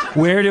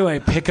 Where do I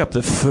pick up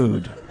the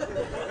food?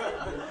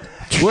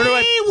 He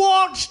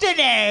wants to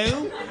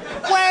know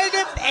where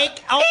to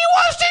pick up. He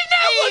wants to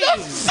know where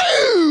the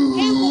food.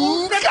 He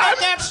wants to pick up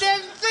the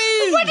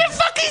food. Where the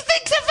fuck he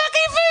thinks the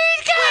fucking food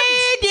comes?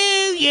 Where do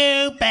you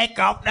pick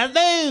up the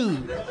food?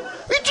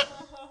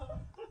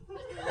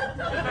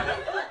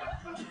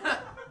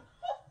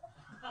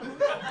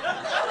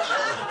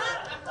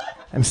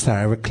 I'm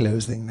sorry, we're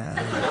closing now.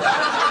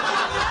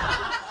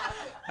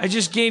 I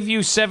just gave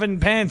you 7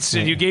 pence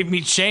and you gave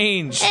me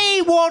change.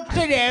 He wants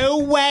to know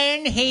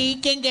when he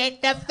can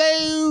get the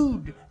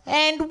food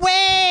and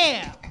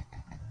where.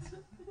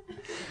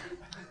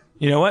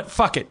 You know what?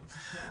 Fuck it.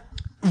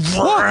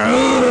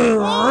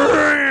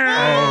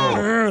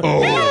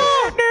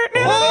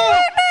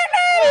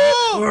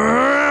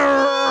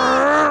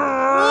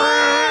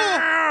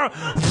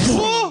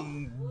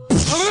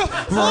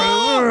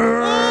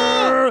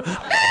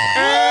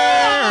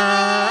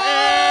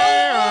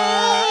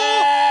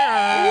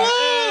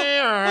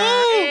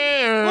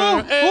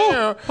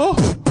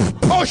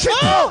 Oh shit!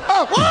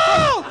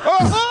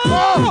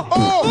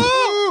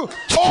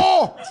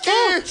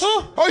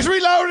 Oh, he's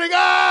reloading!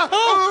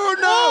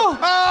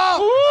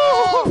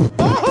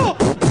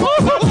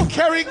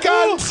 Carry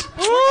guns!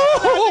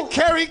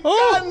 Carry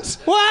guns!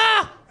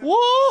 Whoa!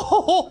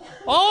 Whoa!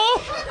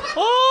 Oh!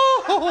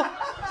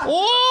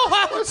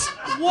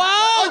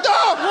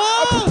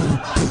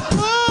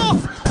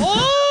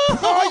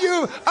 Oh,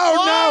 you! Oh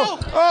no!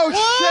 Oh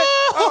shit!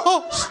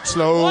 Oh.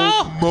 Slow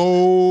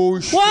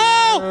motion!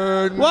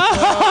 Whoa!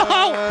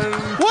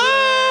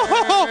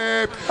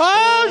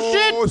 Oh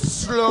shit!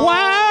 Slow.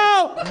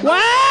 Wow! Oh!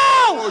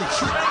 Oh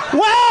shit!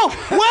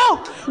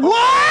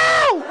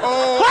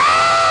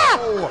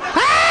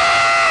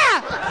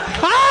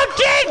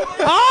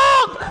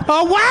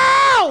 Oh wow!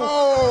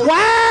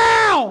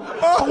 Wow!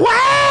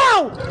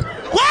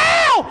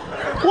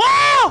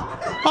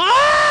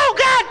 Oh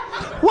god!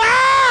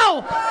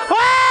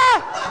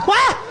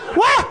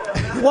 Wow!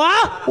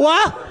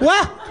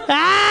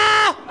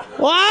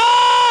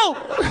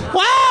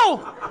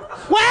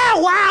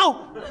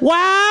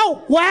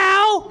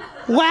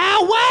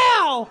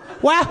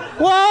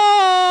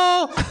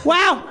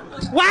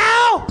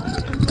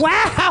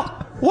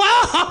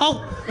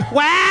 Oh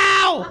god!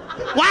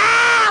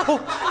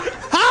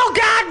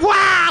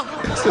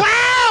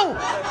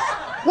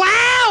 Oh!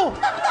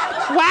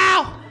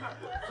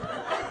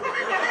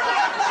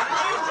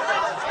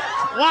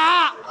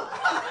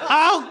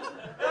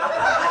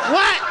 What?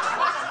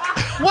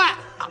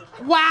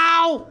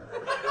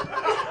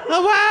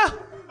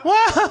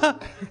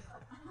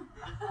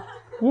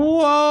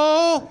 Wow!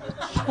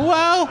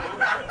 Whoa!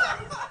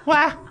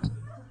 Wow!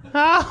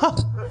 Oh!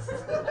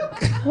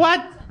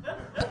 What?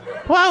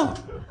 Whoa!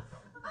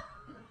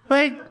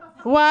 Wait!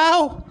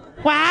 Wow!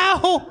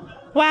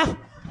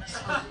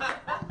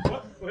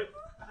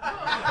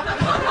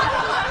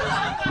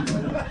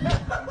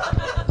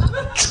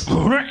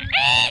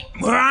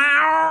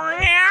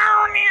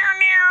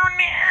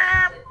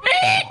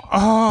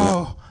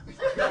 Oh!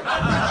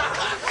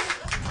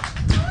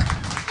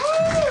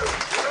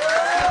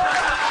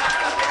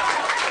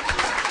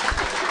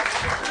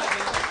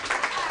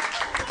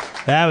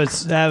 That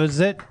was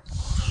it.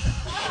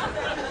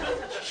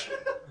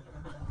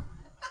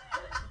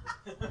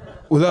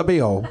 Will that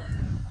be all?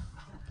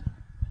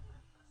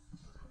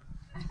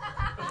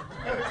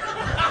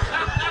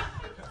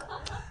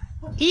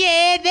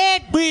 Yeah, that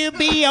will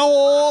be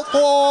all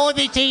for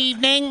this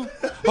evening.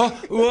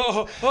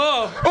 Oh,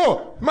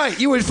 mate,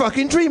 you were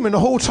fucking dreaming the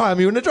whole time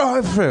you were in the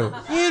drive-through.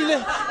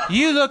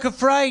 You look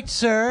afraid,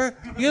 sir.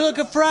 You look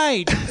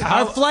afraid.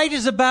 Our flight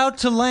is about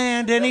to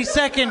land any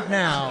second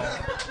now.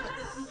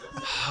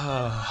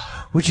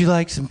 Would you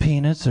like some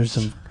peanuts or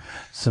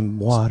some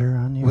water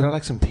on you? Would I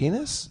like some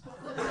penis?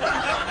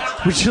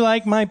 Would you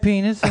like my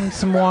penis and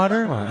some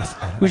water?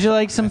 Would you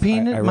like some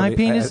peanut? My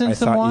penis and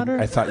some water?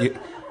 I thought you'd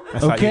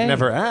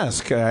never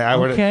ask.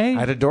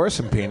 I'd adore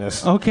some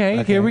penis.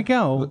 Okay, here we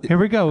go.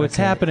 It's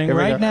happening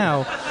right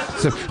now.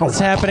 It's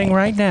happening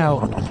right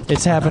now.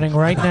 It's happening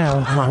right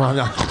now.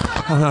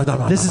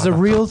 This is a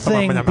real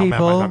thing,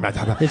 people.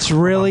 It's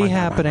really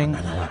happening.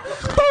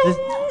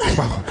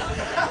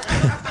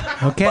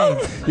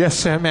 Okay. Yes,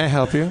 sir. May I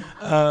help you?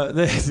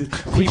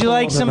 Would you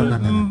like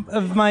some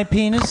of my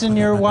penis in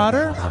your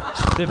water?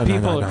 The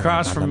people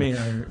across from me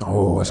are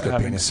that's good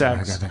having penis.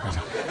 sex.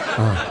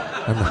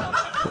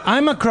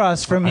 I'm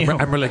across from you.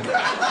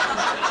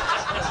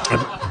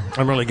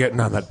 I'm really getting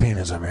on that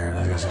penis over here.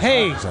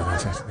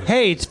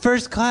 Hey, it's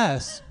first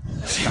class.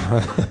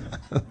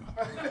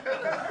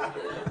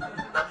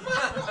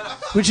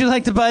 Would you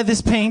like to buy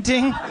this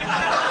painting?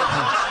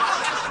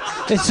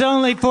 It's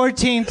only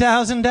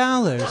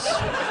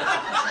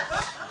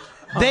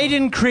 $14,000. They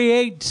didn't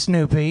create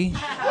Snoopy,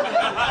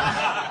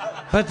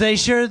 but they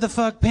sure the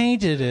fuck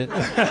painted it.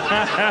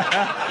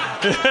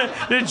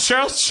 Did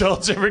Charles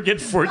Schultz ever get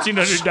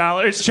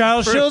 $1,400?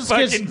 Charles for Schultz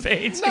fucking gets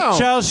painting? no.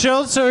 Charles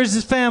Schultz or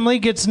his family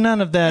gets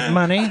none of that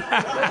money.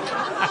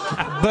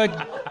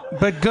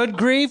 But good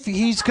grief,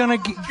 he's gonna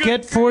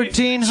get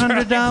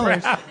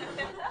 $1,400.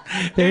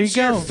 There It's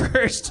you go. Your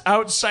first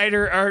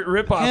outsider art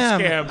ripoff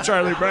scam,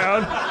 Charlie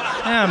Brown.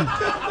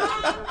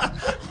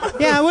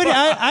 Yeah,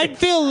 I'd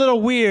feel a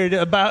little weird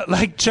about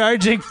like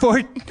charging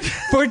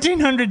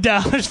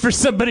 $1,400 for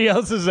somebody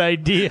else's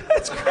idea.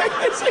 That's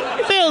crazy.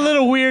 I feel a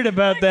little weird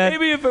about that.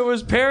 Maybe if it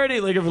was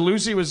parody, like if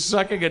Lucy was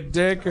sucking a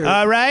dick. Or...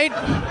 All right.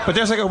 But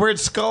there's like a weird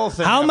skull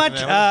thing. How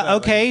much?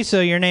 Okay, so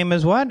your name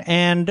is what?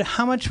 And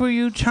how much will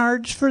you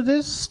charge for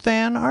this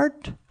fan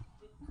art?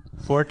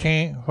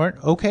 14.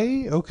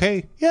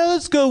 Okay. Yeah,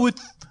 let's go with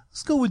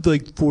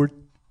like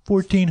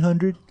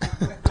 1,400.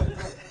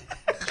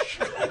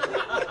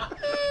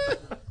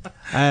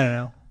 I don't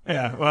know.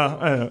 Yeah, well,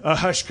 I don't know. A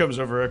hush comes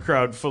over a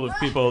crowd full of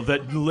people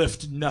that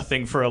lift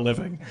nothing for a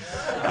living.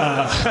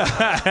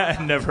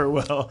 Never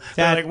will.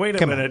 They're like,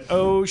 wait a minute.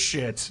 Oh,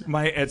 shit.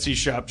 My Etsy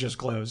shop just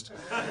closed.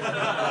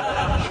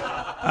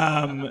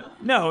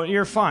 No,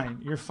 you're fine.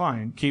 You're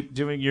fine. Keep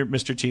doing your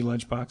Mr. T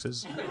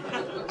lunchboxes.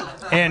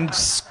 And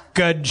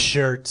scud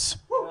shirts.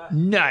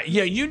 Nah,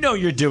 yeah, you know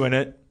you're doing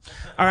it.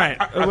 All right.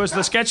 Was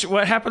the sketch?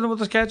 What happened with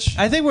the sketch?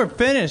 I think we're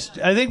finished.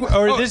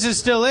 This is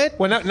still it.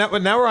 Well,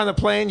 now we're on the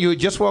plane. You had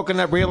just woken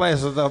up,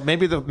 realized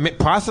that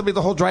possibly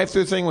the whole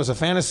drive-through thing was a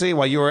fantasy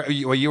while you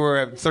were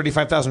at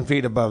 35,000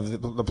 feet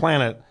above the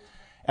planet.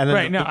 And then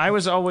right. No, I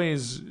was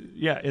always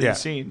in the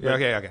scene. But,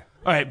 okay.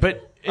 All right,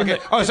 but So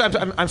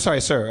I'm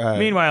sorry, sir.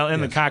 Meanwhile, in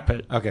the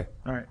cockpit. Okay.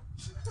 All right.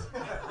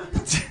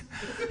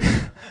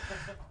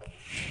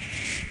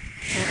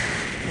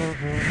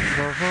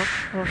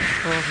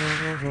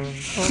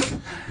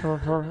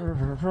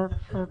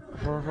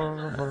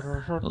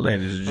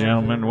 Ladies and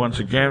gentlemen, once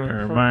again,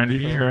 I remind you,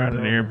 you're on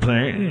an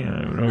airplane. You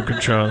have no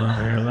control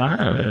of your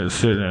life.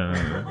 Sitting in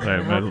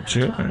a metal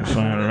tube and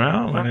flying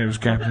around. My name is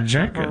Captain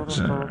Jenkins.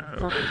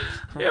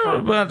 You're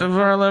about to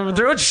fly 11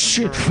 through. Oh,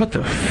 shit. What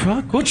the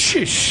fuck? What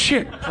shit?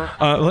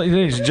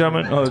 Ladies and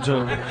gentlemen,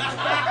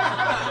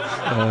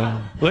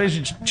 ladies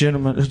and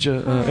gentlemen,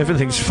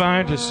 everything's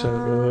fine. Just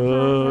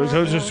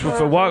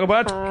walk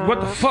about.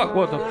 What the fuck?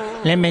 What the?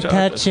 Let me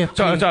touch you.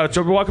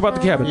 Walk about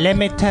the cabin. Let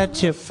me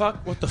touch you.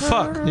 Fuck. What the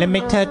fuck? Let me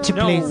touch you,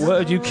 please. No,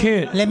 you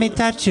can't. Let me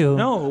touch you.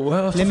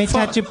 No. Let me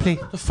touch you, please.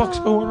 What the fuck's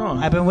going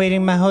on? I've been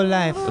waiting my whole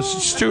life. This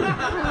is stupid.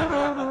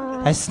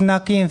 I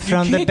snuck in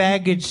from the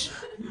baggage.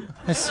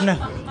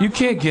 You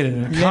can't get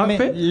in a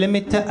cockpit.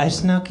 I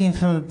snuck in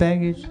from the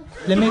baggage.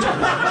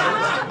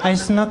 I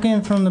snuck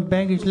in from the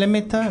baggage. Let me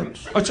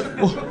touch.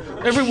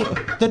 Everyone.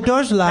 The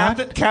door's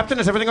locked. Captain,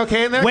 is everything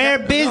okay in there? We're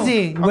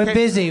busy. No. We're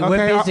busy.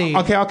 We're busy.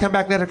 I'll come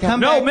back later, Captain.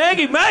 No,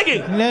 Maggie.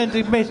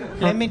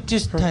 Let me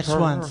just touch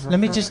once. Let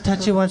me just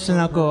touch you once and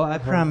I'll go. I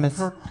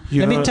promise.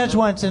 Let me touch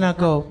once and I'll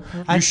go.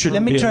 You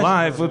shouldn't be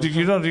alive.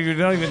 You're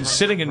not even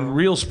sitting in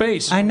real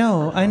space. I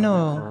know.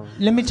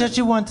 Let me touch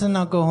you once and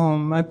I'll go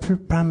home. I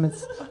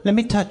promise. Let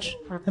me touch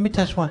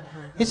one.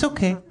 It's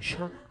okay. Shh.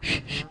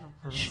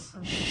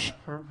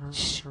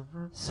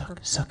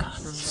 Suck on.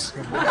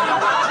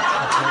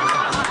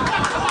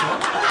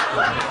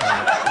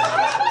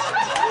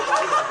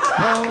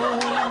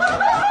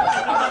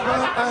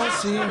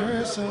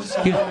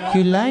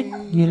 You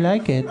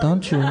like it,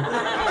 don't you?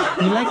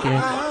 You like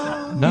it.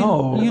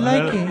 No. You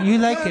like it. You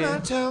like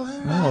it.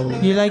 No.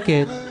 You like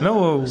it.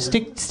 No.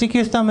 Stick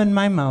your thumb in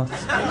my mouth.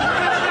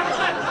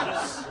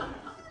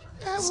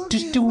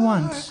 Just do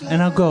once,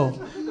 and I'll go.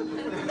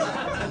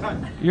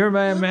 You're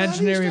my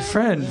imaginary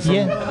friend.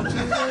 Yeah.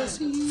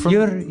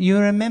 You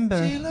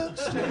remember.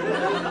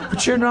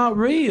 But you're not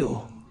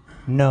real.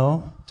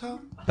 No.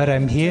 But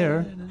I'm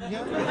here.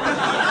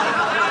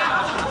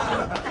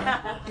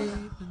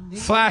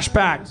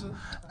 Flashback.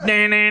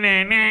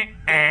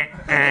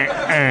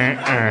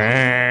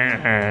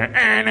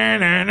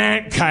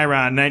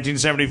 Chiron,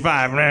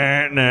 1975.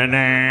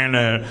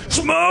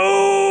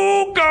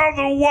 Smoke on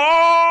the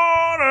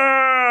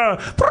water.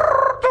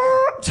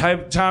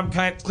 Tom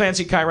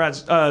Clancy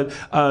Chiron's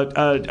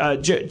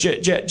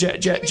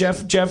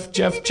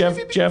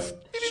Jeff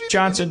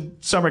Johnson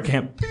summer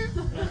camp.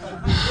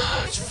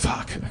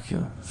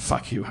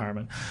 Fuck you,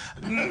 Harmon.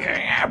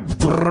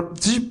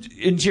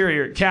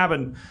 Interior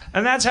cabin,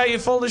 and that's how you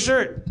fold a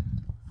shirt.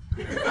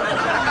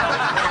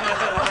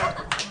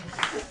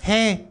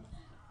 Hey,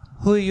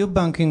 Who are you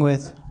bunking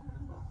with?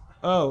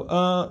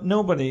 Oh,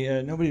 nobody.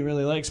 Nobody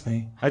really likes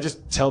me. I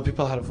just tell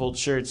people how to fold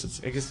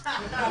shirts. I guess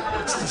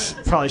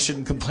probably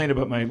shouldn't complain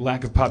about my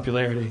lack of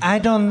popularity. I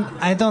don't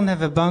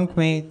have a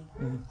bunkmate.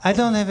 I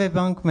don't have a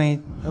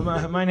bunkmate.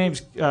 My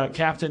name's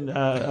Captain.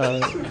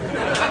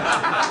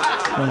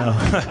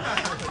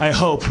 I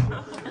hope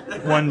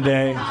one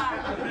day,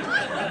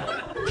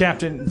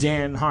 Captain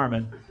Dan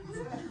Harmon.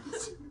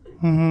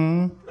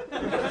 Mm-hmm.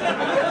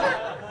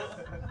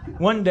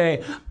 One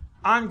day,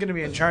 I'm going to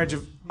be in charge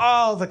of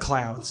all the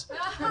clouds.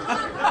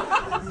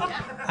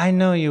 I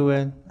know you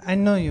will. I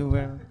know you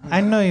will.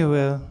 I know you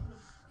will.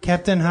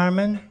 Captain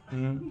Harmon,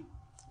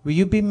 will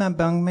you be my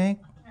bunkmate?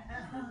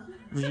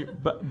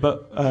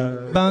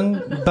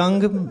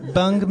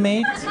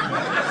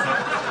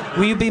 Bunkmate?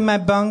 Will you be my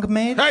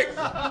bunkmate?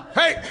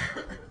 Hey!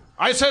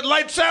 I said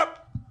lights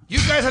out. You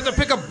guys have to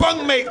pick a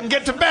bunkmate and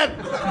get to bed.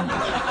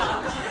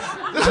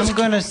 I'm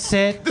gonna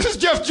set. This is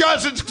Jeff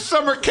Johnson's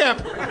summer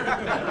camp.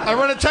 I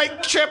run a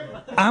tight ship.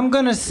 I'm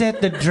gonna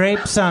set the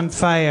drapes on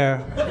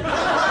fire.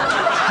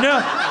 No!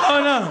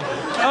 Oh no!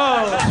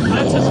 Oh!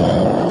 That's just...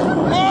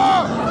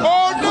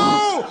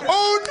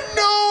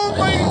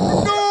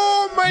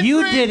 My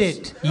You drapes. did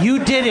it. You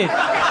did it.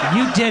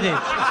 You did it.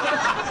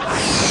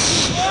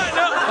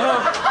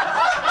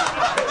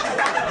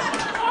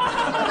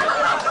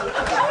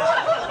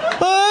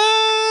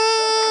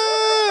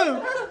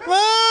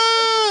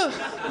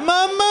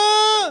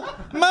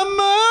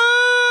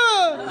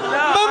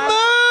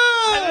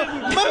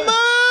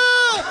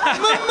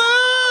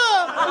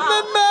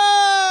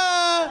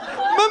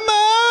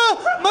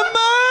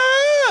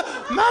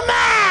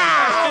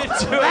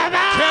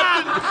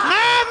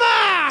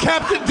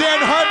 Captain Dan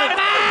Harmon!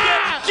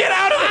 Get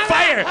out of the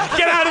fire!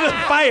 Get out of the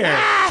fire!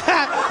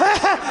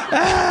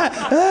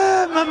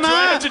 Mama! Do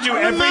I have to do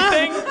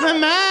everything?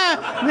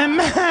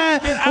 Mama!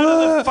 Get out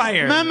of the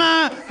fire!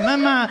 Mama!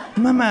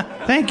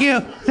 Thank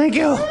you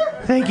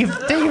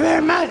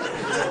very much.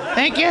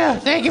 Thank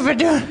you for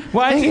doing.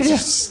 Why did you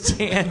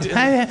stand?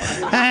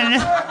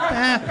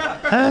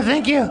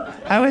 Thank you.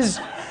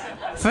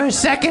 For a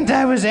second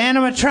I was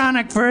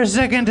animatronic for a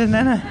second, and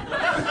then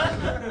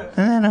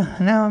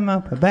now I'm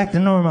up back to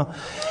normal.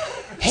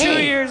 Hey.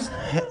 2 years.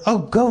 Oh,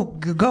 go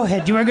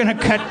ahead. You were gonna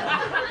cut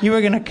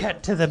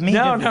to the meat.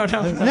 No. No, go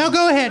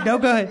ahead. No,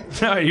 go ahead.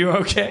 No, are you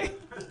okay?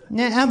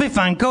 Yeah, I'll be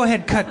fine. Go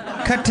ahead.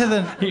 Cut to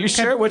the. Are you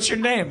sure? What's your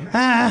name?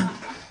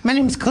 My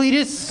name's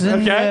Cletus.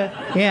 And, okay.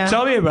 Yeah.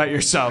 Tell me about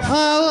yourself.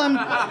 Well, I'm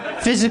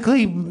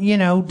physically,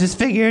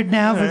 disfigured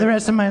now for the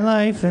rest of my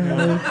life,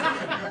 and.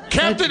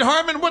 Captain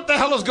Harmon, what the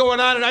hell is going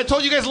on? And I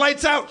told you guys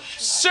lights out.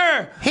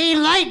 Sir! He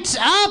lights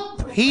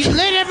up! He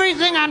lit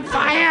everything on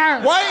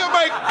fire!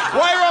 Why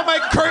are all my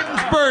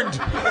curtains burned?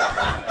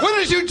 What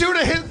did you do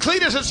to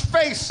Cletus's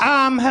face?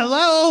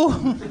 Hello?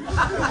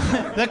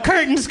 The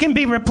curtains can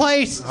be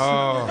replaced.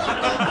 Oh.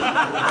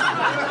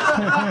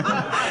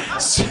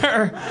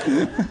 Sir,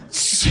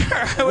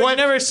 I would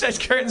never set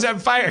curtains on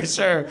fire,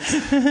 sir.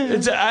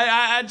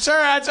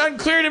 Sir, it's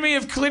unclear to me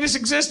if Cletus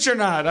exists or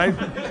not.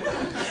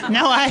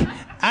 No,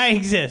 I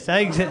exist.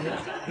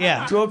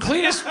 Yeah. Well,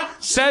 Cletus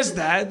says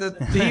that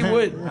he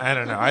would. I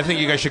don't know. I think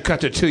you guys should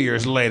cut to 2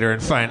 years later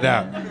and find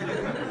out.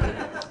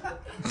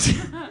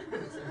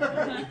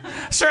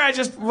 Sir,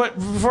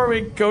 before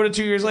we go to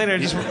 2 years later,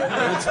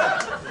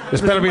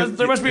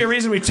 there must be a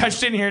reason we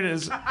touched in here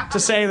to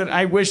say that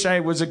I wish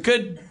I was a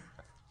good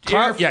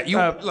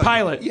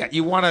pilot. Yeah,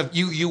 you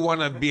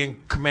wanna be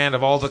in command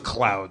of all the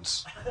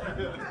clouds.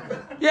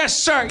 Yes,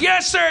 sir.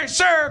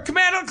 Sir.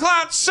 Command on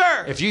clouds,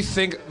 sir. If you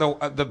think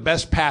the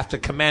best path to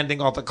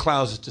commanding all the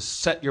clouds is to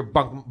set your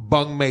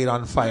bunkmate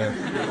on fire,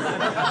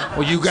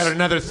 well, you got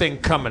another thing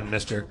coming,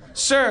 mister.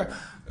 Sir,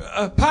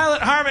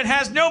 Pilot Harmon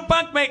has no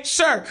bunkmate,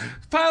 sir.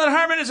 Pilot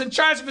Harmon is in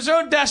charge of his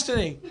own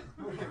destiny.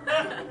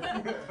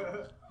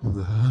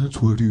 That's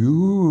what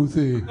you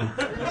think.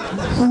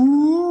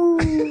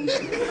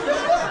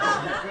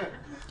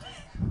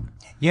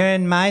 You're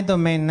in my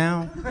domain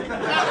now.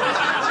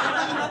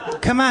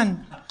 Come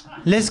on,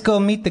 let's go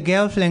meet the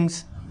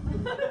Gelflings.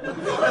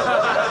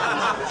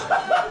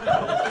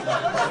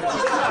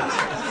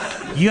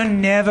 You're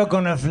never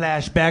gonna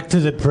flash back to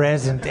the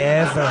present,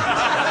 ever.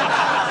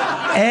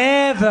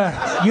 Ever.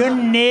 You're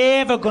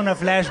never gonna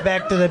flash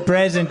back to the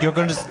present. You're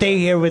gonna stay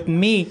here with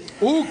me.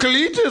 Oh,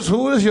 Cletus,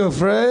 who is your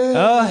friend?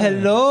 Oh,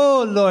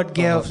 hello, Lord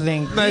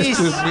Gelfling. Nice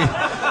to meet you.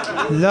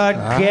 Lord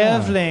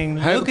Gelfling.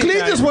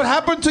 Cletus, what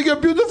happened to your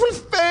beautiful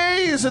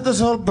face? It is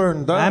all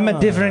burned up. I'm a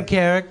different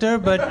character,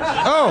 but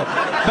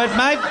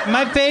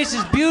my face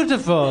is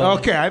beautiful.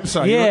 Okay, I'm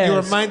sorry. Yes. You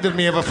reminded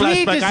me of a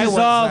flashback Cletus I is once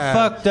all had.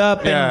 fucked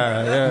up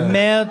and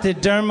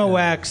melted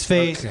dermawax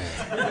face. Okay.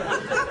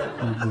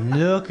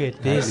 Look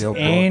at this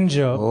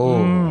angel.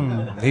 Oh,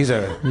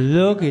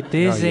 Look at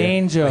this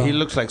angel. He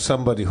looks like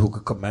somebody who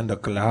could command a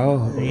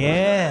cloud.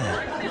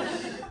 Yeah.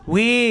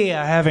 We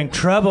are having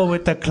trouble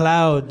with the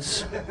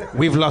clouds.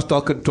 We've lost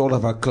all control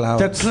of our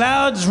clouds. The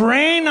clouds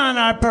rain on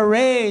our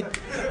parade.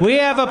 We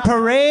have a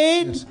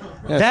parade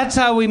That's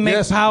how we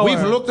make power.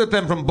 We've looked at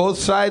them from both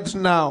sides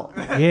now.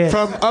 Yes.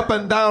 From up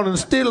and down, and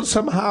still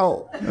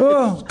somehow.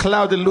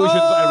 Cloud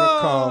illusions, I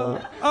recall.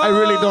 I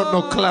really don't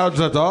know clouds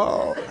at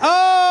all.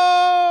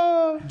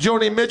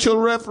 Joni Mitchell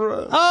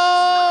reference.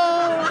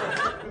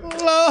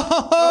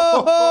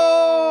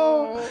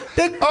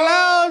 The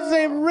clouds,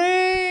 they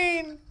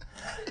rain.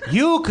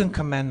 You can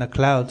command the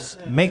clouds.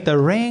 Make the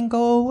rain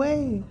go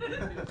away.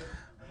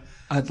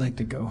 I'd like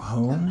to go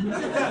home.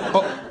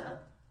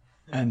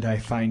 And I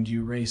find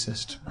you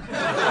racist.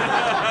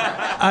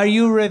 Are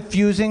you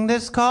refusing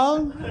this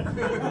call?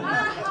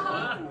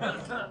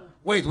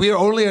 Wait, we are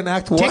only in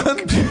Act 1? If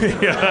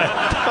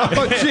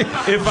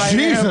I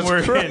am, we're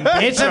in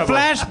big It's trouble. a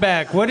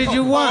flashback. What did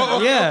you want?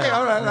 Okay, yeah. okay,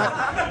 all right.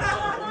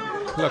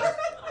 Look.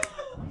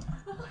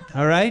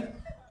 All right?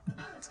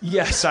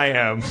 Yes, I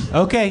am.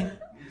 Okay.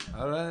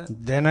 All right.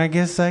 Then I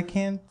guess I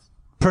can't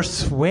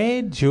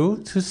persuade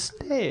you to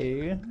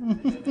stay.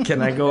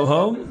 Can I go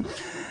home?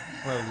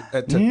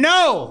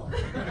 No!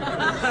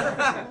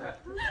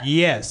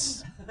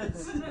 Yes.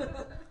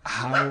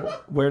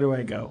 Where do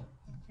I go?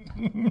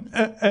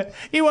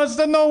 He wants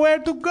to know where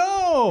to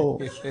go.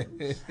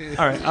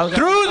 All right,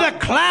 Through the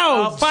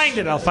clouds.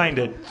 I'll find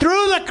it.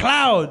 Through the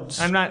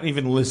clouds. I'm not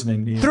even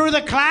listening to you. Through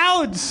the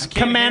clouds,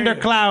 Commander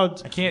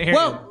Clouds. I can't hear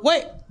Whoa,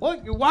 wait. Whoa,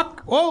 you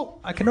walk.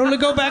 Whoa, I can only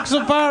go back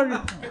so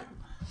far.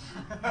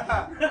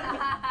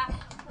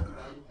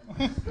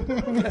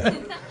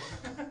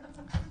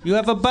 You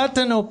have a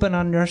button open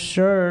on your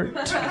shirt.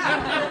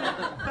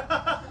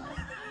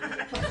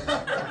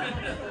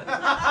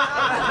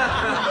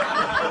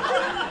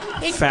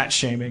 Fat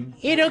shaming.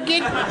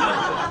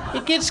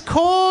 It gets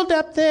cold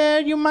up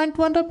there. You might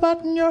want to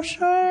button your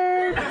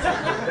shirt.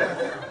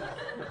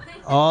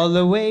 All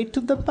the way to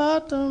the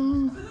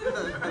bottom.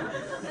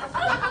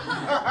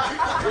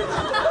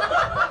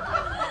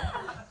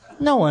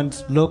 No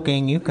one's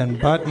looking. You can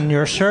button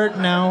your shirt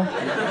now.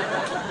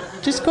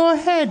 Just go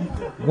ahead.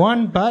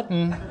 One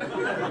button.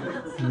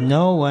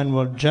 No one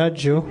will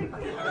judge you.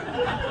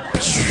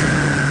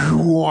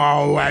 You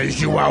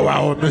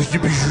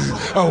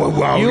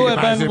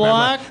have been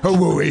blocked.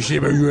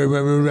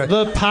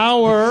 The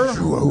power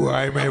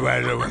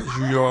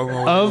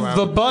of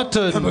the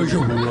button.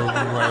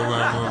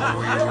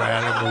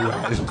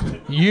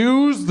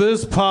 Use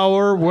this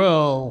power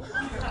well.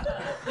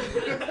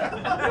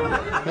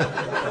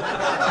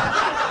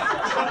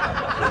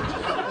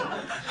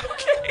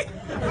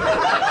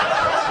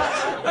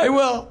 I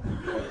will.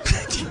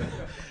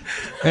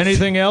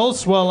 Anything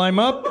else while I'm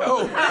up?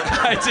 No,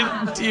 I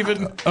didn't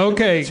even.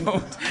 Okay.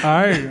 All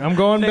right. I'm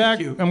going back.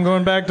 you. I'm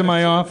going back to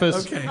my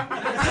office. Okay.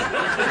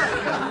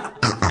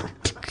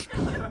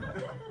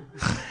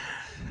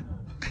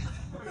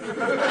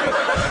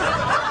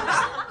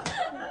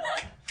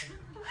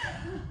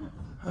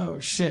 Oh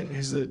shit!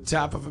 Here's the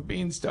top of a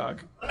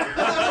beanstalk.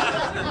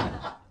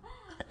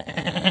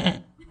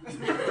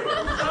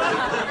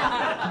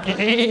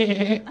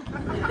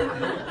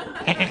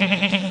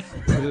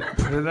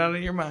 Put it out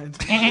of your mind.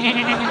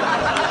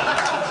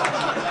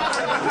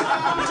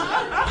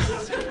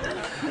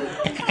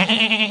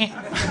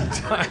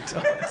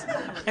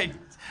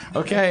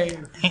 Okay.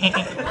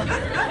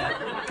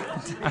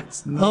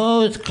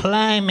 Who's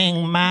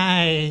climbing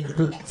my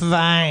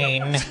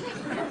vine?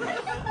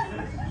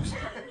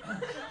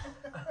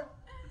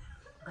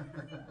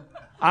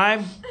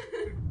 I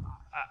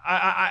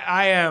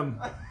am.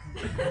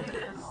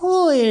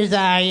 Who is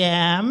I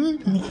am?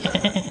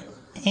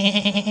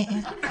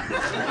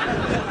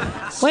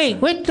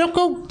 Wait, don't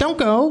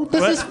go.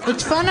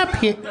 It's fun up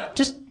here.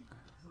 Just,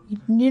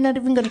 you're not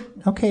even gonna,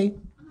 okay.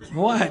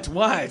 What?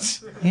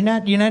 You're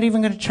not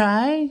even gonna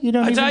try? You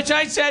don't even... I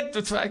said,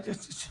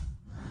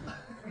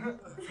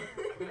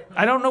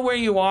 I don't know where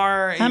you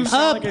are. I'm you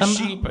sound up. like a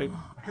sheep.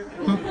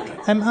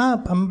 I'm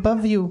up. I'm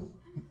above you.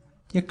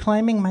 You're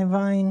climbing my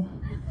vine.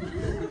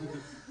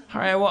 All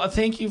right, well,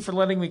 thank you for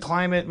letting me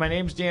climb it. My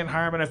name's Dan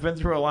Harmon. I've been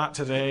through a lot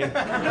today.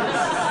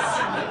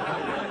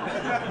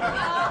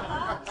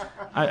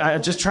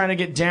 I'm just trying to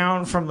get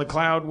down from the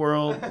cloud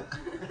world.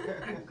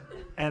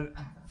 And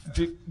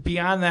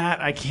beyond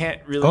that, I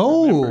can't really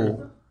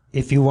remember.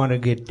 If you want to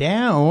get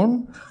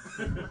down,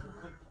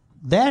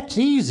 that's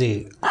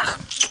easy.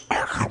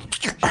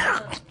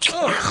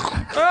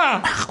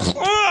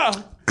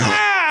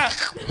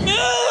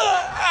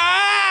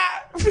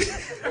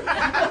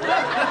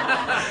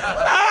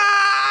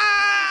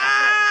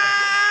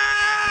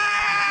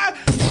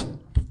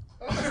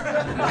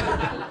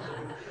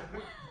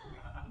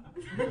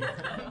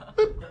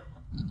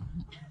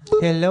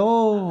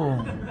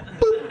 Hello.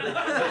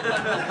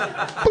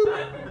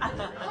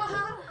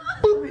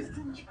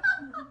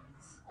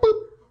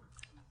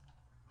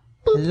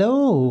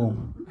 Hello.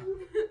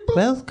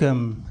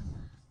 Welcome.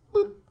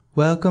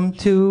 Welcome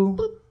to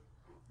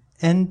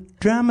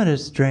Andromeda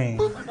Strain.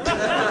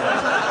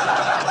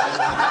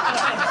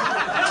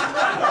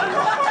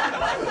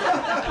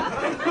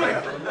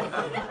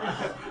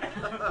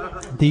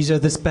 These are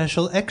the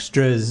special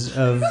extras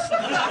of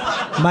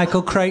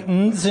Michael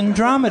Crichton's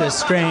Andromeda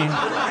Strain.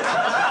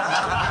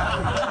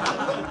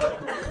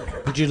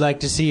 Would you like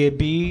to see a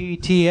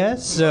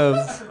BTS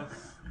of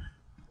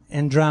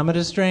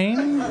Andromeda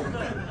Strain?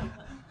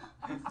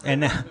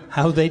 And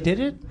how they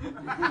did it?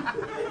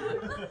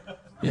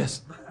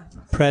 Yes.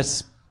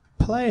 Press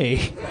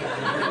play.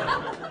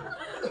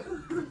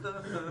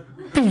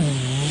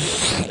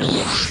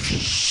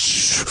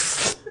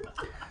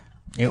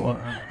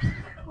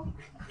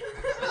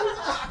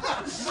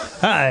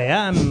 Hi,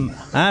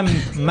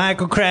 I'm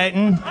Michael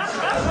Crichton.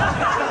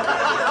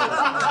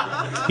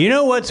 You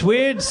know what's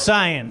weird?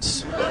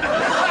 Science.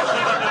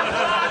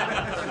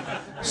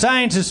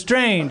 Science is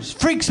strange.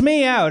 Freaks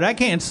me out. I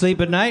can't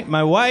sleep at night.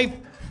 My wife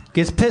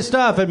gets pissed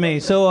off at me,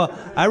 so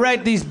I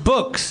write these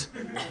books.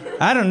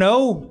 I don't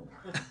know.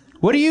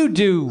 What do you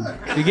do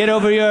to get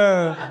over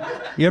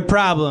your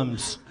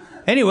problems?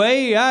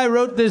 Anyway, I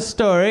wrote this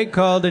story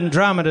called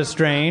Andromeda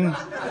Strain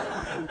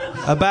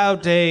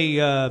about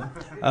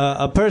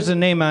a person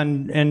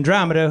named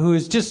Andromeda who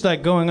is just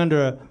like going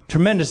under a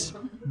tremendous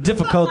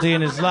difficulty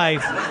in his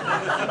life.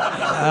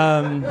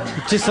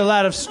 Just a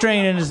lot of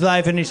strain in his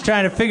life, and he's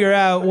trying to figure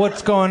out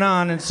what's going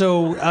on. And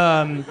so,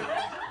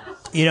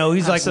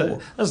 he's like,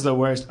 that's the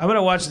worst. I'm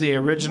gonna watch the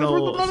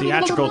original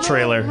theatrical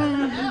trailer.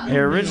 The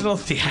original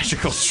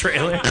theatrical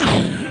trailer.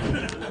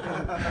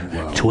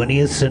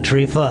 20th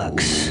Century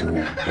Fox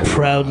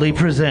proudly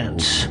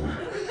presents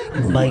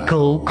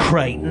Michael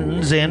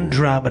Crichton's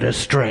Andromeda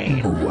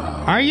Strain.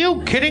 Are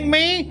you kidding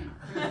me?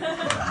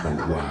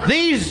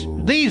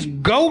 These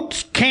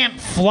goats can't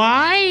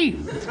fly?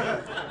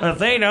 If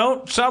they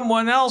don't,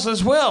 someone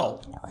else's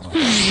will.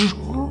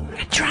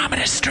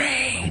 Andromeda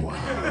Strain.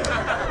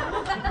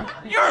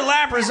 Your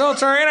lab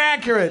results are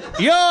inaccurate.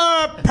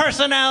 Your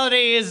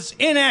personality is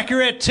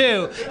inaccurate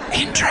too.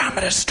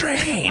 Andromeda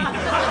Strain.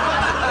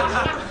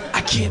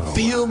 I can't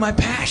feel my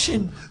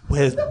passion.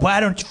 Well, why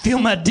don't you feel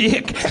my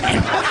dick?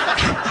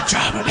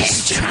 Andromeda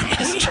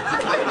Strain.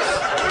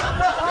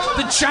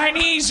 The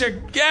Chinese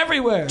are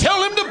everywhere.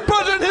 Tell him to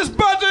button his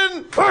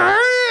button.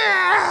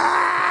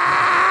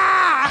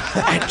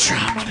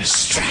 Andromeda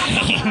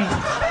Strain.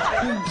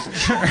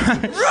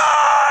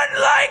 Run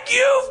like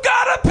you've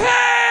got a pair.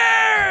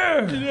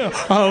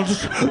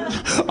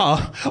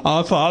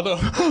 Our Father,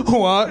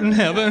 who art in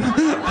heaven,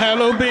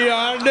 hallowed be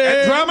our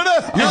name.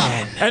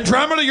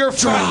 Andromeda, you're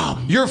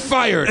fired. You're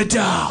fired.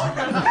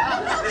 Down.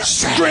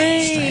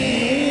 Strain.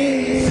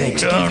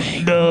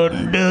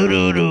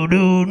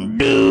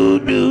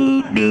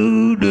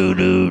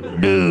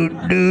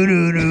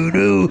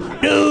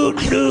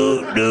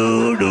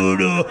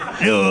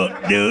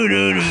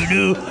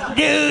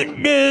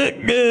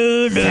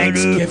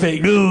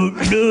 Thanksgiving.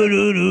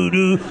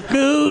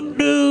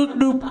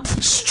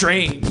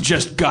 Strain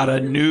just got a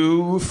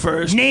new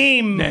first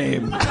name.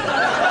 That's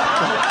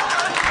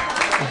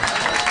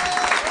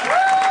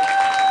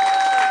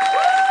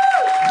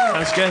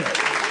good.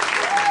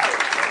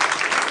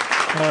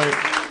 All right.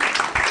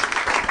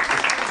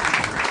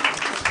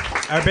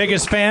 Our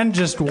biggest fan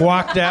just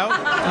walked out.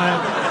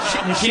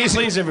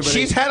 Please, everybody.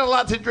 She's had a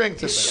lot to drink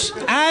today.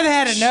 I've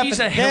had enough. She's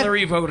a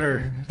Hillary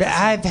voter.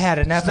 I've had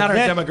enough. It's not of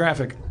our that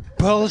demographic.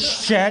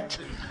 Bullshit.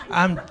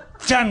 I'm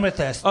done with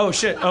this. Oh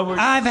shit.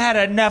 I've had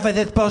enough of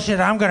this bullshit.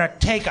 I'm gonna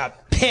take a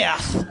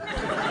piss.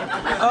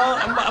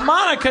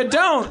 Monica,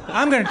 don't.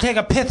 I'm gonna take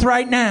a piss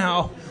right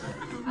now.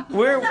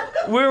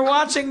 We're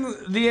watching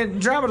the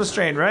Andromeda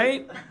Strain,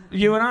 right?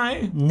 You and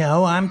I.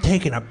 No, I'm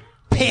taking a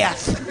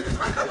piss.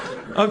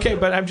 Okay,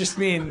 but I'm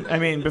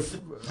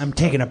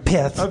taking a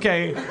piss.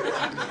 Okay.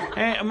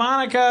 Hey,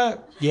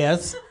 Monica.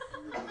 Yes.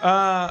 Go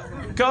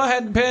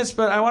ahead and piss,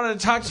 but I wanted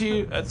to talk to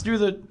you through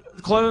the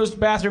closed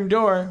bathroom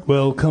door.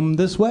 Well, come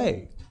this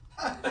way.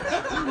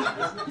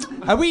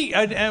 We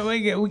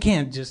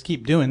can't just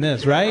keep doing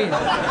this, right?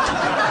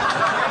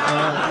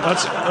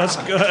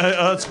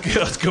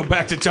 Let's go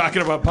back to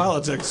talking about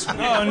politics.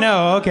 Oh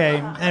no. Okay.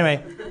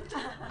 Anyway,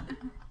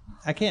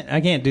 I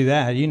can't do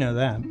that. You know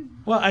that.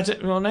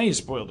 Well, now you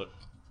spoiled it.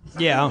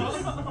 Yeah.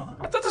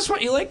 I thought that's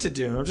what you like to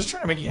do. I'm just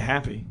trying to make you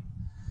happy.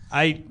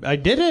 I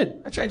did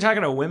it. I tried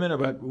talking to women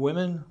about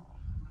women.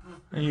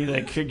 And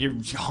you're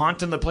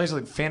haunting the place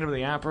like Phantom of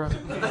the Opera.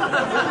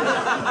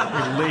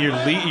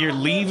 You're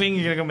leaving.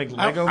 You're gonna go make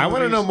Lego. I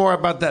want to know more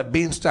about that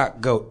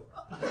beanstalk goat.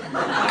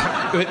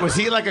 Was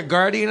he like a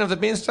guardian of the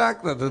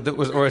beanstalk?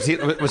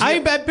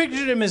 I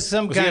pictured him as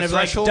some kind of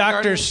like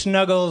Dr.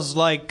 Snuggles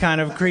like kind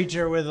of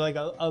creature with like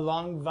a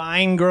long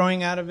vine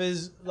growing out of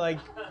his of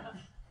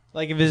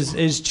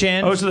his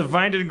chin. Oh, so the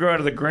vine didn't grow out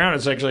of the ground.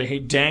 It's actually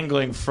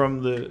dangling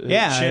from the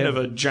chin of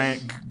a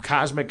giant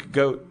cosmic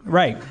goat.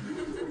 Right.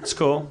 It's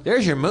cool.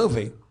 There's your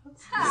movie.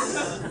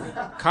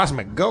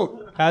 Cosmic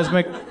Goat.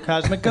 Cosmic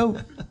Goat.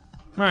 All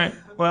right.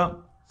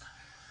 Well,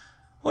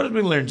 what did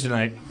we learn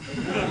tonight?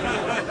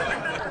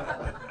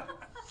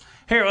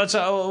 Here,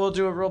 we'll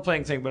do a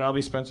role-playing thing, but I'll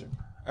be Spencer.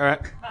 All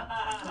right.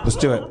 Let's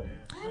do it.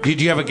 Do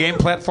you have a game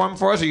platform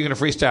for us, or are you going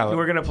to freestyle it?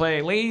 We're going to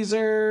play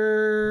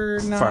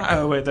Laser... No.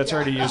 Oh, wait, that's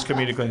already used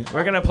comedically.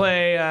 We're going to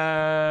play...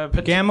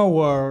 Gamma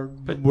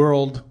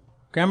World.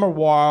 Gamma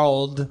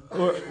World.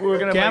 We're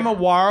going to Gamma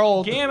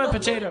World. Gamma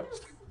Potato.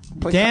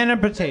 Dan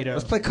and Potato.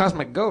 Let's play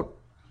Cosmic Goat.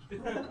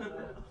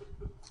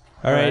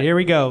 All right, here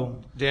we go.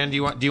 Dan, do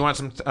you want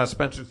some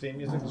Spencer theme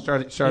music to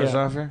start us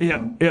off here?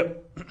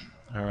 Yep.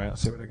 All right,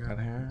 let's see what I got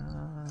here.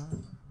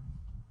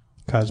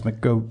 Cosmic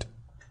Goat.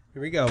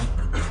 Here we go.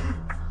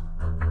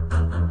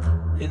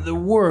 In the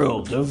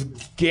world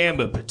of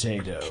Gamba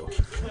Potato,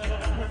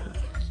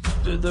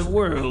 the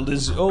world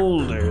is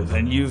older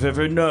than you've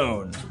ever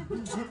known.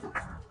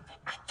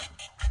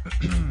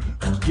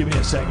 Give me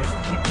a second.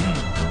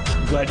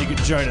 I'm glad you could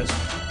join us.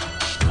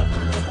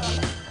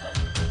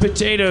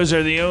 Potatoes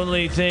are the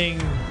only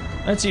thing...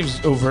 That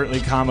seems overtly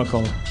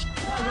comical.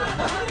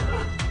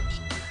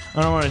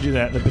 I don't want to do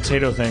that, the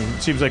potato thing.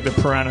 It seems like the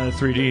Piranha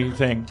 3D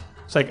thing.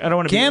 It's like, I don't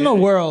want to Gamma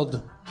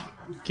World.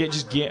 Can't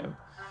just get...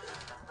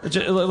 all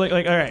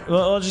right.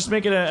 Well, I'll just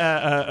make it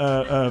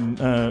a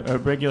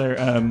regular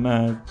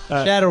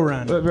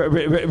Shadowrun.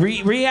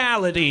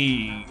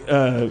 Reality.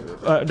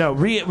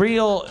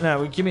 Real.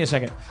 No, give me a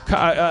second.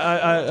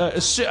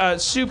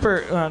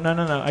 Super.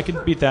 No. I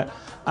can beat that.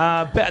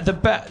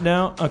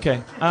 No.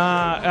 Okay.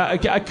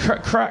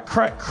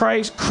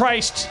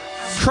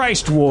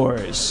 Christ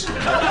Wars.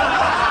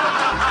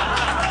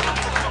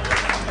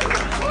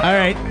 All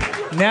right.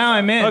 Now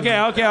I'm in. Okay.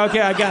 I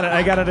got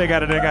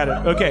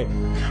it. Okay.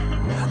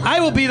 I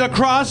will be the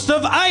Cross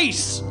of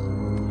Ice.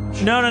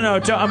 No. No.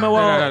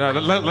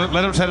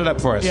 Let him set it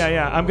up for us.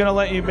 Yeah. I'm gonna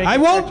let you make. I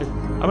won't.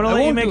 I'm gonna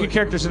let you make your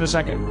characters in a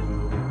second.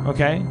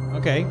 Okay.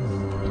 Okay.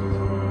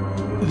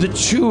 The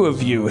two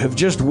of you have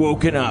just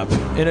woken up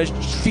in a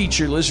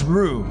featureless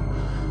room,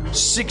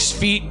 6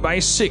 feet by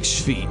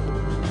 6 feet.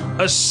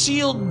 A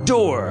sealed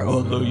door,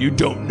 although you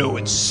don't know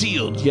it's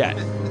sealed yet,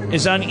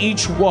 is on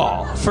each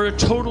wall for a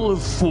total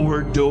of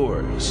 4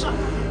 doors.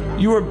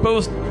 You are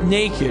both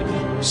naked,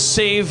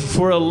 save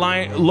for a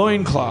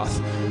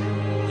loincloth.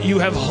 You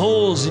have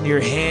holes in your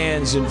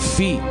hands and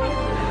feet.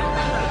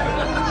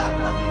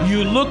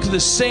 You look the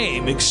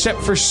same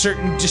except for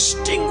certain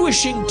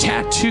distinguishing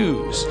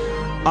tattoos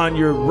on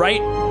your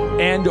right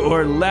and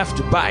or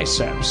left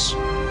biceps.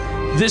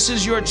 This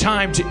is your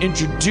time to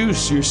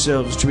introduce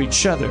yourselves to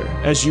each other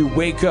as you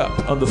wake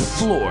up on the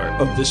floor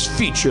of this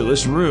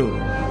featureless room.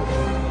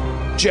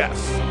 Jeff,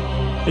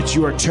 it's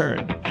your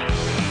turn.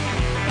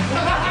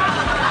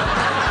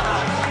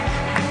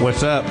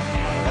 What's up?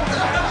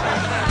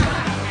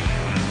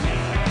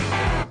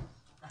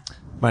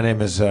 My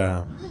name is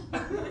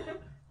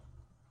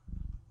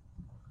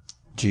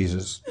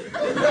Jesus.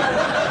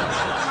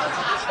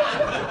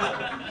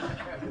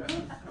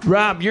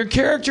 Rob, your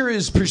character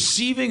is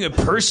perceiving a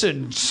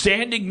person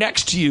standing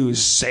next to you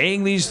is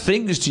saying these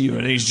things to you,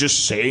 and he's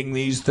just saying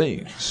these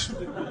things.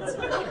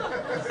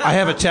 I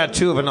have a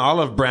tattoo of an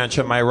olive branch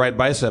on my right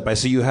bicep. I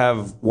see you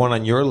have one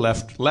on your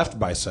left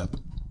bicep.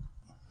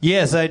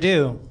 Yes, I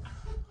do.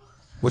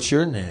 What's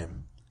your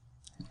name?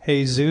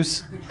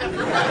 Jesus.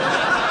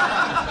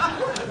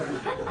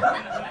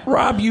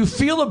 Rob, you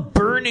feel a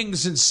burning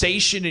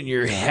sensation in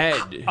your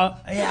head.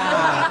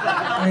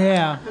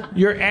 Yeah.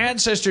 Your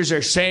ancestors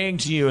are saying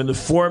to you in the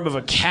form of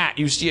a cat.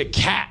 You see a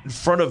cat in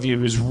front of you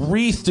who's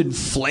wreathed in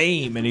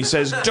flame, and he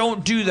says,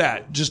 "Don't do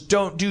that. Just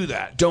don't do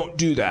that. Don't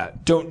do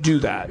that. Don't do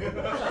that."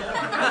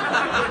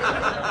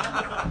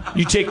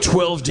 You take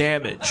 12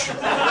 damage.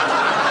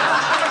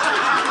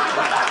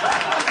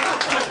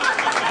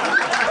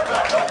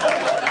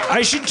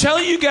 I should tell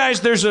you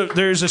guys there's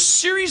a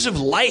series of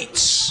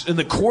lights in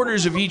the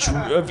corners of each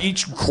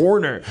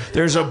corner.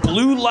 There's a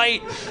blue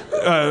light,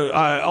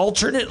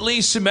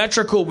 alternately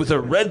symmetrical with a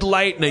red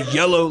light and a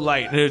yellow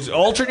light. And there's an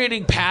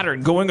alternating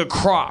pattern going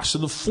across in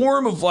the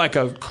form of like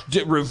a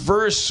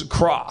reverse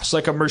cross,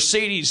 like a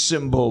Mercedes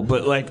symbol,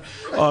 but like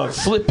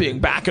flipping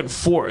back and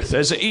forth.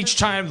 As each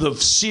time the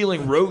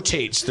ceiling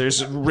rotates,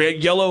 there's a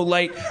red, yellow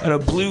light and a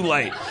blue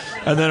light,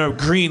 and then a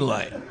green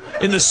light.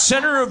 In the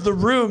center of the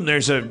room,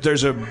 there's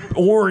a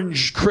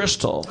orange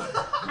crystal.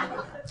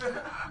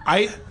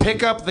 I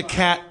pick up the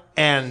cat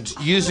and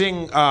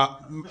using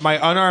my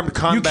unarmed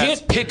combat. You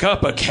can't pick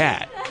up a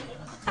cat.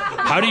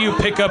 How do you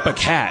pick up a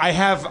cat? I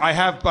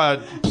have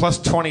plus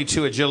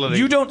 22 agility.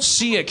 You don't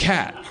see a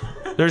cat.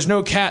 There's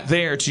no cat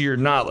there to your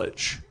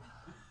knowledge.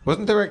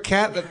 Wasn't there a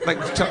cat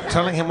that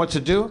telling him what to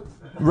do?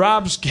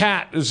 Rob's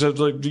cat is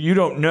you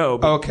don't know.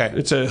 But okay,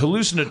 it's a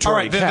hallucinatory all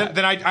right, cat.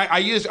 Then I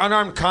used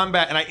unarmed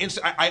combat and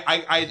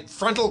I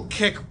frontal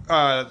kick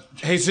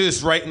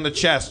Jesus right in the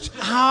chest.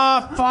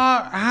 Fuck!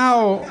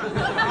 Ow!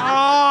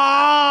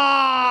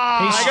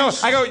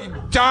 I go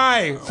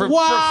die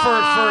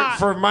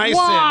for my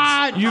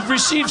sins. You've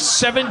received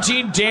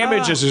 17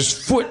 damage as his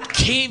foot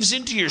caves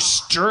into your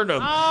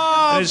sternum,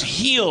 and his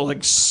heel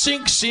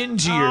sinks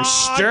into your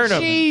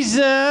sternum.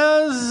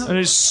 Jesus! And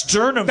his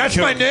sternum. That's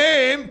my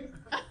name.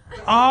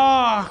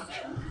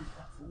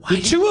 The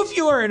two of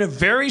you are in a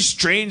very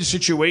strange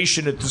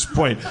situation at this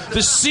point.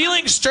 The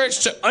ceiling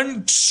starts to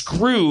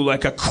unscrew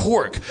like a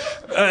cork,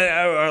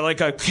 or like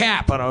a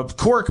cap on a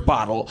cork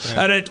bottle,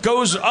 and it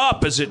goes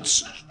up as it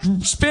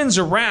spins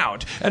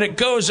around, and it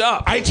goes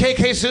up. I take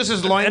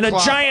Jesus' loincloth. And a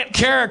giant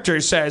character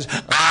says,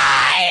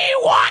 "I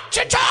want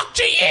to talk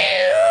to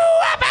you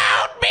about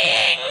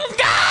being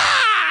God.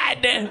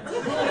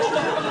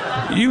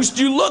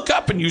 You look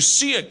up and you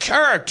see a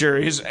character.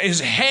 His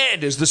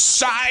head is the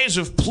size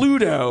of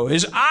Pluto.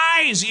 His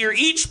eyes are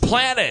each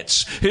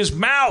planet. His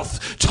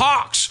mouth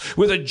talks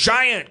with a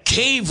giant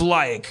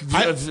cave-like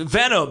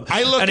venom.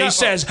 And he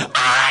says,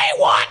 I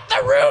want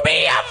the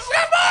ruby of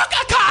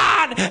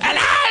Morgacon, and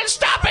I'll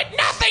stop at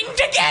nothing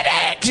to get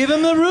it. Give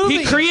him the ruby.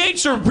 He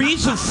creates a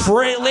wreath of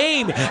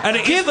flame, and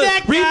Give the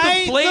that wreath guy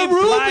of flame the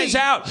ruby. flies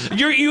out.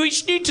 You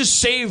each need to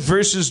save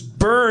versus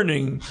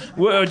burning.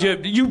 Well,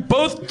 you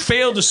both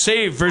fail to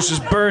save versus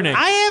burning.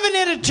 I haven't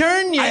had a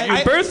turn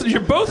yet. You're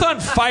both on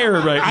fire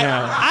right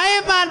now. I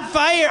am on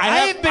fire. I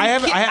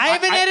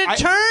haven't had a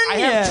turn I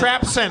yet. have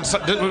trap sense.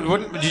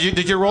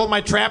 Did you roll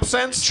my trap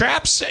sense?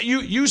 Traps.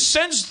 You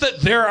sense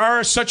that there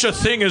are such a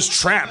thing as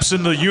traps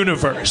in the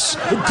universe.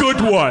 A good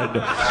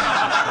one.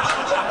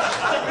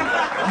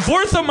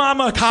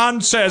 Vorthamama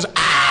Khan says,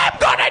 I'm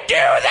gonna do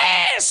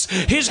this!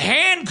 His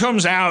hand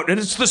comes out, and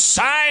it's the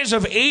size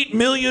of 8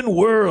 million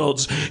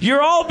worlds.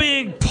 You're all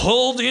being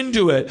pulled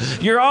into it.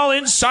 You're all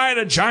inside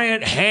a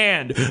giant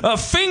hand. A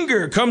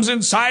finger comes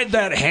inside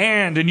that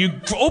hand, and you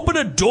open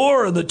a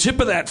door on the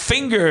tip of that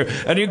finger,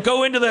 and you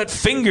go into that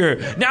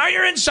finger. Now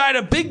you're inside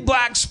a big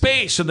black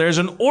space, and there's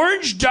an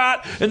orange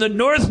dot in the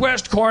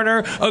northwest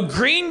corner, a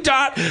green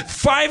dot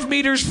 5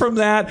 meters from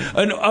that,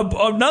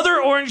 another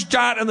orange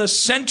dot in the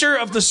center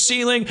of the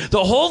ceiling.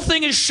 The whole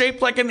thing is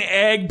shaped like an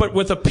egg, but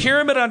with a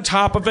pyramid on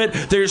top of it.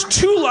 There's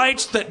 2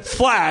 lights that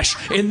flash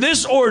in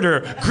this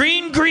order: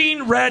 green,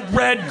 green, red,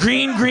 red,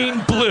 green,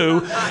 green,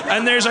 blue.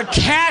 And there's a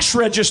cash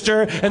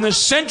register in the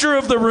center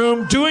of the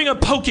room doing a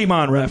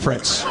Pokemon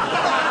reference.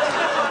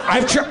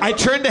 I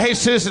turn to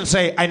Jesus and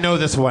say, I know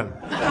this one.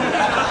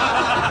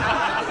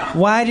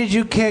 Why did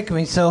you kick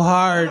me so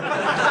hard?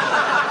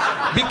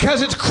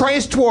 Because it's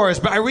Christ Wars,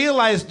 but I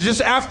realized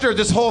just after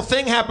this whole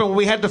thing happened,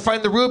 we had to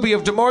find the ruby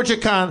of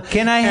Demorgicon.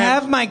 Can I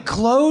have my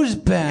clothes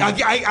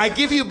back? I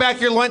give you back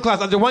your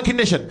loincloth under one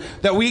condition: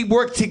 that we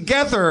work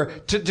together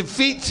to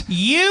defeat.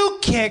 You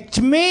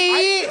kicked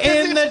me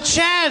in the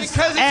chest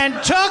and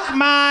took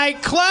my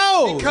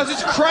clothes. Because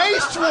it's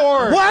Christ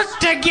Wars. Work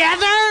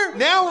together?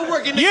 Now we're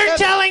working together. You're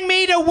telling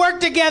me to work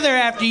together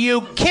after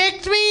you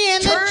kicked me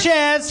in the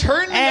chest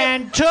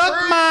and took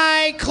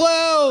my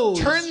clothes.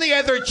 Turn the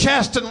other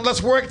chest and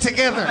let's work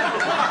together.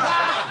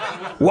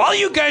 While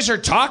you guys are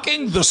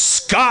talking, the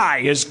sky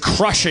is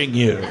crushing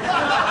you.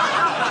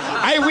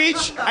 I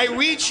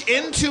reach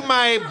into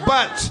my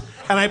butt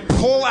and I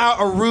pull out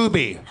a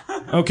ruby.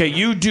 Okay,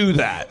 you do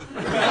that.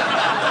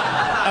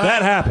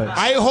 That happens.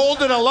 I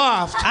hold it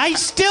aloft. I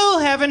still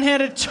haven't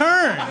had a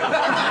turn.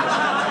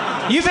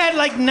 You've had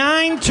like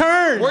 9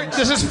 turns.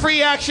 This is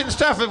free action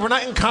stuff. We're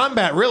not in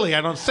combat, really, I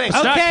don't think.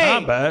 It's not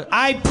combat.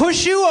 I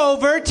push you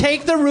over,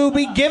 take the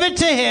ruby, give it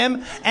to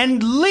him,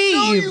 and leave.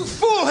 No, you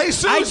fool,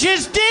 Jesus. I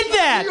just did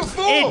that. You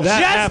fool. It That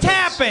just happens.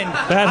 happened.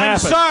 That I'm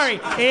happens. sorry.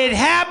 It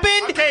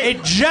happened. Okay.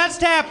 It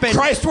just happened.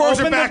 Christ Wars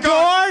Open are back the door,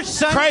 on.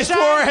 sunshine. Christ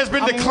War has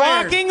been I'm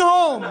declared. walking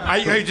home.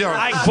 I don't.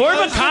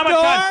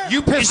 Vormacomicon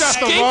You pissed off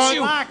the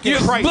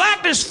wrong.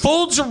 Blackness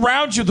folds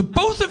around you. The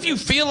both of you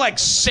feel like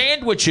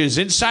sandwiches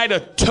inside a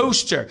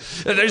toaster.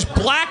 There's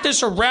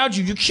blackness around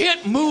you. You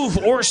can't move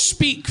or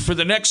speak for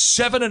the next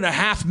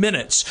 7.5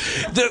 minutes.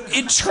 The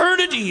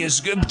eternity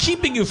is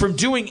keeping you from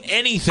doing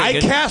anything.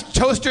 I cast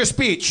toaster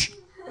speech.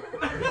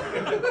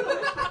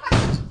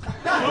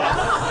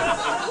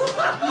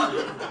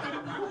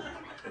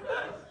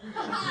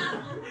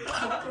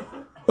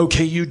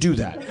 Okay, you do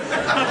that.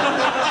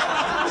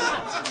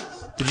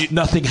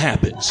 Nothing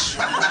happens.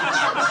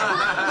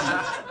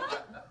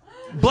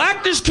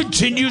 Blackness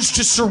continues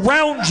to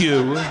surround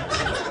you.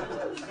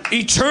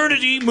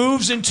 Eternity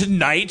moves into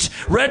night,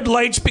 red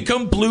lights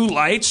become blue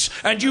lights,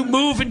 and you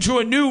move into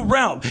a new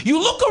realm. You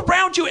look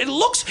around you, it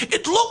looks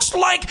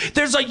like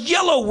there's a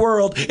yellow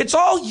world. It's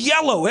all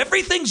yellow.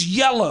 Everything's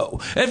yellow.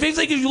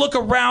 Everything you look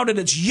around and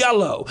it's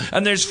yellow.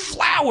 And there's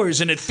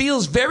flowers and it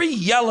feels very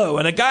yellow.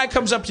 And a guy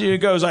comes up to you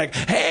and goes like,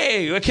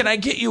 hey, can I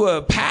get you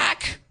a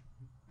pack?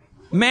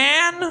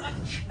 Man?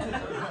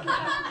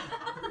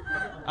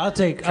 I'll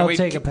take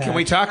a pack. Can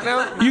we talk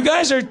now? You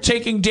guys are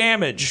taking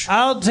damage.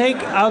 I'll take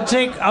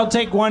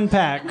 1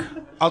 pack.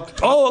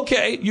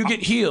 Okay. You get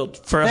healed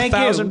for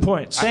 1,000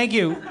 points. Thank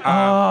you. Shit.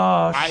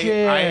 Oh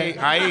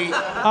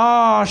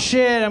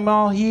shit! I'm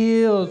all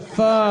healed.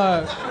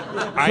 Fuck.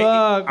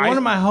 One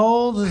of my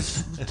holes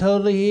is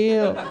totally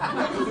healed.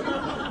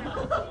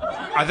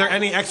 Are there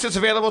any exits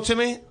available to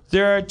me?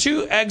 There are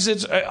 2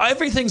 exits.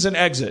 Everything's an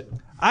exit.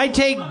 I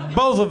take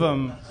both of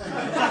them.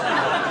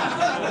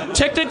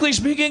 Technically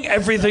speaking,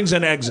 everything's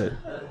an exit.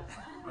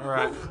 All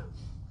right.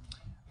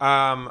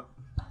 Am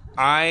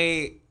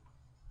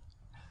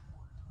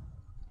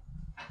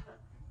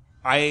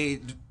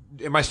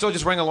I still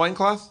just wearing a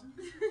loincloth?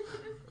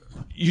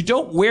 You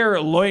don't wear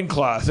a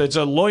loincloth. It's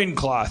a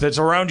loincloth. It's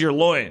around your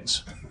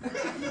loins.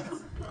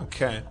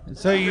 Okay.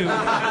 So you.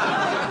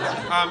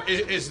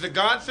 Is the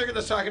God figure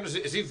that's talking?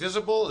 Is he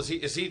visible? Is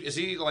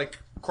he like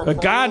corporeal?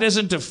 A god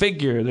isn't a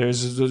figure.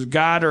 There's a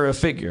god or a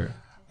figure.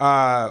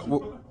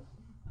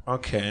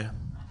 Okay.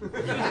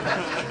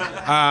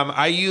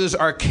 I use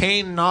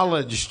arcane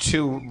knowledge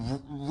to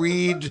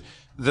read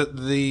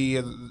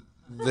the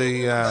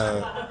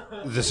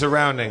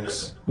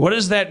surroundings. What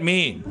does that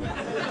mean?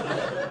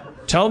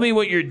 Tell me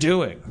what you're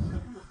doing.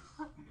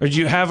 Or do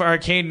you have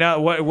arcane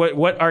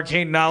what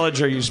arcane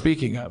knowledge are you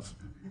speaking of?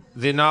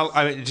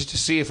 Just to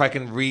see if I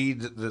can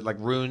read like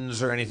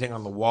runes or anything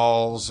on the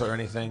walls or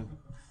anything.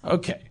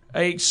 Okay.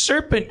 A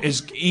serpent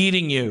is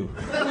eating you.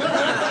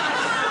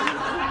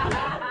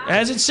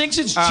 As it sinks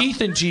its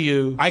teeth into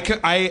you. I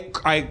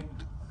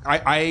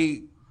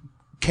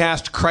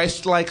cast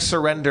Christ-like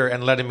surrender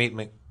and let him eat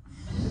me.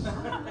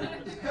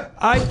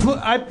 I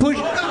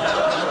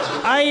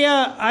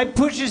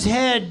push his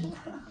head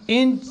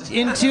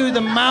into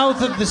the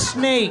mouth of the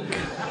snake.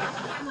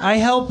 I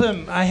help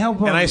him.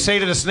 And I say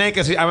to the snake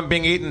as I'm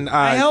being eaten,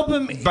 I help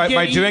him.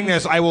 By doing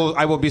this, I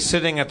will be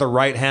sitting at the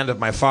right hand of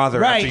my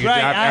father after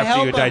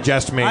you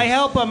digest me. I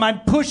help him. I'm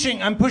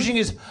pushing as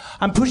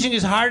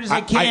hard as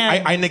I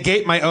can. I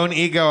negate my own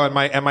ego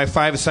and my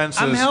five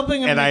senses. I'm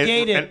helping him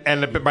negate it.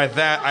 And by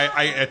that,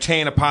 I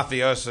attain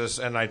apotheosis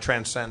and I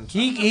transcend.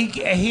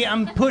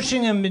 I'm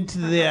pushing him into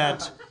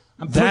that.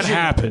 That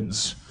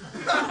happens.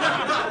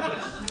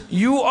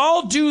 You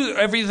all do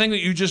everything that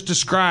you just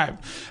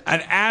described.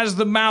 And as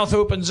the mouth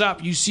opens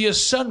up, you see a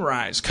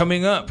sunrise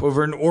coming up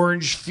over an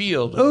orange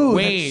field. Oh,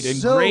 Wade that's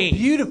and so grain.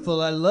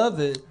 beautiful. I love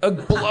it. A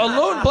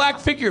lone black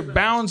figure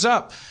bounds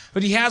up,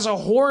 but he has a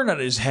horn on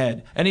his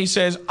head. And he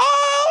says,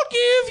 I'll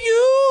give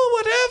you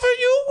whatever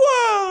you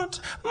want.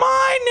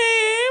 My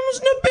name's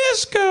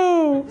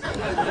Nabisco.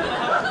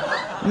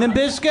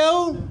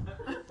 Nabisco?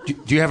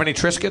 Do you have any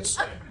Triscuits?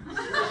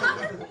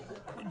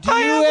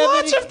 I have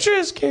lots of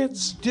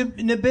Triscuits.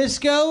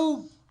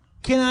 Nabisco,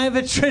 can I have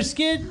a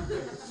Triscuit?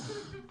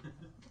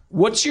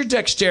 What's your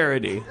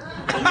dexterity?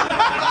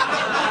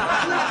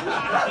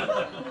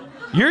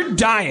 You're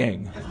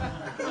dying.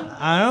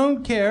 I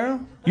don't care.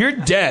 You're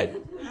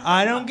dead.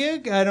 I don't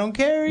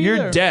care either.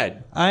 You're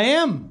dead. I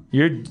am.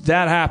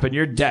 That happened.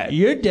 You're dead.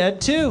 You're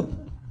dead too.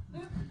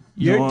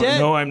 You're dead.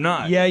 No, I'm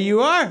not. Yeah,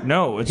 you are.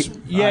 No,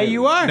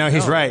 you are. No,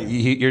 he's right.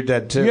 You're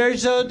dead too. You're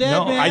so dead,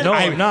 No, man.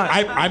 I'm not.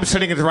 I'm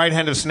sitting at the right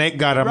hand of Snake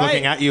God. I'm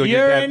looking at you. And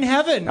You're dead. in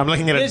heaven. I'm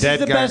looking at a dead guy.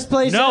 This is the best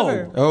place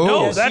ever. Oh.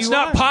 No, Yes, that's you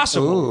not are.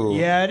 possible. Ooh.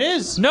 Yeah, it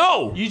is.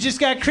 No. You just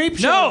got creep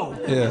showed.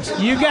 No. Yes.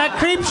 You got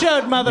creep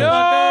showed,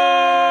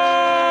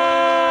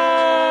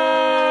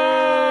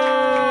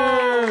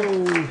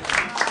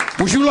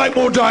 motherfucker. Would you like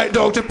more Diet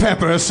Dr.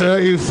 Pepper, sir?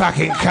 You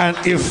fucking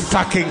cunt. You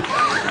fucking...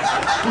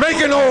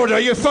 Make an order.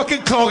 You're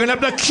fucking clogging up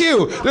the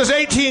queue. There's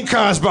 18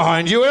 cars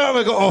behind you. We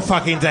haven't got all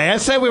fucking day. I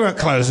said we weren't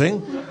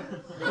closing.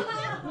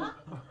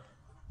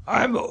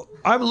 I'm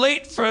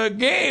late for a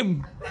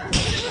game.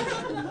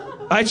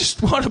 I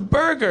just want a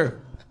burger.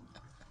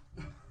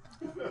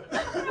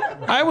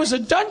 I was a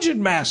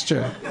dungeon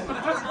master.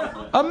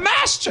 A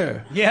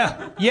master.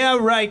 Yeah,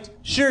 right.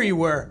 Sure you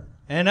were.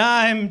 And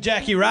I'm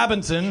Jackie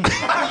Robinson.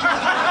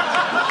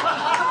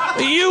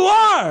 You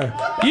are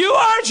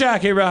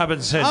Jackie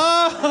Robinson.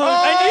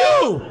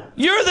 And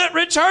you're that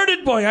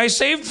retarded boy I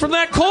saved from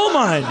that coal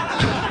mine.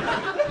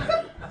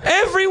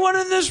 Everyone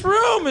in this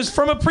room is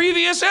from a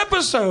previous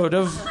episode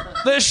of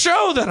the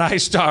show that I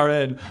star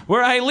in,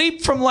 where I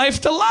leap from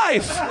life to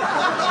life.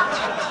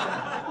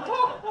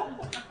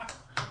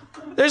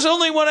 There's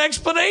only one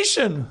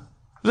explanation.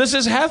 This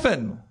is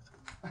heaven.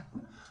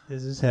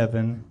 This is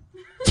heaven.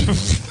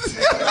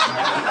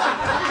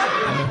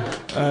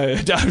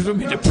 I don't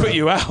mean to put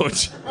you out.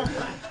 It's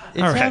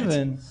All right.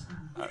 heaven.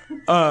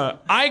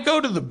 I go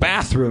to the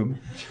bathroom.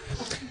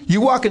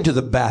 You walk into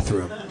the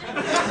bathroom.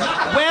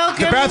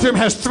 Welcome. The bathroom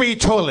has 3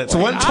 toilets.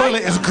 One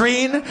toilet is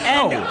green. One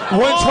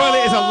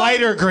toilet is a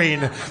lighter green.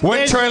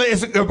 One toilet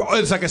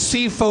is like a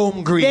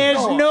seafoam green. There's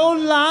no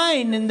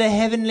line in the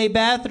heavenly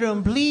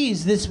bathroom.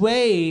 Please, this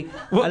way.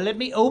 Let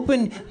me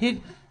open. Here,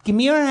 give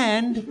me your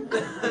hand.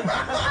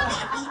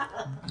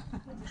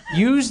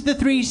 Use the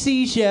 3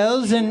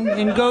 seashells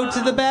and go to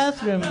the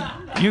bathroom.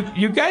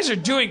 You guys are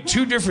doing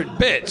 2 different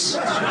bits.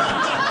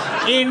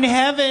 In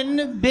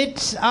heaven,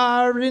 bits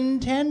are in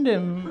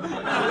tandem.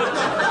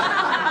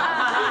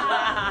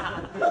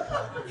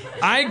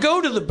 I go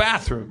to the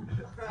bathroom.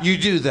 You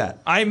do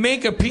that. I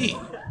make a pee.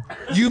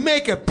 You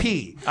make a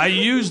pee. I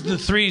use the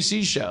 3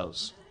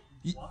 seashells.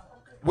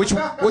 Which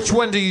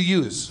one do you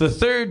use? The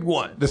third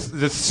one.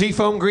 The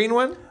seafoam green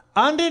one?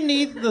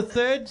 Underneath the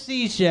 3rd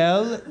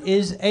seashell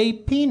is a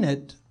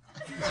peanut.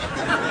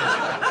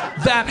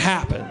 That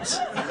happens.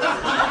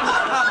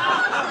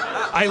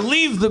 I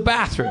leave the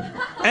bathroom,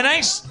 and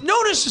I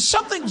notice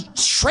something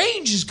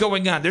strange is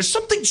going on. There's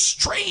something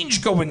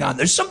strange going on.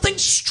 There's something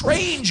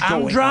strange going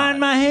on. I'm drying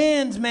my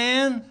hands,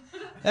 man.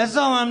 That's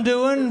all I'm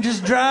doing,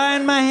 just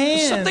drying my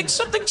hands.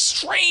 Something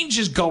strange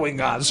is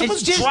going on.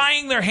 Someone's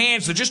drying their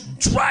hands. They're just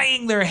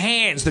drying their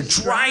hands. They're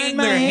drying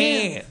their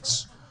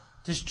hands.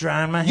 Just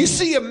drying my hands. You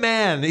see a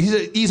man.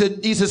 He's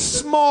a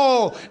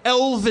small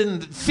elven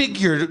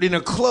figure in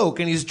a cloak,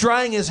 and he's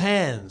drying his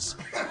hands.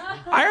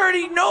 I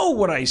already know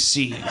what I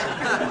see.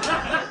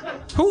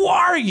 Who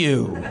are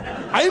you?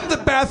 I'm the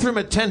bathroom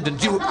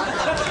attendant.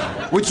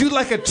 Would you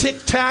like a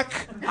Tic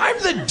Tac? I'm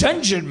the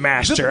dungeon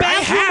master. The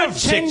bathroom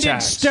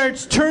attendant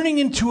starts turning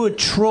into a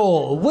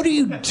troll. What do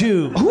you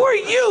do? Who are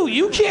you?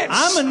 You can't.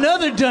 I'm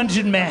another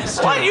dungeon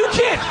master. What? You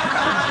can't.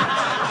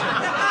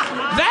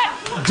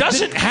 That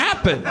doesn't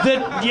happen.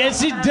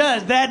 Yes, it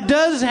does. That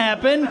does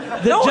happen.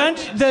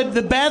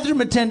 The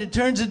bathroom attendant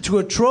turns into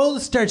a troll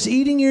that starts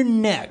eating your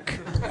neck.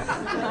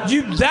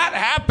 That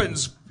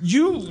happens.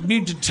 You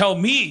need to tell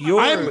me your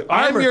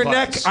I'm your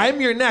class. neck.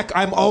 I'm your neck.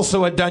 I'm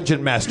also a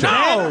dungeon master.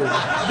 No!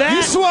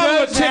 You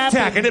swallow a Tic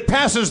Tac and it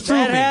passes through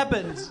me. That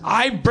happens.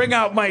 I bring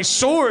out my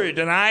sword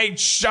and I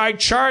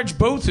charge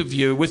both of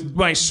you with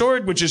my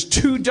sword, which is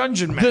 2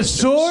 dungeon masters. The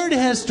sword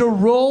has to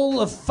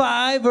roll a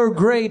 5 or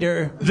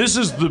greater. This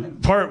is the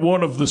part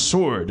 1 of the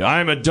sword.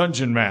 I'm a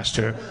dungeon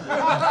master.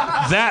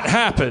 That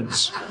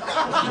happens.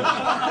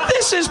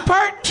 This is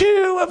part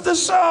 2 of the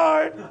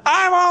sword.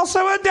 I'm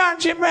also a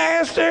dungeon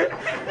master.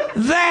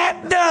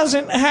 That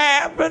doesn't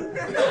happen.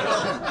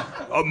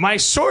 My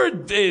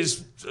sword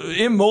is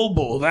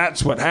immobile.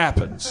 That's what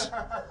happens.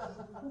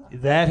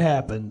 That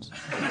happens.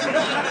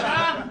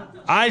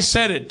 I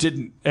said it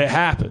didn't. It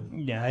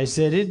happened. Yeah, I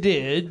said it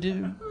did.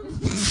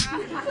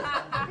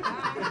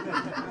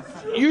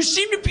 You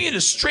seem to be in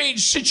a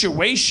strange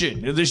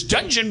situation. There's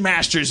dungeon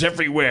masters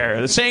everywhere.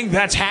 They're saying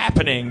that's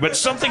happening, but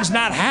something's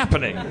not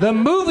happening. The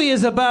movie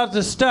is about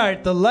to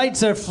start. The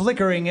lights are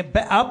flickering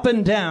up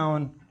and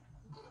down.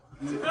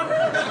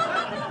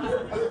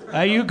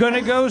 Are you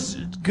gonna go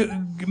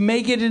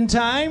make it in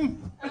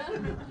time?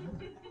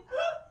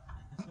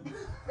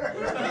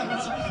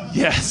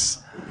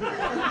 Yes.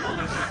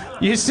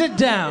 You sit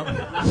down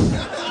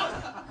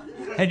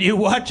and you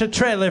watch a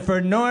trailer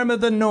for Norm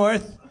of the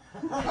North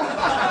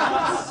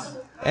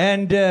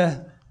and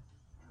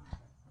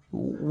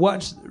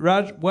watch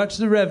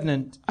The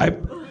Revenant. I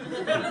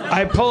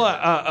pull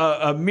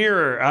a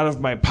mirror out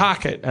of my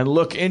pocket and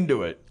look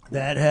into it.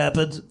 That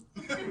happens.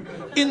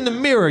 In the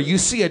mirror, you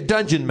see a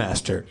dungeon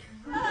master.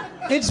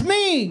 It's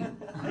me.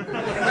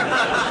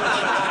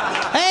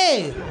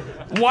 Hey.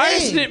 Why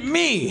isn't it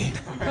me?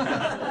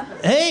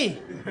 Hey,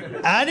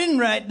 I didn't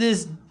write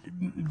this,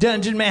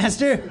 dungeon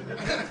master.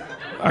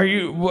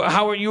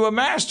 How are you a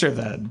master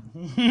then?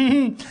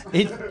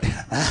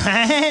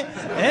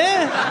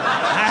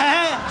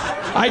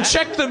 I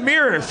check the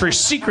mirror for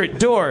secret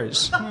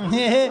doors.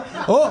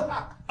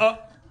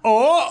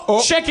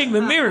 Checking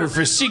the mirror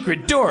for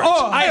secret doors.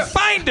 I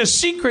find a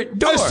secret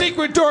door. A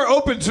secret door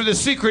opens with a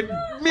secret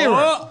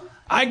mirror.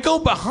 I go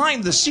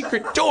behind the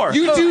secret door.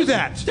 You do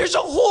that. There's a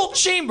whole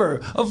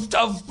chamber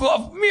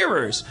of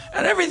mirrors,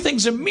 and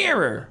everything's a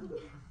mirror.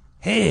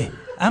 Hey,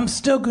 I'm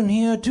stuck in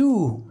here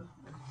too.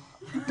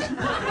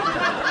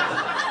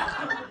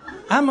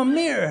 I'm a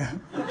mirror.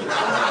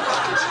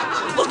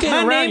 Looking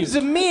My around name's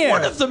you, Amir.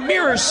 One of the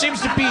mirrors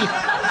seems to be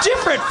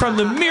different from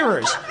the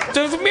mirrors.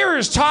 The mirror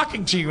is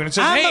talking to you and it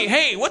says,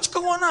 hey, what's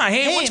going on?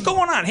 Hey, what's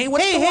going on? Hey,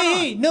 what's going on?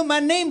 Hey, no, my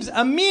name's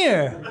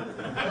Amir.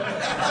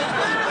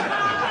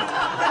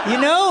 You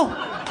know?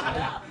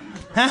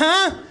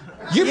 Uh-huh.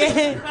 You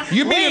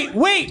mean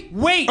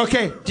wait.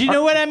 Okay. Do you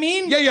know what I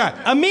mean? Yeah.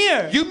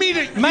 Amir.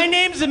 My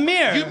name's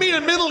Amir. You meet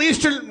a Middle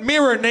Eastern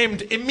mirror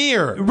named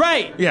Emir.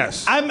 Right.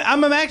 Yes.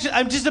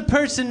 I'm just a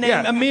person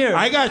named Amir.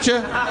 I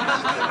gotcha.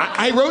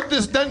 I wrote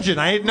this dungeon.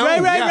 I know.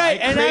 Right.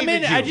 And I'm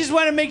in. I just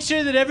want to make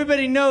sure that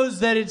everybody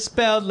knows that it's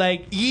spelled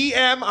like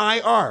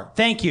EMIR.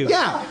 Thank you.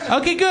 Yeah.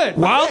 Okay, good.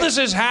 While this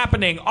is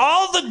happening,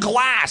 all the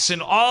glass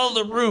in all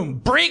the room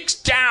breaks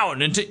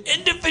down into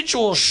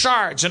individual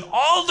shards, and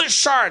all the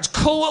shards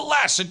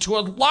coalesce into a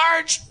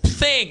large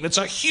thing that's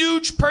a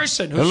huge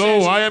person who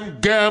says, I am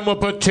Gamma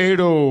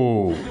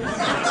Potato.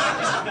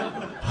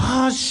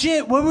 Oh,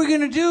 shit, what are we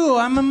gonna do?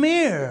 I'm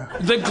Amir.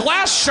 The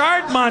glass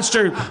shard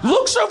monster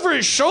looks over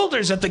his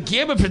shoulders at the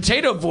Gamma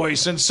Potato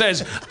voice and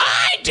says,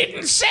 I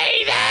didn't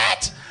say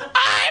that!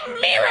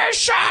 I'm Mirror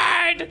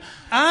Shard!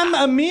 I'm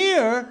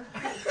Amir.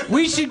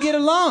 We should get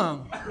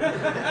along.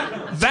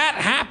 That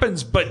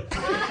happens, but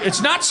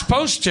it's not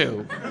supposed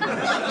to.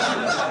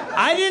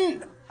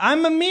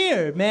 I'm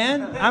Amir,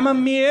 man. I'm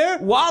Amir.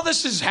 While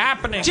this is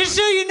happening, just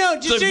so you know,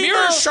 the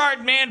Mirror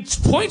Shard Man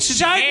points his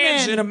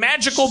hands in a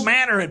magical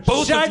manner at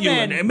both of you,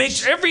 and it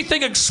makes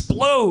everything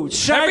explode.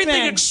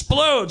 Everything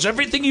explodes.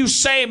 Everything you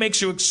say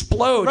makes you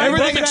explode.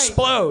 Everything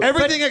explodes.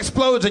 Everything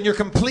explodes, and you're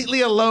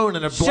completely alone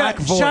in a black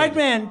void.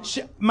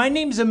 Shardman, my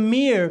name's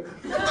Amir.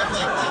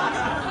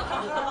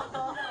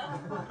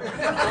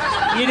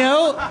 You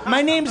know,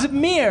 my name's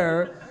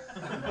Amir.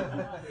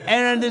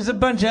 And there's a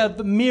bunch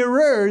of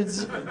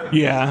mirrors.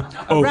 Yeah.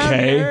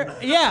 Okay. Here.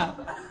 Yeah.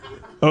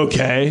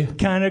 Okay.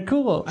 Kind of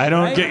cool. I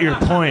don't get your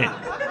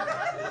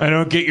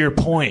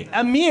point.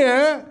 A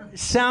mirror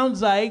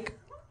sounds like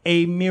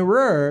a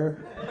mirror.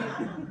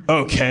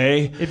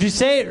 Okay. If you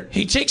say it,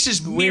 he takes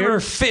his mirror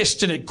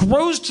fist and it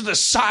grows to the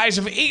size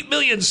of 8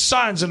 million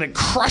suns and it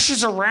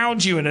crushes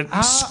around you and it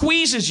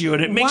squeezes you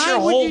and it makes your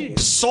whole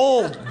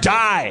soul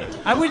die.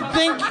 I would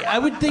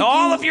think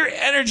all of your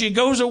energy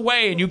goes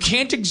away and you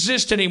can't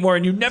exist anymore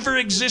and you never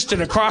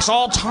existed across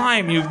all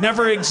time. You've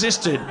never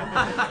existed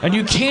and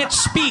you can't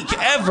speak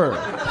ever.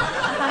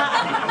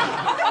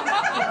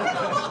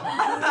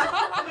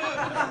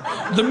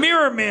 The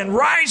Mirror Man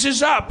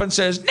rises up and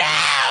says,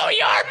 "Now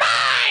you're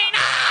mine!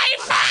 I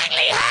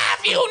finally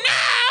have you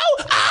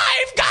now!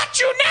 I've got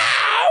you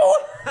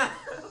now!"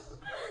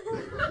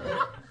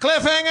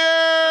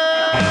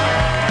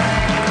 Cliffhanger!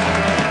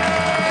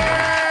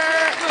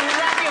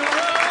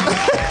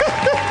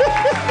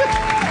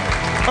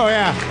 Oh,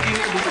 yeah.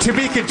 To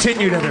be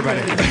continued,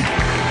 everybody.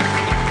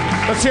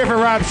 Let's hear for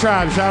Rob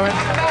Schraub, shall we?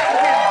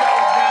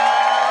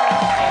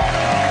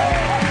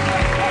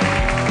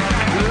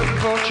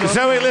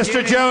 Zoe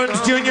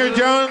Lister-Jones, Junior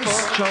Jones,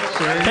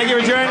 thank you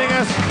for joining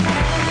us.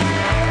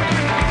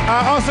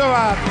 Also,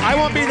 I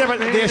won't be there, but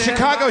the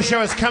Chicago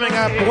show is coming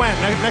up when?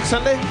 Next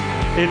Sunday?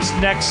 It's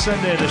next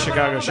Sunday, the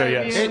Chicago show,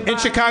 yes. In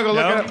Chicago,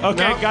 look it up.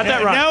 Okay, got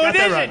that right. No, got it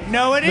that isn't. right.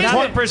 No, it isn't.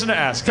 Not the person to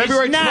ask.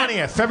 February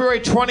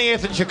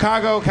 20th in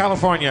Chicago,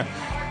 California.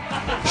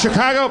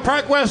 Chicago,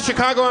 Park West,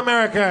 Chicago,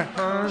 America.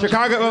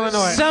 Chicago,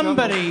 Illinois.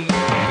 Somebody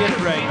get it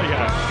right.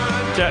 Yeah.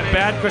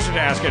 Bad question to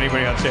ask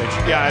anybody on stage.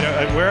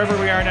 Yeah, wherever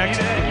we are next,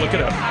 look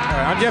it up. All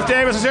right, I'm Jeff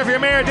Davis. Let's hear for your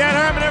mayor, Dan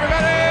Harmon,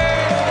 everybody.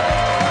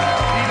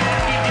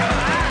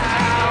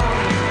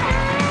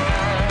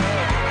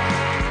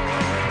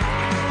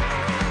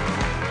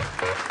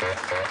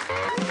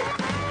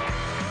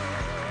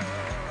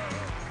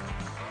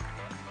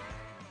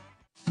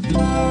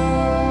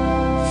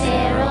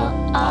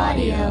 Feral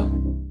Audio.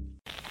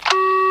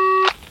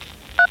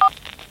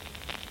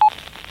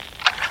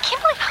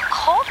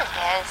 Cold it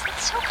is.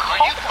 It's so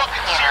cold. Are you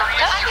fucking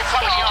serious? Don't you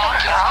think you can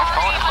get off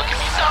phone and look at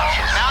me now?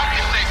 Now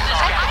you think so.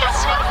 I think it's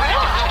so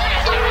rude.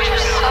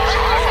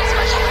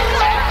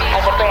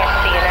 As a branch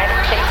of the United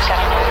States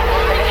government.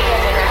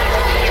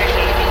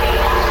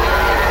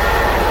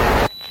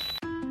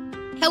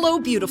 Hello,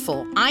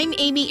 beautiful. I'm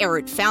Amy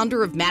Errett,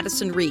 founder of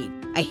Madison Reed,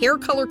 a hair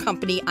color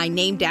company I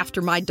named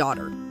after my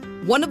daughter.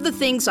 One of the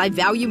things I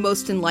value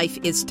most in life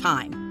is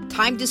time.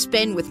 Time to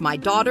spend with my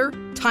daughter,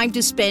 time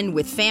to spend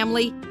with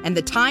family, and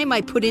the time I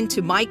put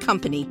into my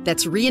company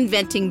that's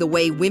reinventing the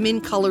way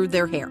women color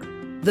their hair.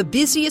 The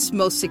busiest,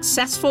 most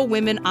successful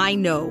women I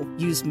know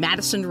use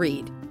Madison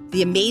Reed,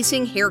 the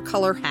amazing hair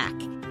color hack.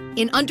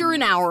 In under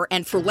an hour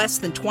and for less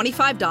than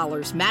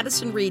 $25,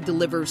 Madison Reed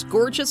delivers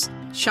gorgeous,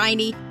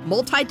 shiny,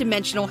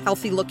 multi-dimensional,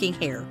 healthy-looking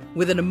hair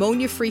with an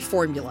ammonia-free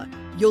formula.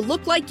 You'll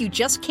look like you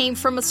just came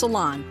from a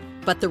salon,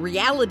 but the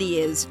reality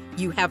is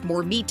you have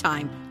more me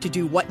time to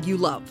do what you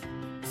love.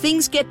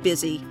 Things get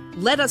busy.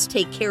 Let us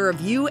take care of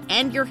you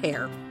and your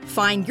hair.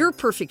 Find your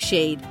perfect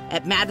shade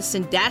at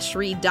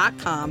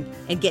madison-reed.com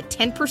and get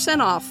 10%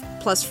 off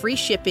plus free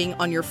shipping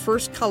on your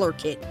first color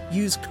kit.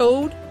 Use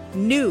code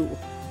NEW.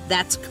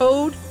 That's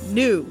code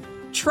NEW.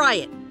 Try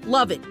it.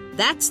 Love it.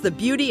 That's the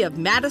beauty of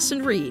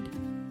Madison Reed.